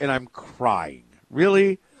brother, and I'm crying.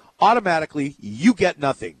 Really? Automatically, you get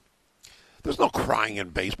nothing. There's no crying in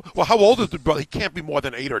baseball. Well, how old is the brother? He can't be more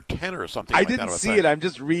than 8 or 10 or something I like that. didn't see it. I'm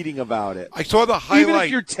just reading about it. I saw the highlight. Even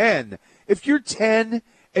if you're 10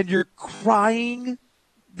 and you're crying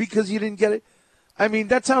because you didn't get it, I mean,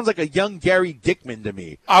 that sounds like a young Gary Dickman to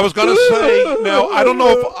me. I was going to say, now, I don't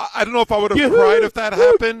know if I would have cried if that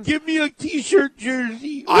happened. Give me a T-shirt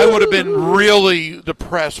jersey. I would have been really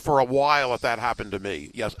depressed for a while if that happened to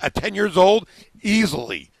me. Yes, at 10 years old,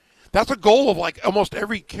 easily. That's a goal of like almost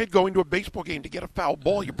every kid going to a baseball game to get a foul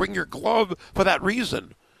ball. You bring your glove for that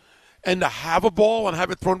reason. And to have a ball and have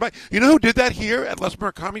it thrown back. You know who did that here at Les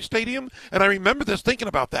Murakami Stadium? And I remember this thinking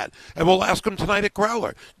about that. And we'll ask him tonight at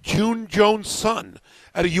Growler. June Jones' son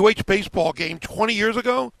at a UH baseball game 20 years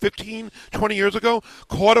ago, 20 years ago,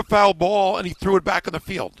 caught a foul ball and he threw it back in the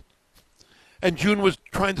field. And June was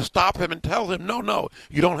trying to stop him and tell him, no,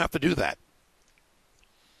 you don't have to do that.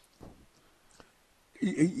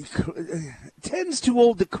 10's too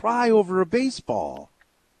old to cry over a baseball.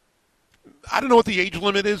 I don't know what the age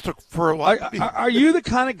limit is for a lot. Are you the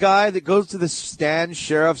kind of guy that goes to the Stan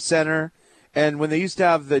Sheriff Center, and when they used to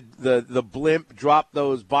have the blimp drop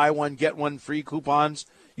those buy one get one free coupons,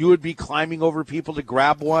 you would be climbing over people to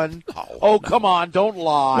grab one? No. Come on, don't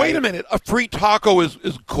lie. Wait a minute. A free taco is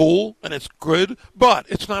cool and it's good, but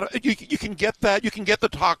it's not. You can get that. You can get the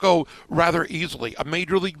taco rather easily. A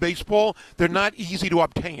Major League Baseball, they're not easy to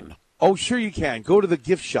obtain. Oh, sure you can. Go to the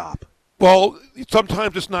gift shop. Well,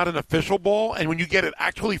 sometimes it's not an official ball, and when you get it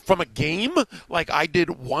actually from a game, like I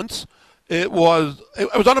did once, it was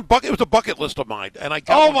on a bucket. It was a bucket list of mine, and I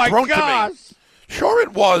got one thrown to me. Sure,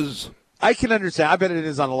 it was. I can understand. I bet it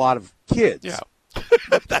is on a lot of kids. Yeah,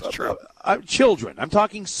 that's true. Children. I'm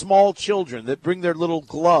talking small children that bring their little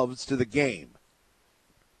gloves to the game.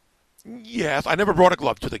 Yes, I never brought a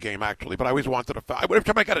glove to the game actually, but I always wanted a foul. Every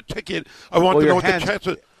time I got a ticket, I wanted to know what the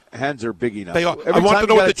chances. Hands are big enough. They are. I wanted to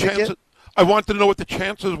know what the chances. I wanted to know what the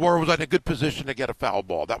chances were. Was I in a good position to get a foul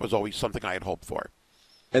ball? That was always something I had hoped for.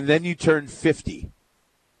 And then you turned 50.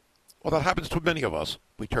 Well, that happens to many of us.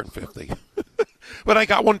 We turn 50. But I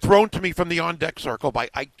got one thrown to me from the on-deck circle by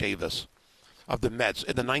Ike Davis of the Mets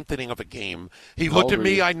in the 9th inning of a game. He looked at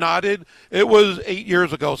me. I nodded. It was 8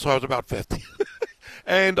 years ago, so I was about 50.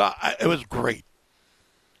 And it was great.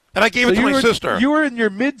 And I gave it to my sister. You were in your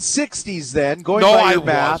mid-60s then, going by your math.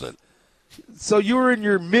 No, I wasn't. So you were in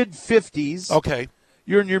your mid-50s. Okay.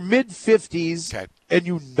 You're in your mid-50s, okay. And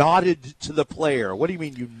you nodded to the player. What do you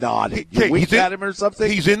mean you nodded? You winked at him or something?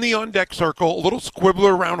 He's in the on-deck circle, a little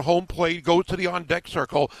squibbler around home plate, goes to the on-deck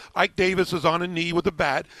circle. Ike Davis is on a knee with a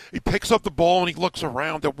bat. He picks up the ball and he looks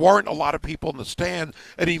around. There weren't a lot of people in the stand,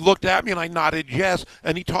 and he looked at me and I nodded yes,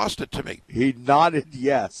 and he tossed it to me. He nodded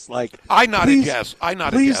yes. I nodded yes. I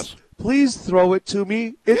nodded yes. Please throw it to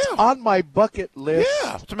me. It's on my bucket list.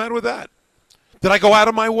 Yeah, what's the matter with that? Did I go out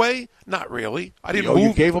of my way? Not really. I didn't move.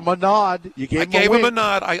 You gave him a nod. I gave him a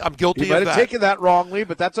nod. I'm guilty of that. You might have taken that wrongly,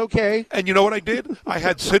 but that's okay. And you know what I did? I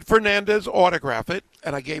had Sid Fernandez autograph it,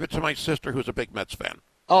 and I gave it to my sister, who's a big Mets fan.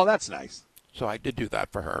 Oh, that's nice. So I did do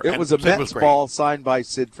that for her. It was a Mets ball signed by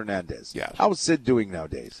Sid Fernandez. Yes. How is Sid doing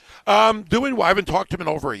nowadays? Doing well. I haven't talked to him in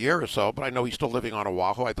over a year or so, but I know he's still living on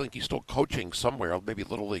Oahu. I think he's still coaching somewhere, maybe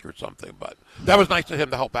Little League or something. But that was nice of him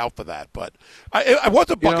to help out for that. But I was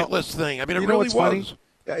a bucket list thing. I mean, it really was. Funny?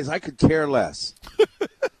 Guys, I could care less.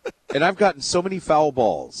 And I've gotten so many foul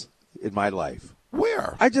balls in my life.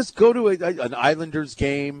 Where? I just go to an Islanders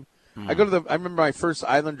game. I remember my first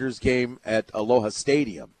Islanders game at Aloha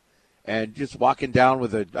Stadium. And just walking down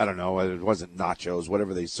with it wasn't nachos,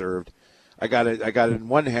 whatever they served. I got it in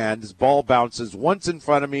one hand. This ball bounces once in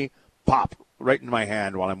front of me, pop, right in my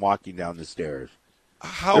hand while I'm walking down the stairs.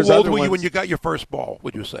 How old were you when you got your first ball,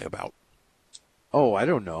 would you say, about? Oh, I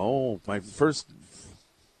don't know. My first...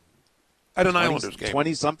 At an Islanders game.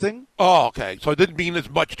 20-something? Oh, okay. So it didn't mean as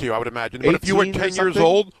much to you, I would imagine. But if you were 10 years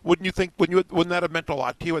old, wouldn't that have meant a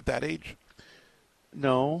lot to you at that age?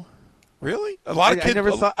 No. Really? A lot of kids.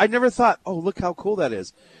 I never thought. Oh, look how cool that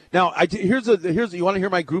is. Now, here's. You want to hear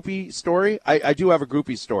my groupie story? I do have a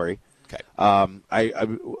groupie story. Okay.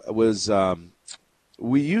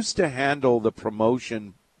 We used to handle the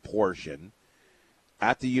promotion portion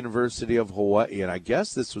at the University of Hawaii, and I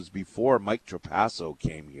guess this was before Mike Trapasso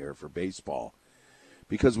came here for baseball,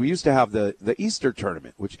 because we used to have the Easter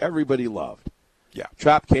tournament, which everybody loved. Yeah.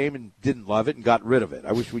 Trap came and didn't love it and got rid of it.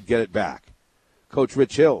 I wish we'd get it back. Coach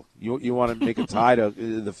Rich Hill, you want to make a tie to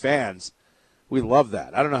the fans. We love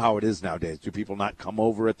that. I don't know how it is nowadays. Do people not come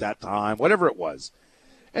over at that time? Whatever it was.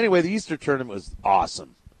 Anyway, the Easter tournament was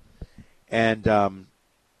awesome. And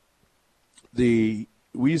we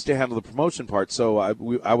used to handle the promotion part. So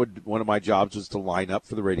one of my jobs was to line up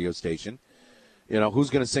for the radio station. You know, who's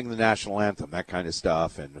going to sing the national anthem, that kind of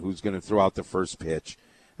stuff, and who's going to throw out the first pitch.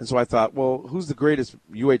 And so I thought, well, who's the greatest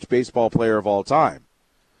UH baseball player of all time?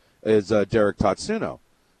 Is Derek Tatsuno.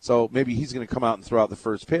 So maybe he's going to come out and throw out the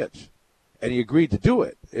first pitch. And he agreed to do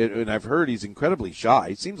it. And I've heard he's incredibly shy.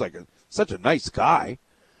 He seems like such a nice guy.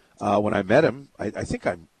 When I met him, I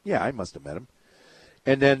must have met him.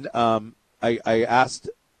 And then I asked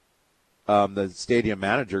the stadium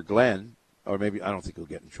manager, Glenn, or maybe, I don't think he'll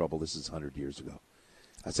get in trouble. This is 100 years ago.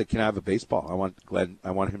 I said, can I have a baseball? I want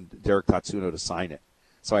Derek Tatsuno to sign it.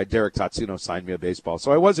 So I had Derek Tatsuno sign me a baseball.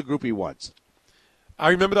 So I was a groupie once. I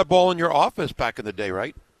remember that ball in your office back in the day,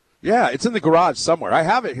 right? Yeah, it's in the garage somewhere. I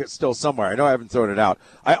have it here still somewhere. I know I haven't thrown it out.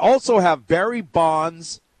 I also have Barry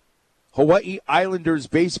Bonds' Hawaii Islanders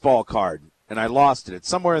baseball card, and I lost it. It's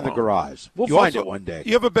somewhere in the garage. We'll find it one day.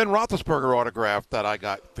 You have a Ben Roethlisberger autograph that I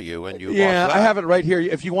got for you, and you lost that. I have it right here.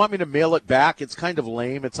 If you want me to mail it back, it's kind of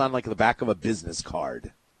lame. It's on like the back of a business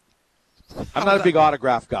card. I'm not a big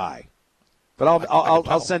autograph guy, but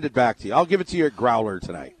I'll send it back to you. I'll give it to you at Growler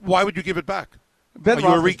tonight. Why would you give it back? Ben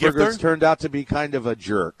Roethlisberger's turned out to be kind of a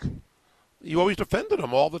jerk. You always defended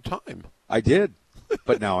him all the time. I did,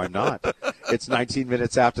 but now I'm not. It's 19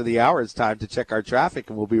 minutes after the hour. It's time to check our traffic,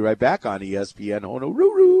 and we'll be right back on ESPN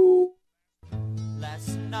Honolulu.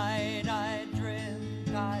 Last night I dreamt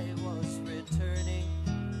I was returning,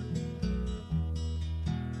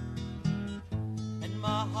 and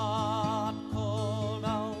my heart called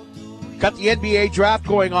out to you. Got the NBA draft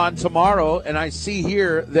going on tomorrow, and I see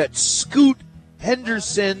here that Scoot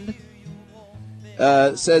Henderson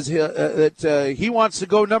says that he wants to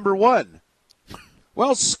go number one.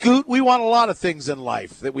 Well, Scoot, we want a lot of things in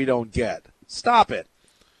life that we don't get. Stop it.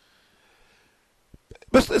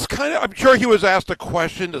 But it's kind of, I'm sure he was asked a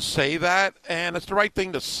question to say that, and it's the right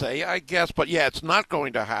thing to say, I guess. But, yeah, it's not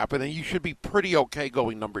going to happen, and you should be pretty okay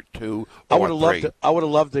going number 2 or 3. I would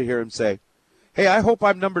have loved to hear him say, hey, I hope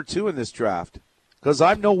I'm number 2 in this draft because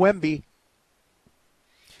I'm no Wemby.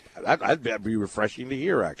 That'd be refreshing to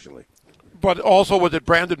hear, actually. But also, was it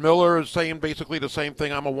Brandon Miller saying basically the same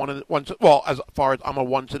thing? As far as I'm a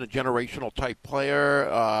once in a generational type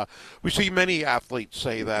player. We see many athletes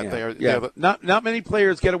say that. Not many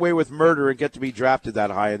players get away with murder and get to be drafted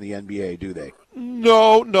that high in the NBA, do they?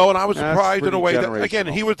 No, and I was surprised in a way that, again,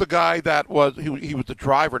 he was the guy that was he was the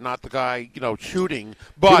driver, not the guy shooting.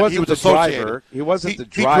 But he was associated. Driver. He wasn't the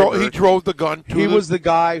driver. He drove the gun. He was the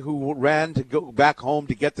guy who ran to go back home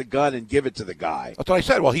to get the gun and give it to the guy. That's what I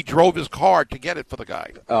said. Well, he drove his car to get it for the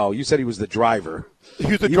guy. Oh, you said he was the driver. He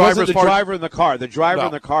was the he driver. Wasn't the driver in the car. The driver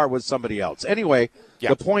in the car was somebody else. Anyway,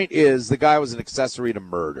 the point is the guy was an accessory to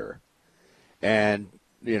murder, and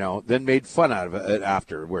then made fun out of it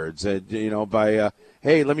afterwards. By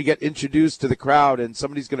hey, let me get introduced to the crowd, and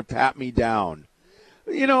somebody's going to pat me down.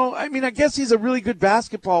 I guess he's a really good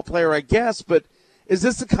basketball player, I guess, but is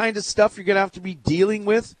this the kind of stuff you're going to have to be dealing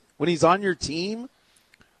with when he's on your team?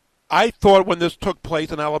 I thought when this took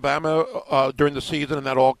place in Alabama during the season and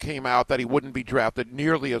that all came out that he wouldn't be drafted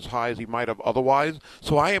nearly as high as he might have otherwise.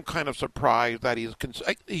 So I am kind of surprised that he's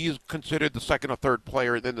considered the second or third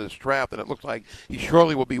player in this draft, and it looks like he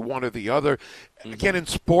surely will be one or the other. Mm-hmm. Again, in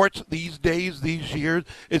sports these days, these years,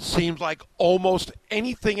 it seems like almost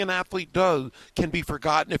anything an athlete does can be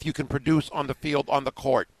forgotten if you can produce on the field, on the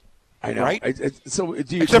court. I know. Right?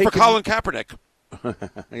 Except for Colin Kaepernick.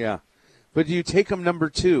 Yeah. But do you take him number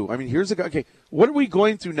 2? I mean, here's a guy. Okay, what are we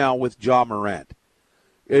going through now with Ja Morant?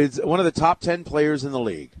 Is one of the top 10 players in the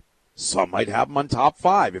league. Some might have him on top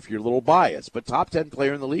 5 if you're a little biased, but top 10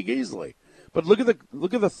 player in the league easily. But look at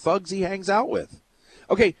the thugs he hangs out with.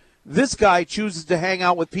 Okay, this guy chooses to hang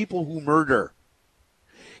out with people who murder.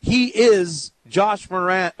 He is Josh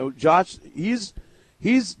Morant. He's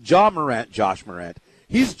Ja Morant. Josh Morant.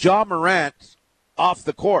 He's Ja Morant off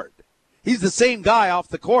the court. He's the same guy off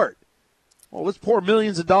the court. Well, let's pour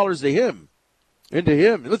millions of dollars into him.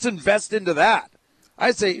 Let's invest into that.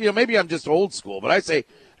 I say, maybe I'm just old school, but I say,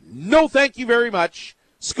 no, thank you very much.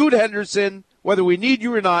 Scoot Henderson, whether we need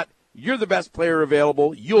you or not, you're the best player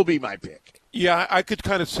available. You'll be my pick. Yeah, I could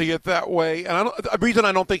kind of see it that way. And the reason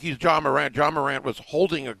I don't think he's John Morant was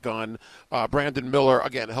holding a gun. Brandon Miller,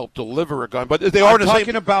 again, helped deliver a gun. But they are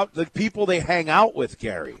talking about the people they hang out with,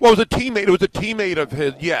 Gary. Well, it was a teammate. It was a teammate of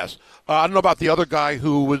his, yes. I don't know about the other guy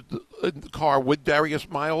who was in the car with Darius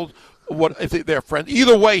Miles. What if they're friends?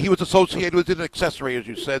 Either way, he was associated with an accessory, as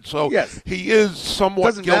you said. So yes. He is somewhat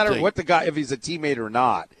Doesn't guilty. matter what the guy, if he's a teammate or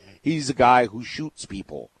not. He's a guy who shoots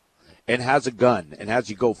people and has a gun and has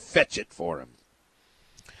you go fetch it for him.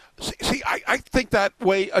 See, I think that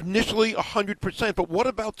way initially 100%. But what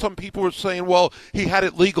about some people who are saying, well, he had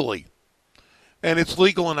it legally, and it's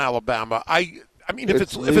legal in Alabama? I mean, if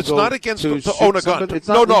it's not against to own a gun,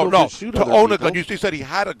 no, to own a gun. You said he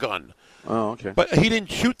had a gun. Oh, okay. But he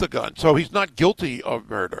didn't shoot the gun, so he's not guilty of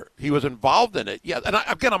murder. He was involved in it. Yeah, and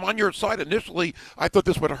I'm on your side. Initially, I thought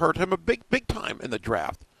this would hurt him a big time in the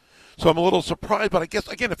draft. So I'm a little surprised, but I guess,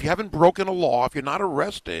 again, if you haven't broken a law, if you're not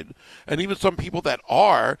arrested, and even some people that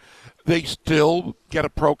are, they still get a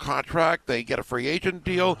pro contract, they get a free agent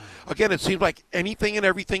deal. Again, it seems like anything and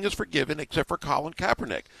everything is forgiven except for Colin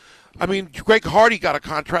Kaepernick. I mean, Greg Hardy got a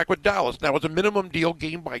contract with Dallas. Now, it was a minimum deal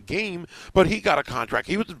game by game, but he got a contract.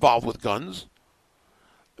 He was involved with guns.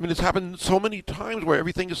 I mean, it's happened so many times where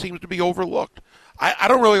everything seems to be overlooked. I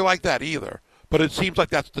don't really like that either, but it seems like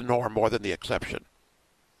that's the norm more than the exception.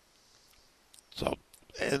 So,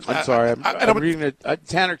 I'm sorry. I'm reading it.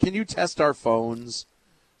 Tanner, can you test our phones?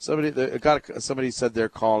 Somebody said they're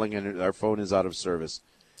calling and our phone is out of service.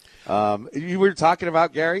 You were talking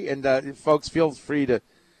about, Gary, and folks, feel free to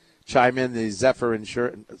chime in the Zephyr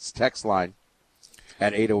Insurance text line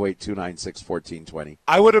at 808-296-1420.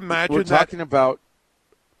 I would imagine we're talking about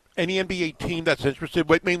any NBA team that's interested,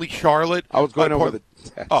 mainly Charlotte. I was going over the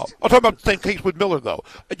text. Oh, I'll talk about the same case with Miller, though.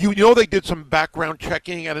 You know they did some background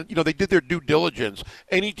checking, and they did their due diligence.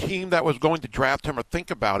 Any team that was going to draft him or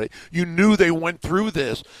think about it, you knew they went through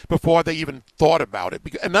this before they even thought about it.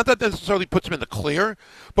 And not that necessarily puts them in the clear,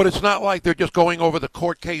 but it's not like they're just going over the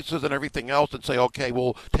court cases and everything else and say, okay,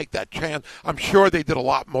 we'll take that chance. I'm sure they did a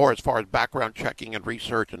lot more as far as background checking and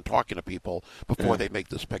research and talking to people before they make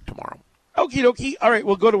this pick tomorrow. Okie dokie. All right,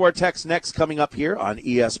 we'll go to our text next coming up here on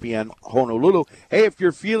ESPN Honolulu. Hey, if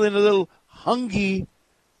you're feeling a little hungry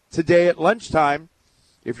today at lunchtime,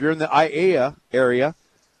 if you're in the Aiea area,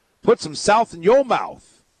 put some South in your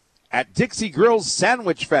mouth at Dixie Grill's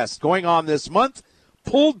Sandwich Fest going on this month.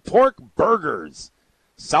 Pulled pork burgers,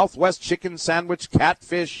 Southwest chicken sandwich,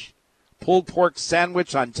 catfish, pulled pork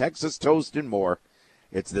sandwich on Texas toast, and more.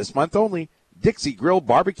 It's this month only. Dixie Grill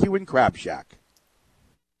Barbecue and Crab Shack.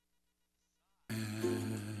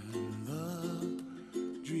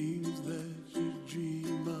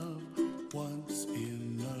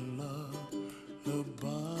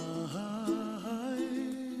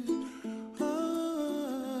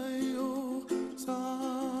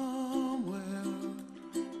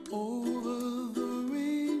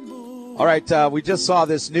 All right, we just saw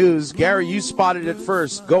this news. Gary, you spotted it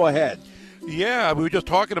first. Go ahead. Yeah, we were just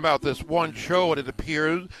talking about this one show, and it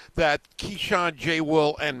appears that Keyshawn, J.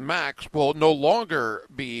 Will, and Max will no longer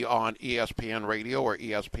be on ESPN Radio or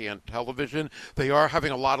ESPN Television. They are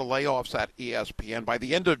having a lot of layoffs at ESPN by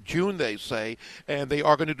the end of June, they say, and they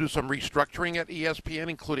are going to do some restructuring at ESPN,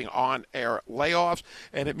 including on-air layoffs,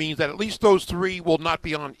 and it means that at least those three will not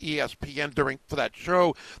be on ESPN for that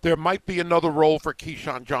show. There might be another role for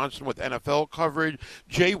Keyshawn Johnson with NFL coverage.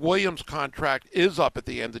 Jay Williams' contract is up at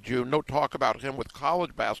the end of June. No talk about him with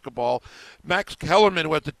college basketball. Max Kellerman,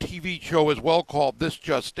 who has a TV show as well called This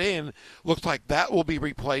Just In, looks like that will be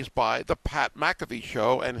replaced by the Pat McAfee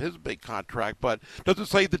show and his big contract, but doesn't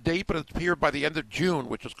say the date, but it's appeared by the end of June,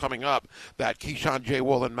 which is coming up, that Keyshawn, J.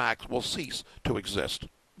 Will, and Max will cease to exist.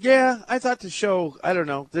 Yeah, I thought the show, I don't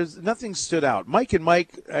know, there's nothing stood out. Mike and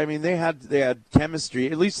Mike, I mean, they had chemistry,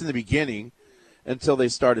 at least in the beginning, until they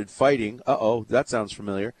started fighting. Uh-oh, that sounds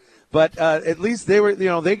familiar. But at least they were,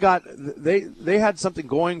 they had something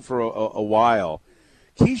going for a while.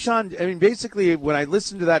 Keyshawn, I mean, basically, when I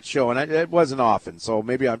listened to that show, and it wasn't often, so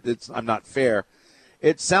maybe I'm not fair.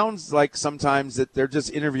 It sounds like sometimes that they're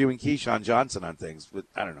just interviewing Keyshawn Johnson on things. But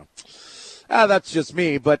I don't know. That's just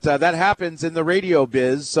me. But that happens in the radio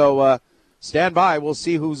biz. So stand by. We'll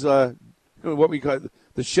see who's what we call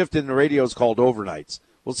the shift in the radio is called overnights.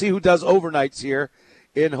 We'll see who does overnights here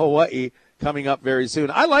in Hawaii. Coming up very soon.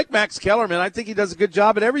 I like Max Kellerman. I think he does a good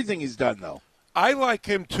job at everything he's done, though. I like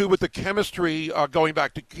him, too, with the chemistry going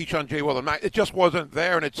back to Keyshawn, J. Will, and Mac. It just wasn't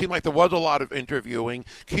there, and it seemed like there was a lot of interviewing.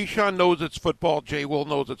 Keyshawn knows it's football. J. Will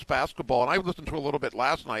knows it's basketball. And I listened to a little bit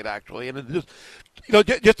last night, actually, and it just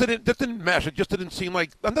didn't mesh. It just didn't seem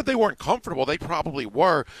like – not that they weren't comfortable. They probably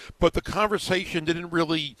were. But the conversation didn't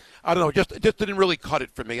really – I don't know. It just didn't really cut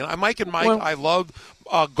it for me. And Mike, I loved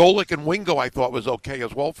Golick and Wingo I thought was okay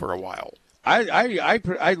as well for a while.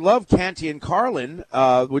 I love Canty and Carlin,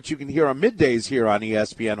 which you can hear on middays here on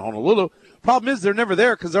ESPN Honolulu. Problem is they're never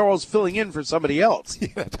there because they're always filling in for somebody else. Yeah,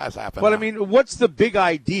 that has happened. But, I mean, what's the big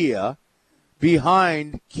idea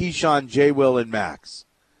behind Keyshawn, J. Will, and Max?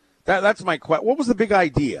 That's my question. What was the big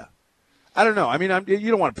idea? I don't know. I mean, you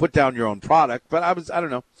don't want to put down your own product, but I don't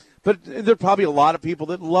know. But there are probably a lot of people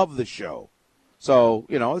that love the show. So,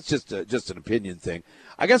 it's just an opinion thing.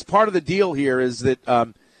 I guess part of the deal here is that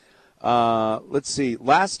let's see.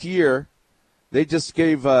 Last year, they just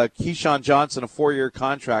gave Keyshawn Johnson a 4-year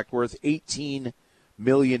contract worth $18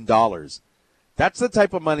 million. That's the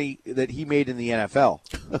type of money that he made in the NFL.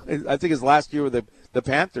 I think his last year with the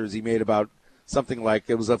Panthers, he made about something like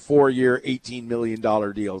it was a 4-year, $18 million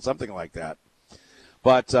deal, something like that.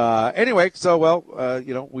 But anyway, so,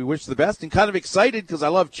 we wish the best and kind of excited because I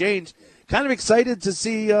love change, kind of excited to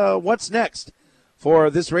see what's next for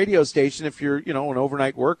this radio station if you're, an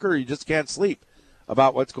overnight worker, you just can't sleep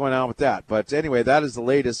about what's going on with that. But anyway, that is the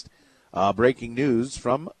latest breaking news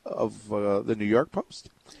from the New York Post.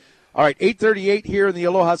 All right, 8:38 here in the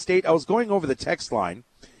Aloha State. I was going over the text line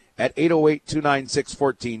at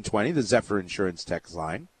 808-296-1420, the Zephyr Insurance text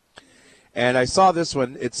line. And I saw this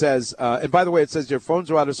one. It says, and by the way, it says your phones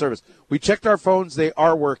are out of service. We checked our phones. They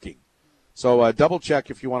are working. So double check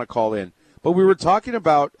if you want to call in. But we were talking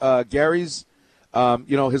about Gary's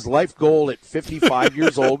his life goal at 55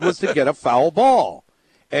 years old was to get a foul ball.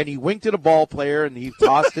 And he winked at a ball player, and he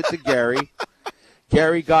tossed it to Gary.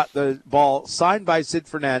 Gary got the ball signed by Sid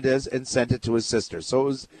Fernandez and sent it to his sister.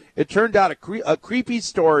 So it turned out a creepy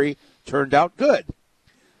story turned out good.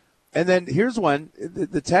 And then here's one.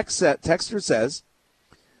 The texter says,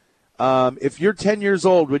 if you're 10 years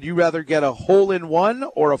old, would you rather get a hole-in-one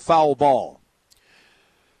or a foul ball?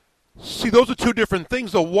 See, those are two different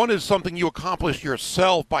things. The one is something you accomplish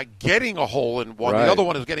yourself by getting a hole-in-one. Right. The other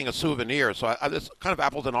one is getting a souvenir. So it's kind of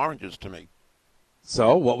apples and oranges to me.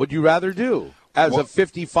 So what would you rather do as a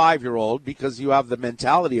 55-year-old, because you have the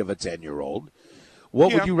mentality of a 10-year-old?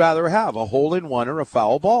 What would you rather have, a hole-in-one or a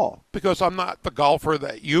foul ball? Because I'm not the golfer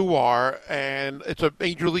that you are, and it's a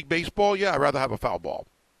Major League Baseball, I'd rather have a foul ball.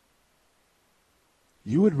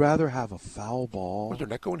 You would rather have a foul ball? Was there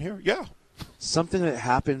an echo in here? Yeah. Something that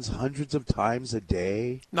happens hundreds of times a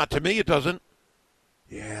day? Not to me, it doesn't.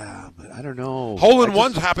 Yeah, but I don't know.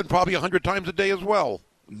 Hole-in-ones happen probably 100 times a day as well.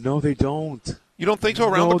 No, they don't. You don't think so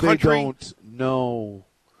around the country? No, they don't. No.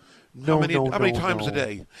 No, How many times a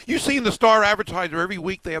day? You see in the Star Advertiser every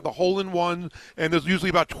week they have the hole-in-one, and there's usually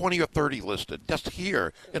about 20 or 30 listed just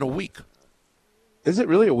here in a week. Is it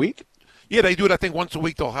really a week? Yeah, they do it. I think once a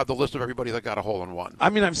week they'll have the list of everybody that got a hole-in-one. I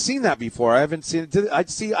mean, I've seen that before. I haven't seen it.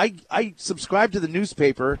 I subscribe to the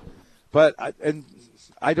newspaper, but I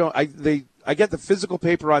get the physical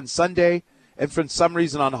paper on Sunday, and for some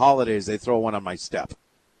reason on holidays they throw one on my step.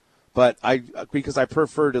 But because I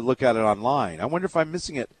prefer to look at it online. I wonder if I'm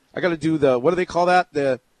missing it. I got to do what do they call that?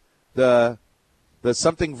 The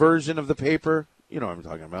something version of the paper. You know what I'm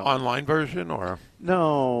talking about. Online version or?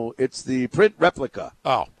 No, it's the print replica.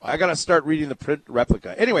 Oh. I got to start reading the print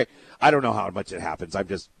replica. Anyway, I don't know how much it happens. I'm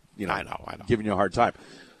just, I know. giving you a hard time.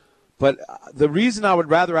 But the reason I would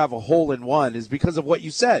rather have a hole-in-one is because of what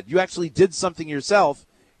you said. You actually did something yourself.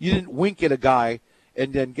 You didn't wink at a guy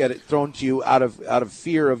and then get it thrown to you out of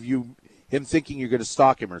fear of him thinking you're going to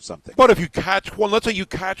stalk him or something. But if you catch one, let's say you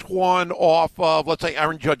catch one off of, let's say,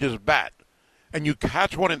 Aaron Judge's bat, and you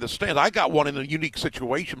catch one in the stands. I got one in a unique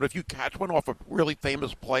situation, but if you catch one off a really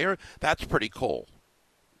famous player, that's pretty cool.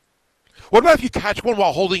 What about if you catch one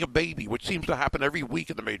while holding a baby, which seems to happen every week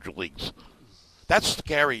in the major leagues? That's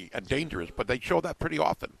scary and dangerous, but they show that pretty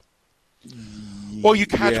often. Or you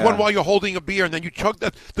catch one while you're holding a beer, and then you chug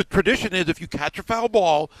that. The tradition is if you catch a foul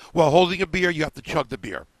ball while holding a beer, you have to chug the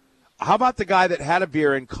beer. How about the guy that had a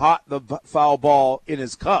beer and caught the foul ball in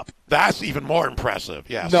his cup? That's even more impressive,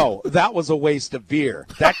 yes. No, that was a waste of beer.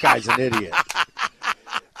 That guy's an idiot.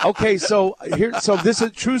 Okay, so this is a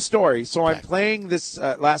true story. So I'm playing this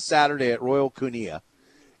last Saturday at Royal Cunha,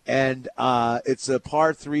 and it's a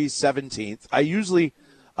par 3 17th. I usually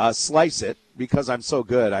slice it because I'm so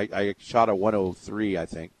good. I shot a 103, I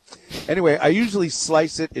think. Anyway, I usually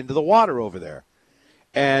slice it into the water over there.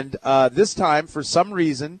 And this time, for some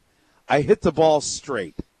reason, I hit the ball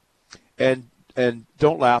straight. And and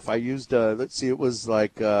don't laugh, I used, let's see, it was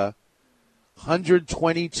like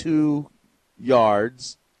 122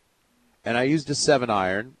 yards, and I used a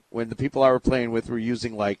 7-iron when the people I were playing with were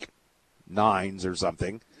using like 9s or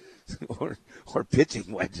something, or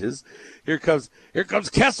pitching wedges. Here comes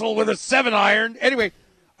Kessel with a 7-iron. Anyway,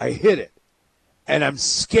 I hit it, and I'm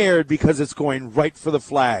scared because it's going right for the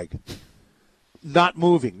flag. Not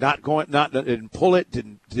moving, didn't pull it,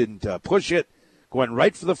 didn't push it, going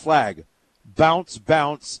right for the flag.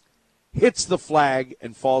 Bounce, hits the flag,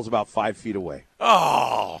 and falls about 5 feet away.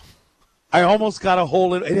 Oh. I almost got a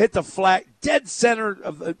hole in it. It hit the flag, dead center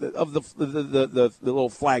of the little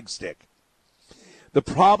flag stick. The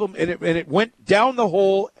problem, and it went down the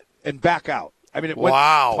hole and back out. I mean, it went,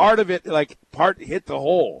 part of it, part hit the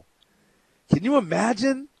hole. Can you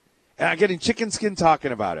imagine? And I'm getting chicken skin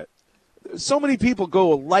talking about it. So many people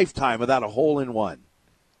go a lifetime without a hole in one.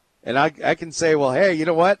 And I can say, well, hey, you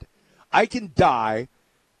know what? I can die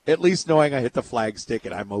at least knowing I hit the flag stick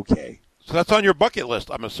and I'm okay. So that's on your bucket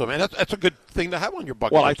list, I'm assuming. That's a good thing to have on your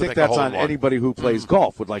bucket list. Well, I think that's on anybody who plays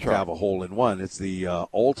golf would like to have a hole in one. It's the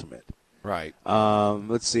ultimate. Right.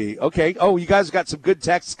 Let's see. Okay. Oh, you guys got some good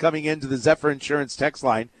texts coming into the Zephyr Insurance text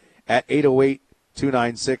line at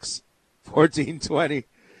 808-296-1420.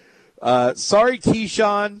 Sorry,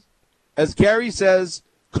 Keyshawn. As Gary says,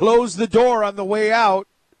 close the door on the way out.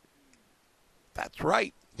 That's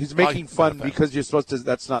right. He's making fun because you're supposed to.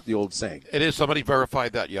 That's not the old saying. It is. Somebody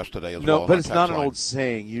verified that yesterday as well. No, but it's not an old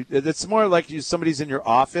saying. It's more like somebody's in your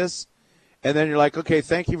office, and then you're like, okay,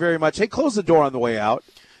 thank you very much. Hey, close the door on the way out.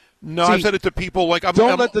 No, I said it to people like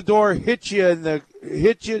don't let the door hit you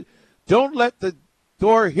Don't let the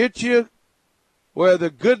door hit you where the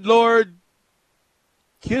good Lord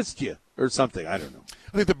kissed you or something. I don't know.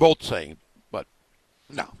 I think they're both saying, but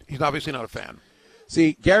no, he's obviously not a fan.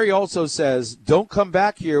 See, Gary also says, don't come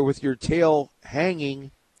back here with your tail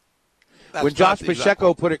hanging. When Josh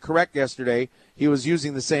Pacheco put it correct yesterday, he was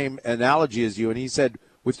using the same analogy as you, and he said,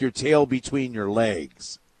 with your tail between your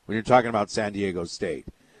legs, when you're talking about San Diego State.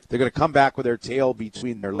 They're going to come back with their tail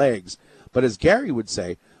between their legs. But as Gary would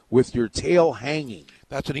say, with your tail hanging.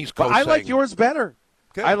 That's an East Coast saying. I like yours better.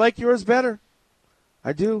 Good. I like yours better.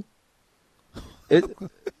 I do.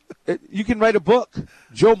 You can write a book.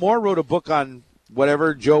 Joe Moore wrote a book on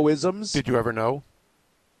whatever Joe-isms. Did you ever know?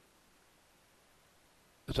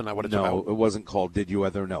 Isn't that what it's about? No, it wasn't called Did You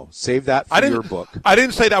Ever Know. Save that for your book. I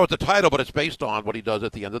didn't say that was the title, but it's based on what he does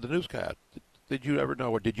at the end of the newscast. Did you ever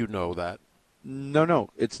know, or did you know that? No,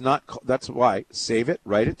 it's not. That's why. Save it.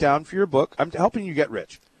 Write it down for your book. I'm helping you get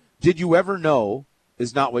rich. Did you ever know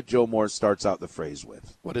is not what Joe Moore starts out the phrase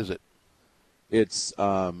with. What is it? It's,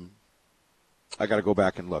 I got to go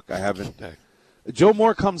back and look. I haven't. Okay. Joe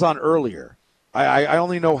Moore comes on earlier. I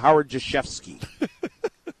only know Howard Jashevsky.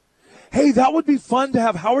 Hey, that would be fun to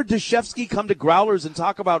have Howard Deshevsky come to Growlers and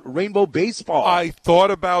talk about rainbow baseball. I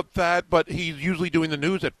thought about that, but he's usually doing the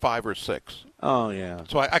news at 5 or 6. Oh, yeah.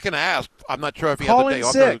 So I can ask. I'm not sure if he Call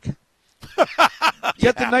has the day off. sick.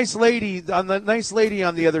 Get the nice lady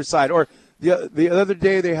on the other side. Or the other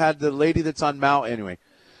day they had the lady that's on Mount. Anyway.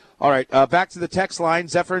 All right, back to the text line,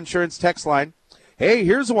 Zephyr Insurance text line. Hey,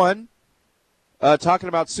 here's one. Talking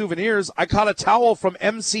about souvenirs. I caught a towel from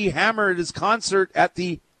MC Hammer at his concert at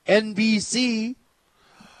the NBC.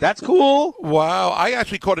 That's cool. Wow. I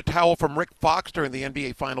actually caught a towel from Rick Fox during the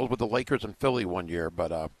NBA Finals with the Lakers in Philly one year,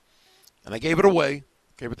 but and I gave it away.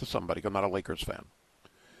 Gave it to somebody. I'm not a Lakers fan.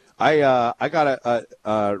 I got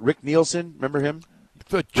a Rick Nielsen. Remember him?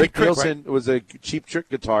 Rick Nielsen was a Cheap Trick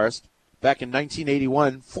guitarist back in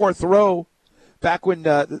 1981. Fourth row. Back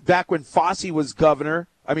when Fosse was governor.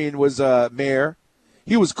 Was mayor.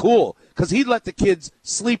 He was cool because he'd let the kids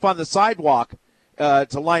sleep on the sidewalk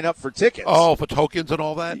to line up for tickets. Oh, for tokens and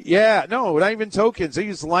all that? Yeah, no, not even tokens. They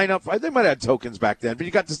used to line up. They might have had tokens back then, but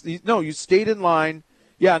you got to. No, you stayed in line.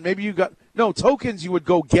 Yeah, and maybe you got tokens. You would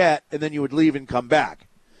go get, and then you would leave and come back.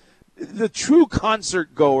 The true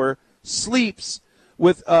concert goer sleeps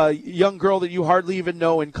with a young girl that you hardly even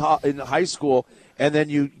know in high school, and then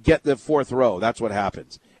you get the fourth row. That's what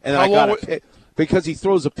happens. And then I got a pick because he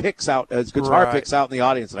throws a picks out, his guitar picks out in the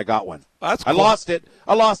audience, and I got one. That's cool.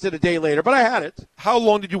 I lost it a day later, but I had it. How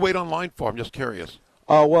long did you wait online for? I'm just curious.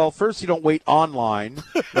 Well, first you don't wait online.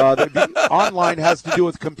 Online has to do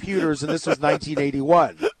with computers, and this was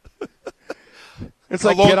 1981. It's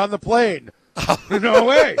like get on the plane. No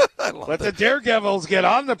way. Let the daredevils get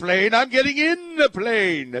on the plane. I'm getting in the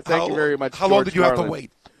plane. Thank you very much. How long did you have to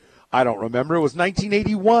wait? I don't remember. It was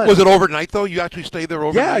 1981. Was it overnight, though? You actually stayed there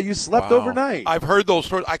overnight? Yeah, you slept overnight. I've heard those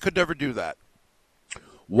stories. I could never do that.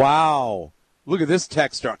 Wow. Look at this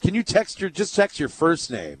texter. Can you text your first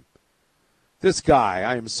name? This guy,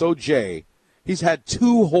 I am so Jay. He's had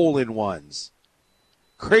 2 hole-in-ones.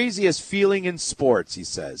 Craziest feeling in sports, he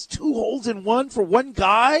says. 2 holes in one for one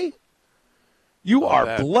guy? You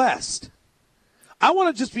are blessed. I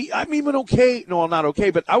want to just be, I'm even okay. No, I'm not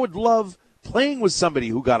okay, but I would love playing with somebody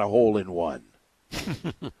who got a hole in one.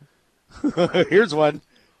 Here's one.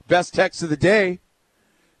 Best text of the day.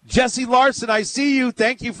 Jesse Larson, I see you.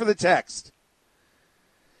 Thank you for the text.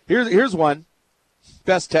 Here's one.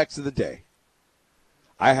 Best text of the day.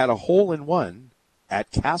 I had a hole in one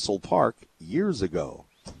at Castle Park years ago.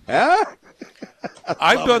 Huh?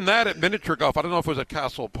 I've done that at miniature golf. I don't know if it was at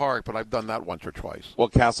Castle Park, but I've done that once or twice. Well,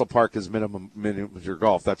 Castle Park is miniature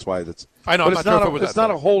golf. That's why that's. I know. But I'm not sure if it was it's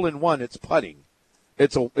not a hole in one. It's putting.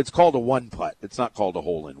 It's called a one putt. It's not called a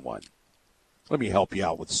hole in one. Let me help you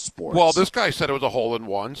out with sports. Well, this guy said it was a hole in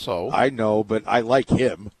one, so I know, but I like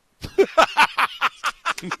him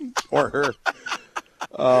or her.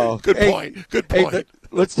 Oh, good point. Good point. Hey,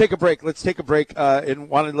 let's take a break. And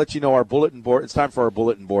want to let you know our bulletin board. It's time for our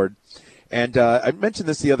bulletin board. And I mentioned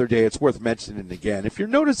this the other day. It's worth mentioning again. If you're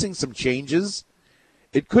noticing some changes,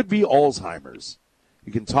 it could be Alzheimer's.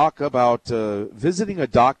 You can talk about visiting a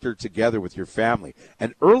doctor together with your family.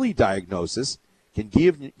 An early diagnosis can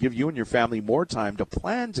give you and your family more time to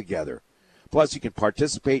plan together. Plus, you can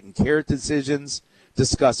participate in care decisions,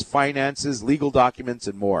 discuss finances, legal documents,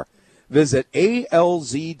 and more. Visit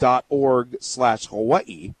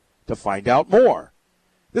alz.org/Hawaii to find out more.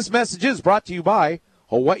 This message is brought to you by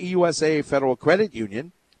Hawaii USA Federal Credit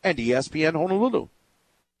Union and ESPN Honolulu.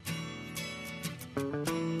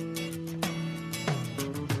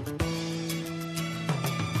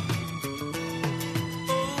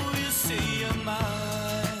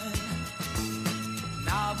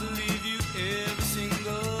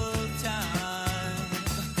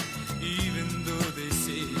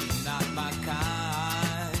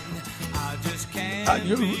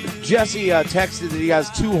 Jesse texted that he has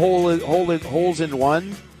 2 holes in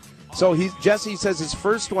one. So Jesse says his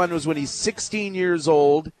first one was when he's 16 years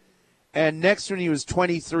old, and next when he was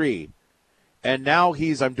 23. And now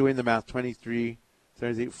I'm doing the math, 23,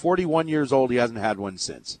 33, 41 years old. He hasn't had one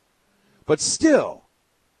since. But still,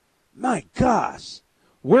 my gosh,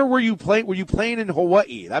 where were you playing? Were you playing in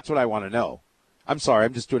Hawaii? That's what I want to know. I'm sorry,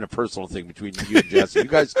 I'm just doing a personal thing between you and Jesse. You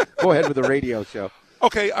guys go ahead with the radio show.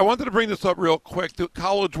 Okay, I wanted to bring this up real quick. The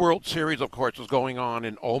College World Series, of course, is going on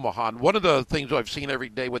in Omaha. And one of the things I've seen every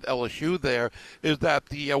day with LSU there is that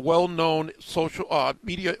the well-known social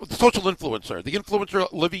influencer, the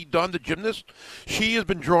influencer Livy Dunn, the gymnast, she has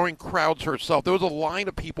been drawing crowds herself. There was a line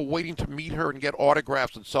of people waiting to meet her and get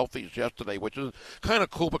autographs and selfies yesterday, which is kind of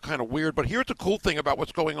cool but kind of weird. But here's the cool thing about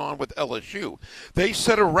what's going on with LSU. They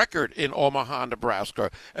set a record in Omaha, Nebraska,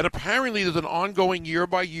 and apparently there's an ongoing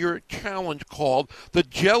year-by-year challenge called the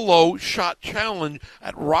Jell-O Shot Challenge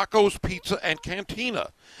at Rocco's Pizza and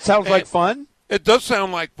Cantina. Sounds like fun. It does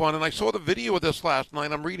sound like fun, and I saw the video of this last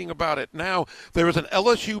night. I'm reading about it now. There is an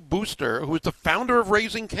LSU booster who is the founder of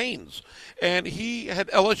Raising Cane's, and he had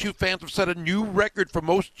LSU fans have set a new record for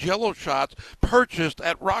most Jell-O shots purchased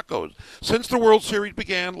at Rocco's. Since the World Series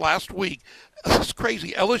began last week, it's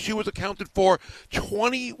crazy. LSU has accounted for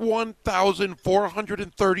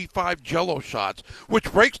 21,435 Jell-O shots,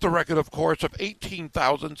 which breaks the record, of course, of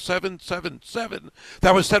 18,777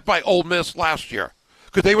 that was set by Ole Miss last year.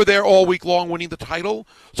 Because they were there all week long winning the title,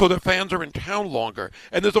 so their fans are in town longer.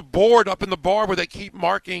 And there's a board up in the bar where they keep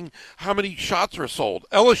marking how many shots are sold.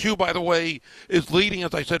 LSU, by the way, is leading,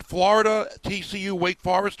 as I said. Florida, TCU, Wake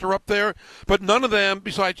Forest are up there, but none of them,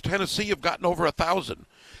 besides Tennessee, have gotten over 1,000.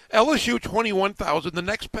 LSU, 21,000. The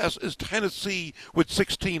next best is Tennessee with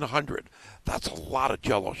 1,600. That's a lot of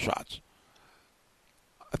Jell-O shots.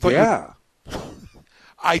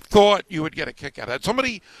 I thought you would get a kick out of that.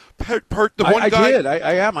 Somebody the one guy. I did.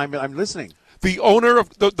 I am. I'm listening. The owner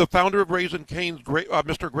of the founder of Raising Cane's,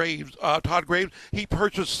 Mr. Graves, Todd Graves, he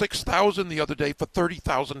purchased 6,000 the other day for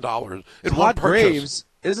 $30,000 in one purchase. Graves,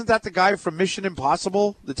 isn't that the guy from Mission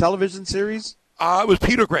Impossible, the television series? It was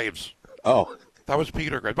Peter Graves. Oh. That was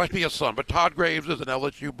Peter Graves. Might be his son, but Todd Graves is an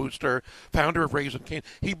LSU booster, founder of Raising Cane.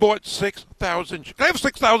 He bought 6,000. Can I have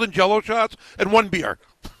 6,000 Jell-O shots and one beer?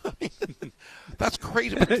 That's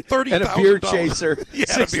crazy. $30,000 and a beer chaser. Yeah,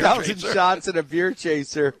 6,000 shots and a beer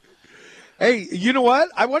chaser. Hey, you know what?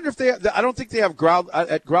 I wonder if they. I don't think they have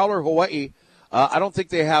at Growler Hawaii. I don't think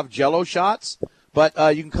they have Jell-O shots, but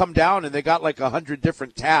you can come down and they got like 100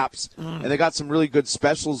 different taps, and they got some really good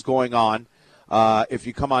specials going on. If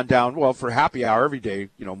you come on down, well, for happy hour every day,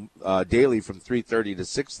 daily from 3:30 to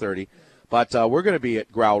 6:30. But we're going to be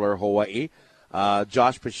at Growler Hawaii.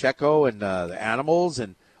 Josh Pacheco and the Animals,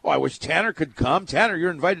 and I wish Tanner could come. Tanner, you're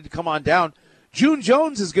invited to come on down. June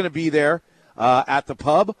Jones is going to be there at the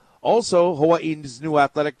pub. Also, Hawaii's new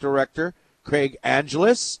athletic director, Craig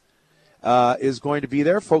Angelis, is going to be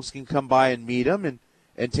there. Folks can come by and meet him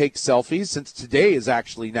and take selfies, since today is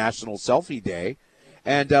actually National Selfie Day.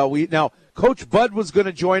 And now Coach Bud was going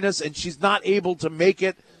to join us, and she's not able to make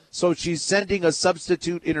it, so she's sending a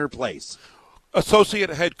substitute in her place. Associate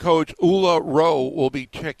head coach Ula Rowe will be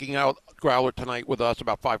checking out Growler tonight with us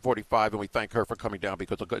about 5:45, and we thank her for coming down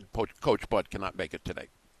because a good Coach Bud cannot make it today.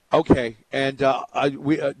 Okay, and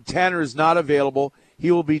Tanner is not available.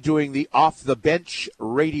 He will be doing the Off the Bench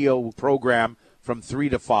radio program from 3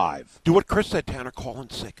 to 5. Do what Chris said, Tanner. Call in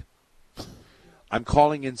sick. I'm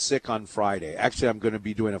calling in sick on Friday. Actually, I'm going to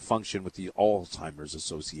be doing a function with the Alzheimer's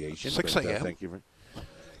Association. 6 a.m. Thank you.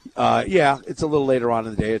 Yeah, it's a little later on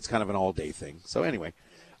in the day. It's kind of an all-day thing. So anyway,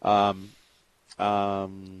 I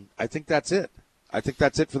think that's it. I think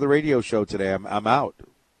that's it for the radio show today. I'm out.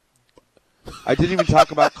 I didn't even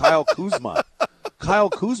talk about Kyle Kuzma. Kyle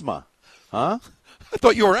Kuzma, huh? I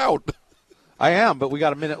thought you were out. I am, but we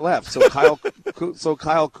got a minute left. So Kyle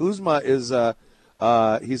Kuzma is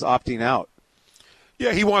he's opting out.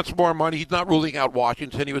 Yeah, he wants more money. He's not ruling out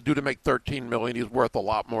Washington. He was due to make $13 million. He's worth a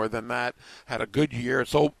lot more than that. Had a good year.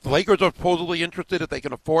 So the Lakers are supposedly interested if they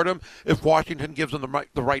can afford him, if Washington gives him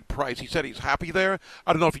the right price. He said he's happy there.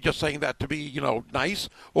 I don't know if he's just saying that to be, nice,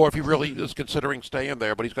 or if he really is considering staying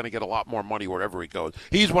there, but he's going to get a lot more money wherever he goes.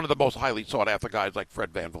 He's one of the most highly sought-after guys like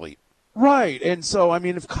Fred VanVleet. Right, and so,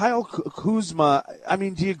 if Kyle Kuzma,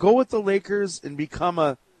 do you go with the Lakers and become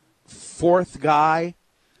a fourth guy?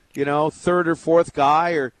 Third or fourth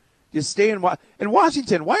guy, or you stay in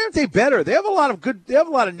Washington? Why aren't they better? They have a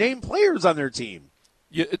lot of named players on their team.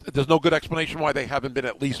 Yeah, there's no good explanation why they haven't been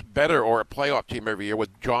at least better or a playoff team every year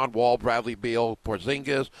with John Wall, Bradley Beal,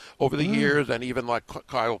 Porzingis over the years, and even like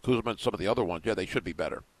Kyle Kuzma and some of the other ones. Yeah, they should be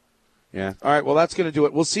better. Yeah. All right. Well, that's going to do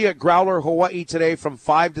it. We'll see you at Growler, Hawaii today from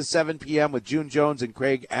 5 to 7 p.m. with June Jones and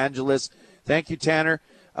Craig Angelis. Thank you, Tanner.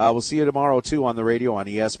 We'll see you tomorrow, too, on the radio on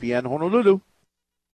ESPN Honolulu.